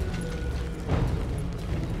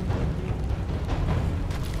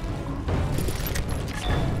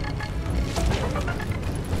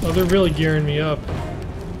 Oh, they're really gearing me up.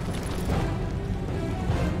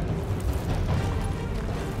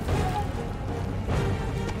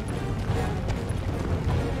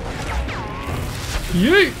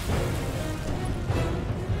 Yeet!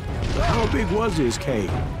 How big was his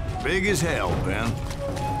cave? Big as hell, Ben.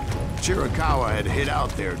 Chiricahua had hid out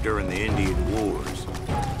there during the Indian Wars.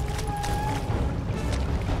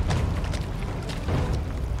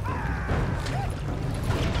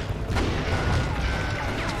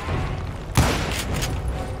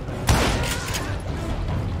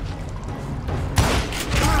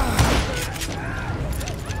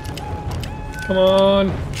 Come on.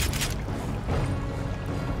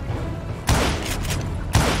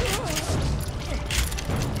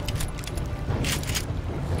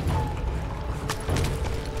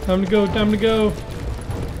 Time to go, time to go.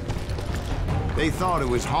 They thought it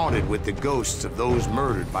was haunted with the ghosts of those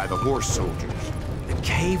murdered by the horse soldiers. The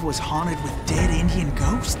cave was haunted with dead Indian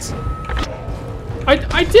ghosts?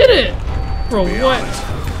 I did it! Bro, To be what? honest,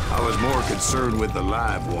 I was more concerned with the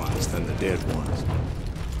live ones than the dead ones.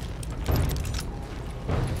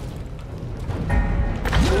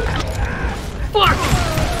 Fuck!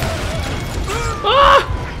 Ah!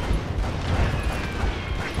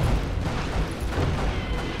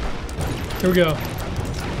 Here we go.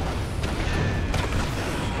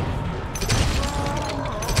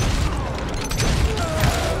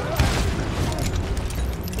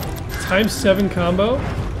 ×7 combo.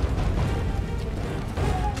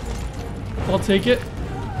 I'll take it.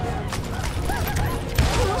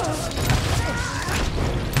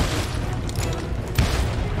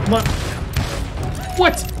 Come on.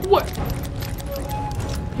 What? What?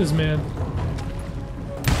 This man.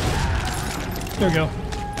 There we go.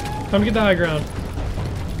 Time to get the high ground.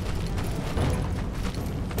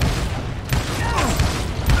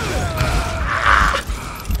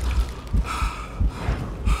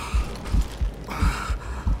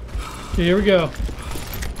 Okay, here we go.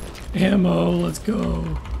 Ammo, let's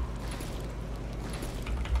go.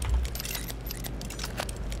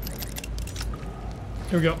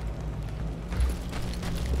 Here we go.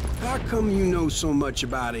 How come you know so much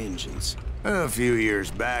about engines? A few years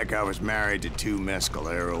back, I was married to 2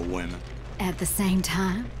 Mescalero women. At the same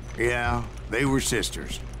time? Yeah, they were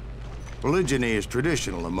sisters. Polygyny is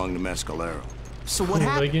traditional among the Mescalero. So what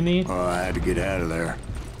happened? Polygyny? Oh, I had to get out of there.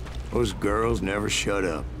 Those girls never shut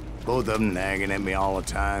up. Both of them nagging at me all the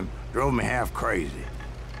time. Drove me half crazy.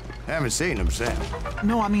 Haven't seen them since.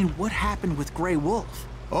 No, I mean, what happened with Grey Wolf?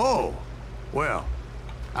 Oh, well,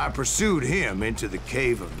 I pursued him into the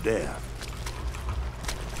Cave of Death.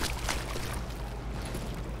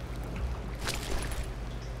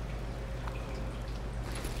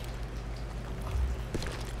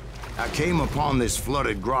 I came upon this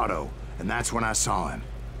flooded grotto, and that's when I saw him.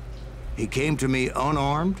 He came to me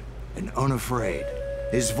unarmed and unafraid.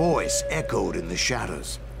 His voice echoed in the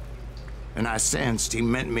shadows, and I sensed he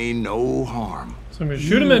meant me no harm. So I'm gonna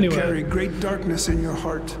shoot him anyway. You carry great darkness in your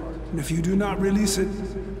heart, and if you do not release it,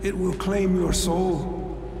 it will claim your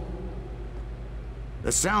soul.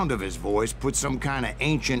 The sound of his voice put some kind of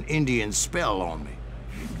ancient Indian spell on me.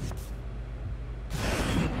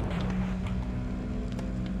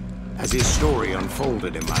 As his story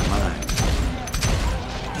unfolded in my mind,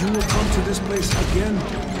 You will come to this place again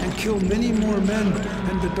and kill many more men,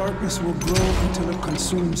 and the darkness will grow until it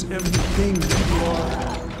consumes everything that you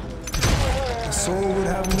are. The soul would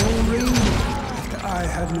have no rain if I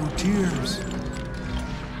had no tears.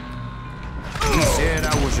 He said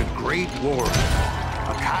I was a great warrior,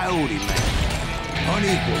 a coyote man,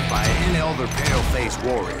 unequaled by any other pale-faced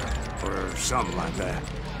warrior, or something like that.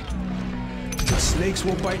 The snakes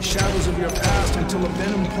will bite shadows of your past until a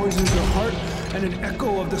venom poisons your heart, and an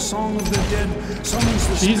echo of the song of the dead summons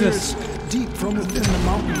the spirits deep from within the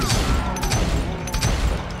mountains.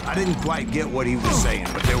 I didn't quite get what he was saying,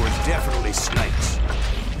 but there were definitely snakes.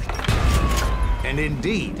 And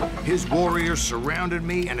indeed, his warriors surrounded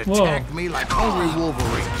me and attacked me like hungry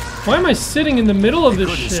wolverines. Why am I sitting in the middle of this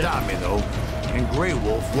They couldn't shit? stop me though, and Grey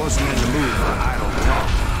Wolf wasn't in the mood for idle talk.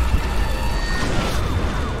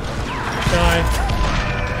 Die.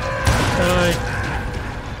 Die.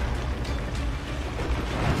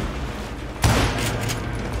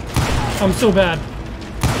 I'm so bad.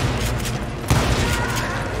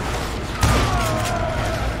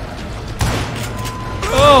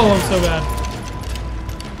 Oh, I'm so bad.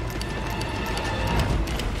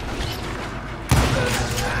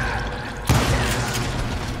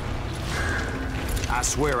 I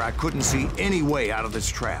swear I couldn't see any way out of this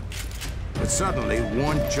trap. But suddenly,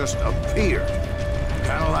 one just appeared.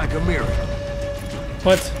 Kind of like a miracle.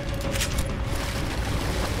 What?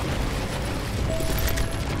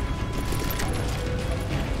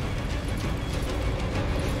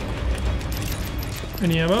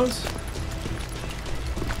 Any ammos?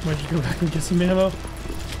 Might you go back and get some ammo?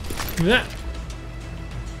 Do that.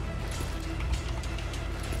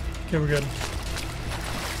 Okay, we're good.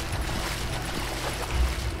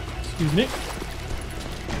 Excuse me.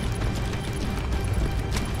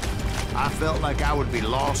 I felt like I would be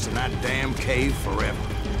lost in that damn cave forever.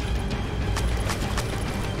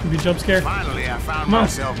 Could be a jump scare. Finally, I found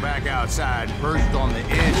myself back outside, perched on the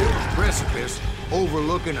edge of a precipice,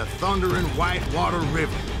 overlooking a thundering whitewater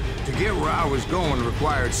river. To get where I was going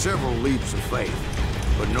required several leaps of faith,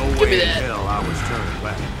 but no way in hell I was turning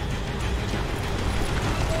back.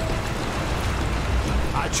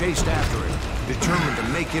 I chased after him, determined to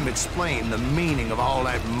make him explain the meaning of all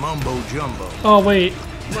that mumbo-jumbo. Oh, wait.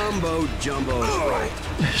 Mumbo-jumbo is right.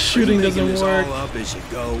 Shooting doesn't work. All up as you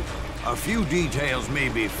go. A few details may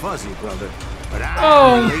be fuzzy, brother, but I'm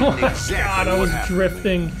Oh, relating my exactly God, I what was happened.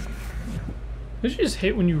 drifting. Don't you just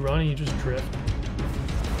hate when you run and you just drift?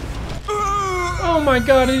 Oh my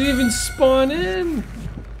God, it didn't even spawn in.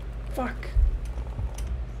 Fuck.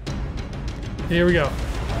 Here we go.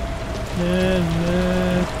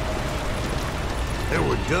 There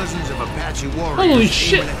were dozens of Apache warriors Holy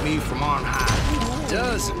shit. aiming at me from on high.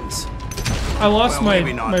 Dozens. I lost Well, my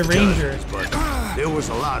maybe not ranger. dozens, but there was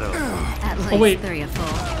a lot of them. At least Oh, wait. 3 or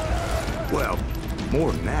 4. Well,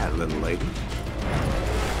 more than that, little lady.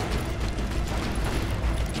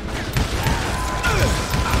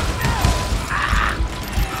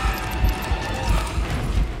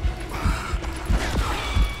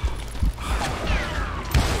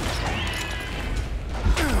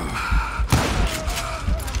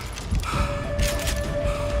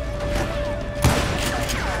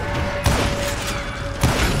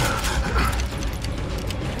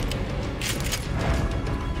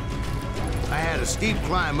 Steep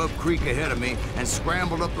climb up creek ahead of me and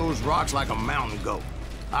scrambled up those rocks like a mountain goat.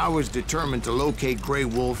 I was determined to locate Grey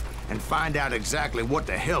Wolf and find out exactly what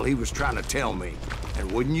the hell he was trying to tell me.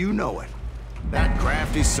 And wouldn't you know it, that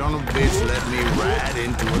crafty son of a bitch led me right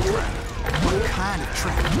into a trap. What kind of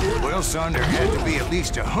trap? Well, son, there had to be at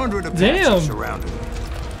least 100 Apaches Damn. surrounding me.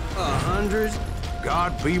 100?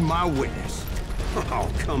 God be my witness.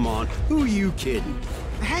 Oh, come on. Who are you kidding?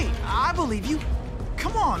 Hey, I believe you.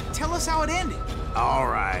 Come on, tell us how it ended. All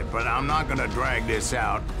right, but I'm not gonna drag this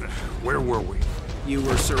out. Where were we? You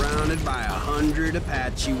were surrounded by 100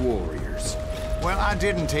 Apache warriors. Well, I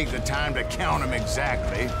didn't take the time to count them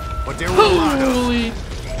exactly, but there were a lot of them. Holy.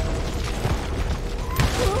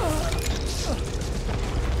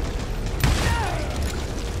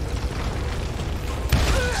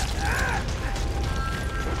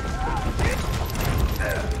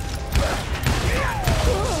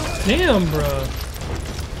 Damn, bro.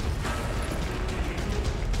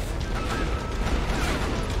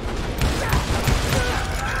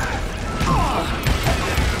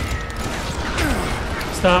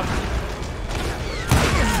 Stop.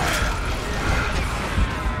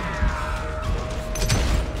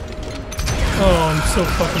 Oh, I'm so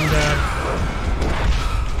fucking bad.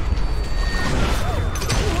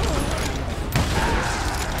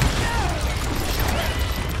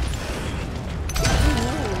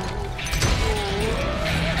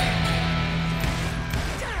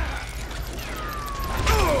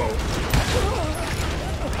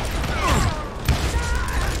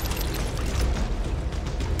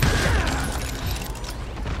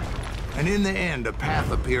 in the end, a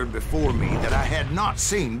path appeared before me that I had not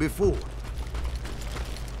seen before.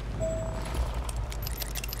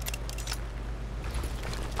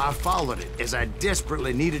 I followed it as I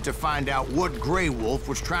desperately needed to find out what Grey Wolf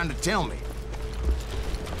was trying to tell me.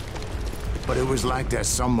 But it was like that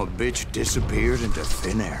son of a bitch disappeared into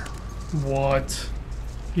thin air. What?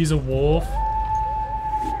 He's a wolf?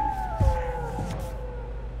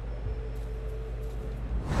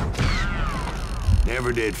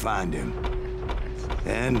 Never did find him.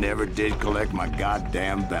 And never did collect my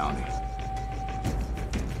goddamn bounty.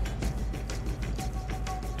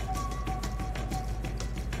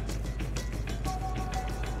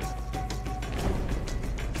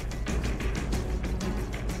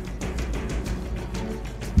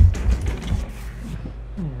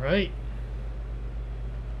 Right.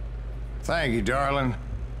 Thank you, darling.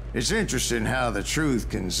 It's interesting how the truth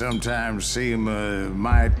can sometimes seem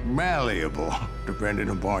might malleable, depending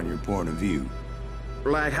upon your point of view.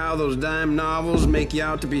 Like how those dime novels make you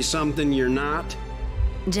out to be something you're not?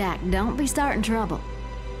 Jack, don't be starting trouble.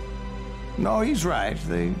 No, he's right.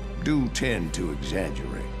 They do tend to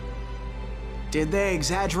exaggerate. Did they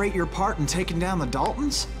exaggerate your part in taking down the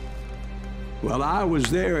Daltons? Well, I was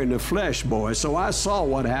there in the flesh, boy, so I saw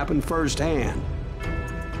what happened firsthand.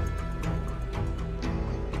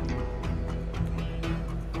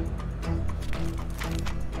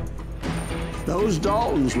 Those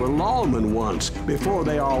Daltons were lawmen once, before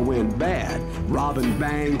they all went bad, robbing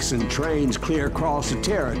banks and trains clear across the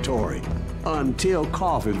territory. Until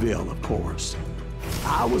Coffeeville, of course.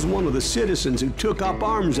 I was one of the citizens who took up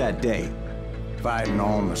arms that day. Fighting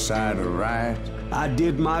on the side of right? I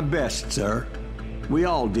did my best, sir. We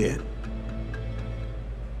all did.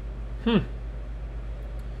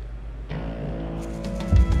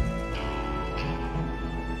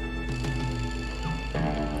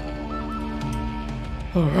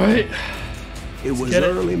 All right. It was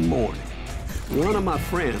early morning. One of my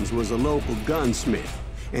friends was a local gunsmith,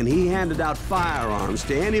 and he handed out firearms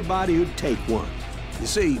to anybody who'd take one. You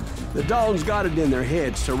see, the Daltons got it in their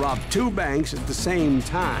heads to rob 2 banks at the same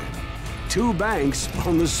time. 2 banks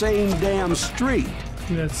on the same damn street.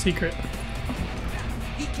 That's secret.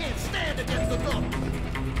 He can't stand against the law.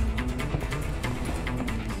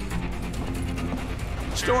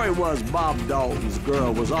 Story was Bob Dalton's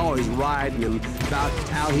girl was always riding him about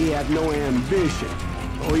how he had no ambition.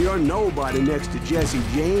 Oh, you're nobody next to Jesse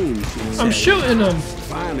James, she said. I'm shooting him.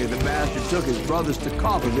 Finally, the bastard took his brothers to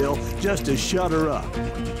Coffeeville just to shut her up.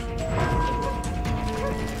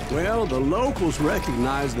 Well, the locals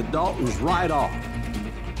recognized the Daltons right off.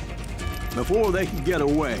 Before they could get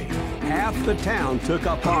away, half the town took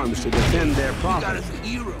up arms to defend their property. That is a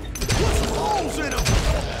hero. Put some holes in him.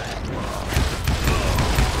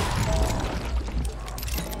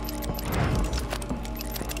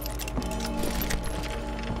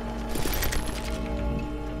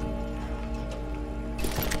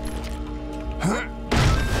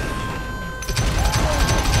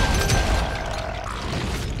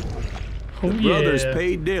 The brothers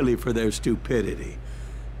paid dearly for their stupidity,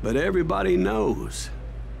 but everybody knows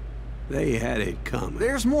they had it coming.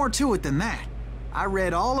 There's more to it than that. I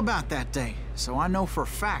read all about that day, so I know for a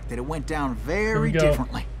fact that it went down very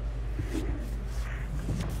differently.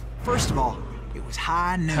 First of all, it was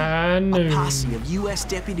high noon. A posse of U.S.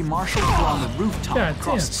 Deputy Marshals were on the rooftop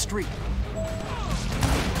across the street.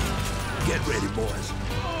 Get ready, boys.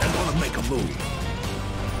 I'm gonna make a move.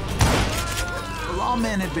 The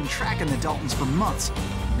lawmen had been tracking the Daltons for months.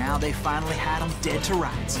 Now they finally had them dead to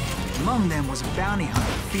rights. Among them was a bounty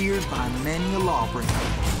hunter feared by many a lawbreaker.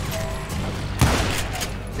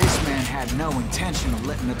 This man had no intention of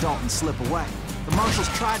letting the Daltons slip away. The marshals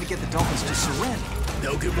tried to get the Daltons to surrender.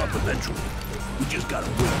 They'll give up eventually. We just gotta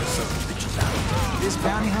wait the son of bitches out. This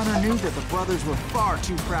bounty hunter knew that the brothers were far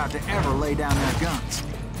too proud to ever lay down their guns.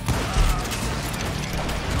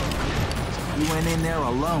 He went in there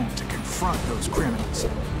alone to confront those criminals.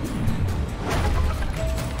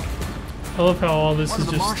 I love how all this is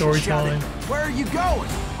just storytelling. Shouted, "Where are you going?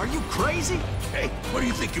 Are you crazy?" Hey, where do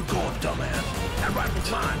you think you're going, dumbass? That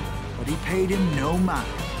rifle's mine. But he paid him no mind.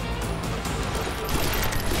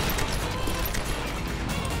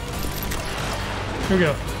 Here we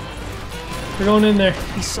go. We're going in there.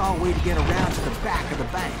 He saw a way to get around to the back of the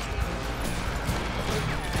bank.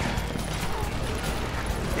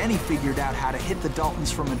 Then he figured out how to hit the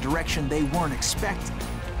Daltons from a direction they weren't expecting.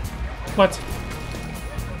 What?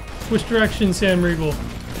 Which direction, Sam Riegel?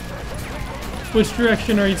 Which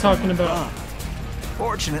direction are you talking about?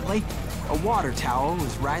 Fortunately, a water tower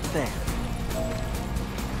was right there.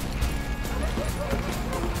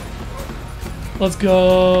 Let's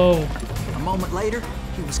go. A moment later,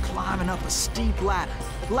 he he was climbing up a steep ladder,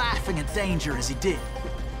 laughing at danger as he did.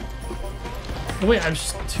 Oh, wait, I have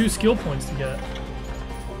just 2 skill points to get.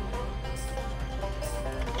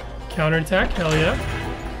 Counterattack, hell yeah.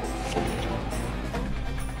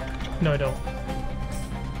 No, I don't.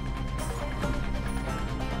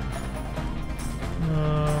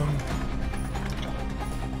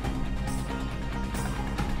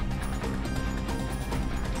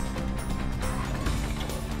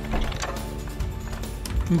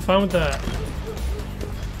 I'm fine with that.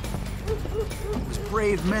 It was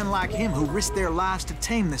brave men like him who risked their lives to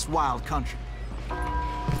tame this wild country.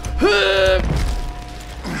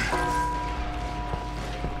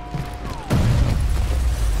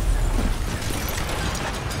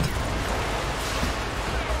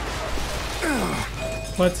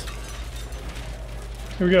 What?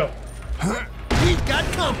 Here we go. We've got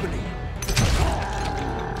company.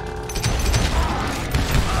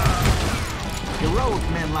 Heroic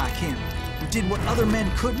men like him, who did what other men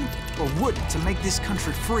couldn't or wouldn't to make this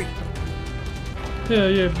country free. Yeah,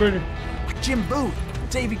 yeah, brother. Like Jim Booth,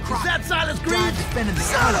 Davy Crockett. Is that Silas died Greaves? defending the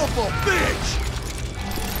Son island. of a bitch!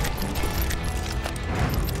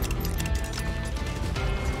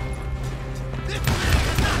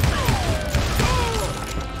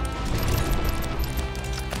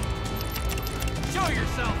 Show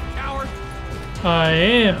yourself, coward! I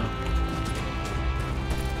am.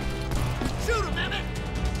 Shoot him, Emmett!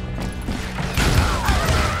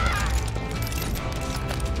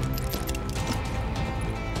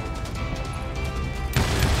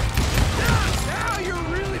 Now you're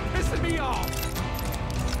really pissing me off!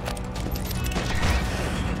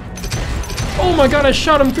 Oh my god, I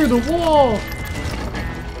shot him through the wall!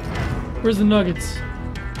 Where's the nuggets?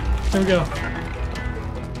 There we go.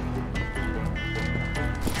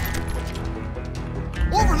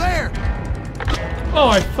 Over there! Oh,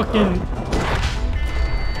 I fucking...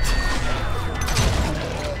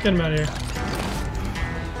 Get him out of here.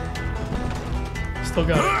 Still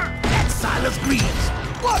got it. That's Silas Greaves!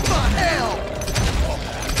 What the hell?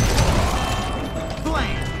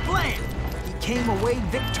 Bland, bland. He came away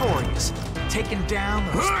victorious, taking down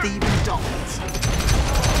those thieving Daltons.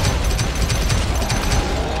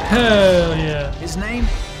 Hell yeah. His name?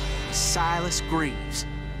 Silas Greaves.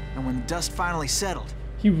 And when the dust finally settled,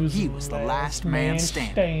 He was the last man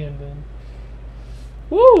standing.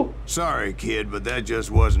 Woo! Sorry, kid, but that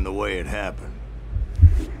just wasn't the way it happened.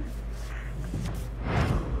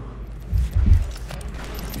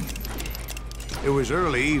 It was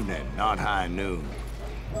early evening, not high noon.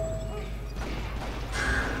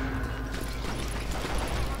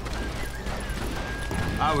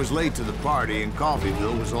 I was late to the party and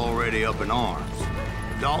Coffeyville was already up in arms.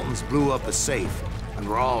 The Daltons blew up a safe and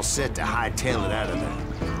were all set to hightail it out of there.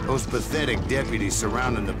 Those pathetic deputies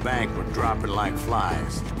surrounding the bank were dropping like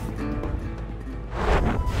flies.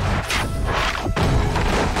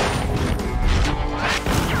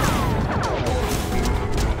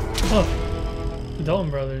 Oh, the Dalton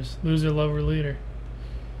brothers. Loser, lover, leader.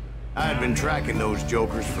 I had been tracking those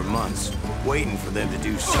jokers for months, waiting for them to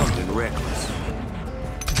do something reckless.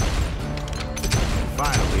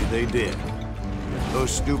 Finally, they did.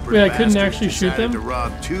 Those stupid Wait, I couldn't bastards actually shoot decided them? to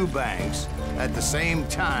rob 2 banks at the same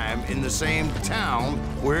time in the same town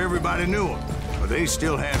where everybody knew them. But they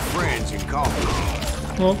still had friends in Coffee.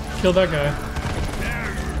 Well, kill that guy.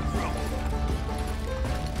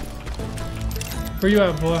 Where you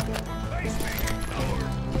at, boy?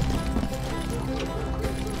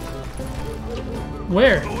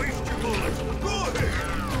 Where? What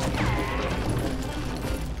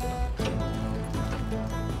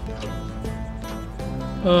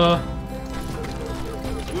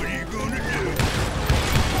are you gonna do?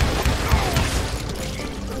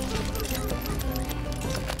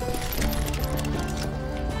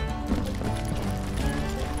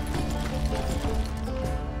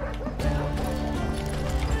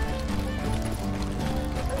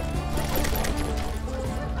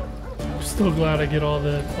 Still glad I get all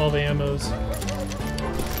the ammos.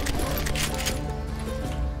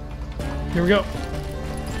 Here we go.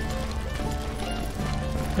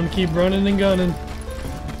 I'm gonna keep running and gunning.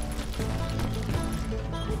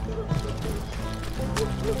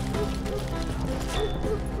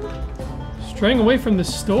 Straying away from the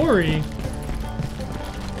story?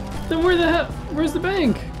 Then where the hell? Where's the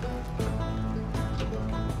bank?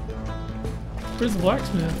 Where's the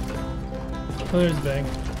blacksmith? Oh, there's the bank.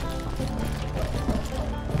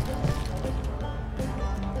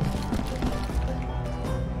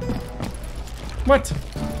 What?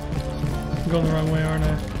 I'm going the wrong way, aren't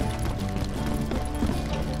I?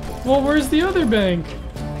 Well, where's the other bank?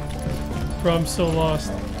 Bro, I'm so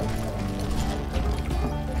lost.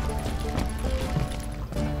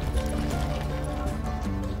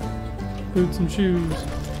 Boots and shoes.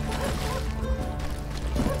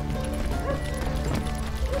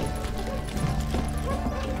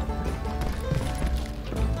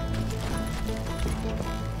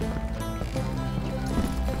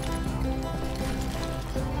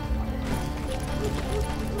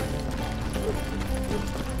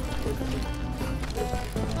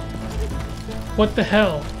 What the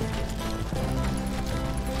hell?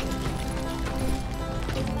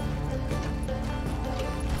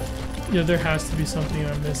 Yeah, there has to be something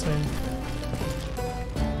I'm missing.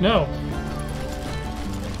 No.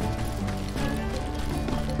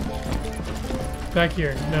 Back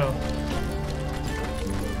here. No.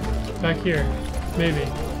 Back here. Maybe.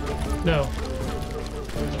 No.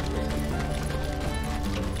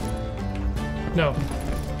 No.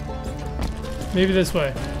 Maybe this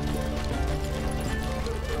way.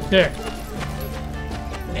 There.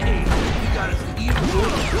 Hey, you got us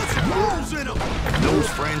in them. Those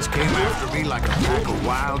friends came after me like a pack of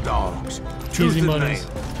wild dogs. Truth Easy and money. nail.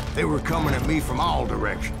 They were coming at me from all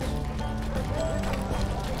directions.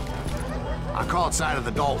 I caught sight of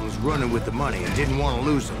the Daltons running with the money and didn't want to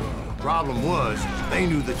lose them. Problem was, they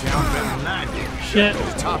knew the town better than I did. Shit.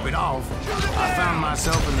 To top it off, I found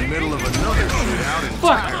myself in the middle of another shootout in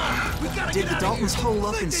Tyre. Did the Daltons hole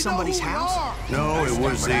up in somebody's house? No, it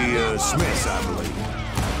was the Smiths, I believe.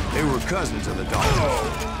 They were cousins of the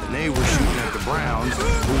Daltons, and they were shooting at the Browns,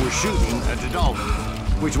 who were shooting at the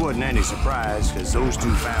Daltons, which wasn't any surprise, because those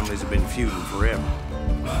two families have been feuding forever.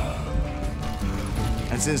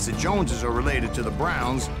 And since the Joneses are related to the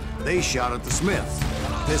Browns, they shot at the Smiths,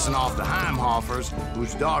 pissing off the Heimhoffers,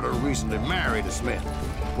 whose daughter recently married a Smith.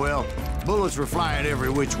 Well, bullets were flying every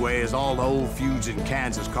which way as all the old feuds in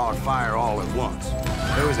Kansas caught fire all at once.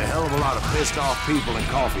 There was a hell of a lot of pissed off people in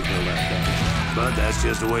Coffeyville that day. But that's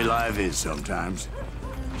just the way life is sometimes.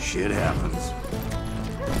 Shit happens.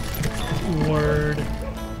 Word.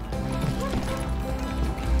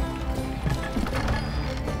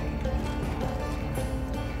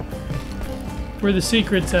 Where the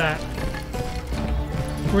secret's at?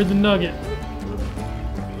 Where'd the nugget?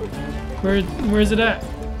 Where's it at?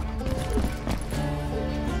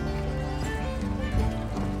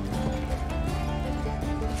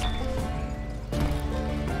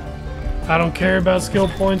 I don't care about skill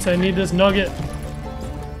points, I need this nugget. I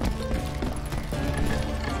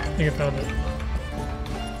think I found it.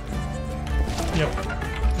 Yep.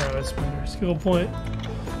 Oh, that's my skill point.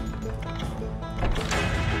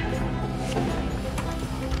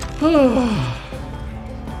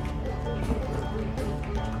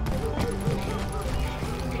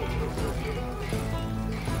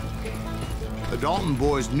 The Dalton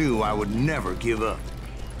boys knew I would never give up.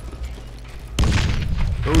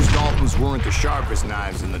 Those Daltons weren't the sharpest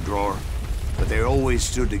knives in the drawer, but they always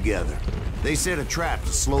stood together. They set a trap to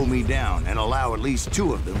slow me down and allow at least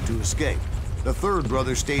two of them to escape. The third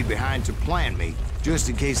brother stayed behind to plant me, just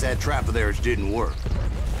in case that trap of theirs didn't work.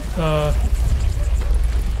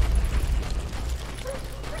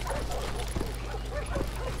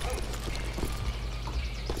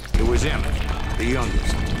 It was Emmett, the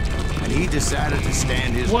youngest, and he decided to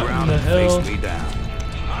stand his ground and face me down.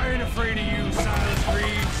 I ain't afraid of you, Silas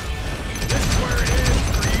Reeves. This is where it is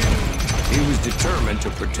for you. He was determined to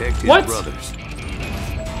protect his brothers.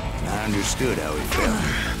 I understood how he felt.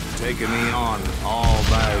 Taking me on all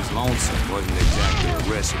by his lonesome wasn't exactly a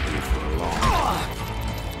recipe for a long time.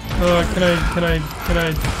 Can I?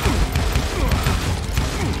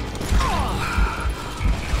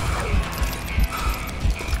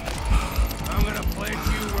 I'm gonna plant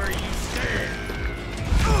you where you stand.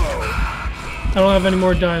 I don't have any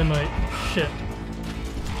more dynamite. Shit.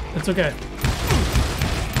 That's okay.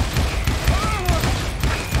 I'm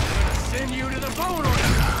gonna send you to the bone order.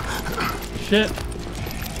 Shit.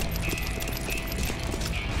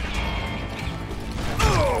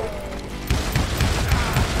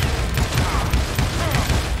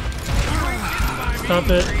 Stop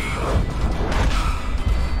it.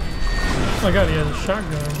 Oh my god, he has a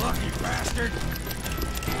shotgun. Lucky bastard.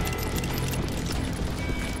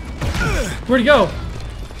 Where'd he go?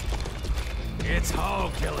 It's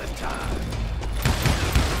hog killing time.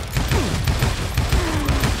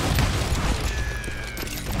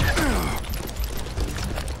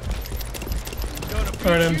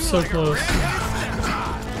 Alright, I'm so close.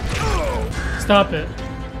 Stop it.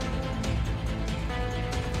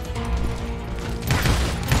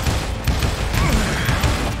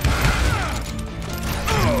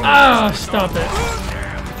 Ah, stop it.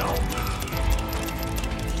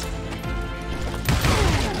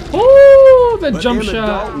 But jump Emmett shot.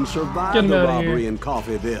 Dalton survived Get him the out of robbery here. in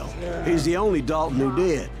Coffeyville. He's the only Dalton who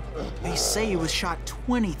did. They say he was shot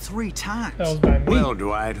 23 times. That was by me. Well,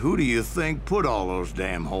 Dwight, who do you think put all those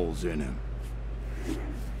damn holes in him?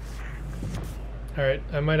 All right,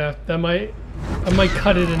 I might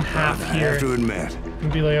cut it in half I here have to admit,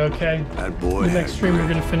 and be like, okay, that boy. the next stream we're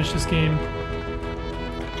gonna finish this game.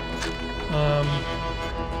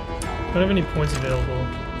 I don't have any points available.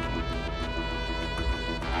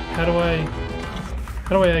 How do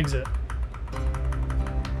I exit?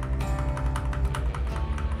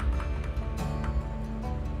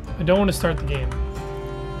 I don't want to start the game.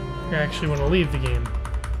 I actually want to leave the game.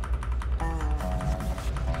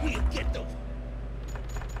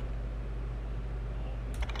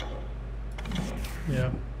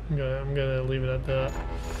 Yeah, I'm gonna leave it at that.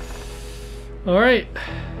 All right.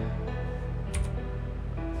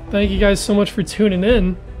 Thank you guys so much for tuning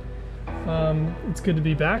in. It's good to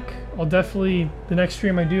be back. I'll definitely, the next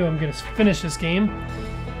stream I do, I'm gonna finish this game,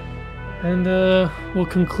 and we'll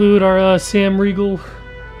conclude our Sam Riegel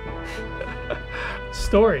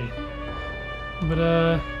story. But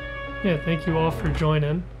yeah, thank you all for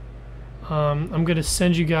joining. I'm gonna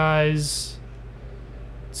send you guys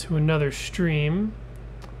to another stream,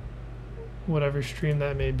 whatever stream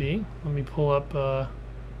that may be. Let me pull up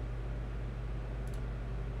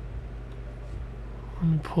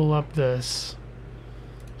this.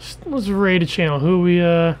 Let's raid a channel. Who we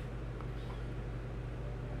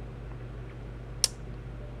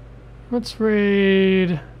let's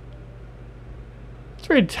raid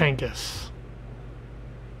Tankus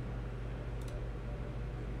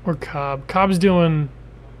or Cobb. Cobb's doing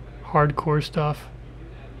hardcore stuff.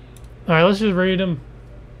 Alright, let's just raid him.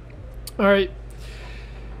 Alright.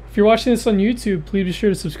 If you're watching this on YouTube, please be sure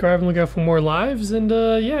to subscribe and look out for more lives. And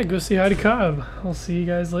yeah, go say hi to Cobb. I'll see you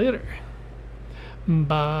guys later.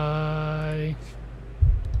 Bye.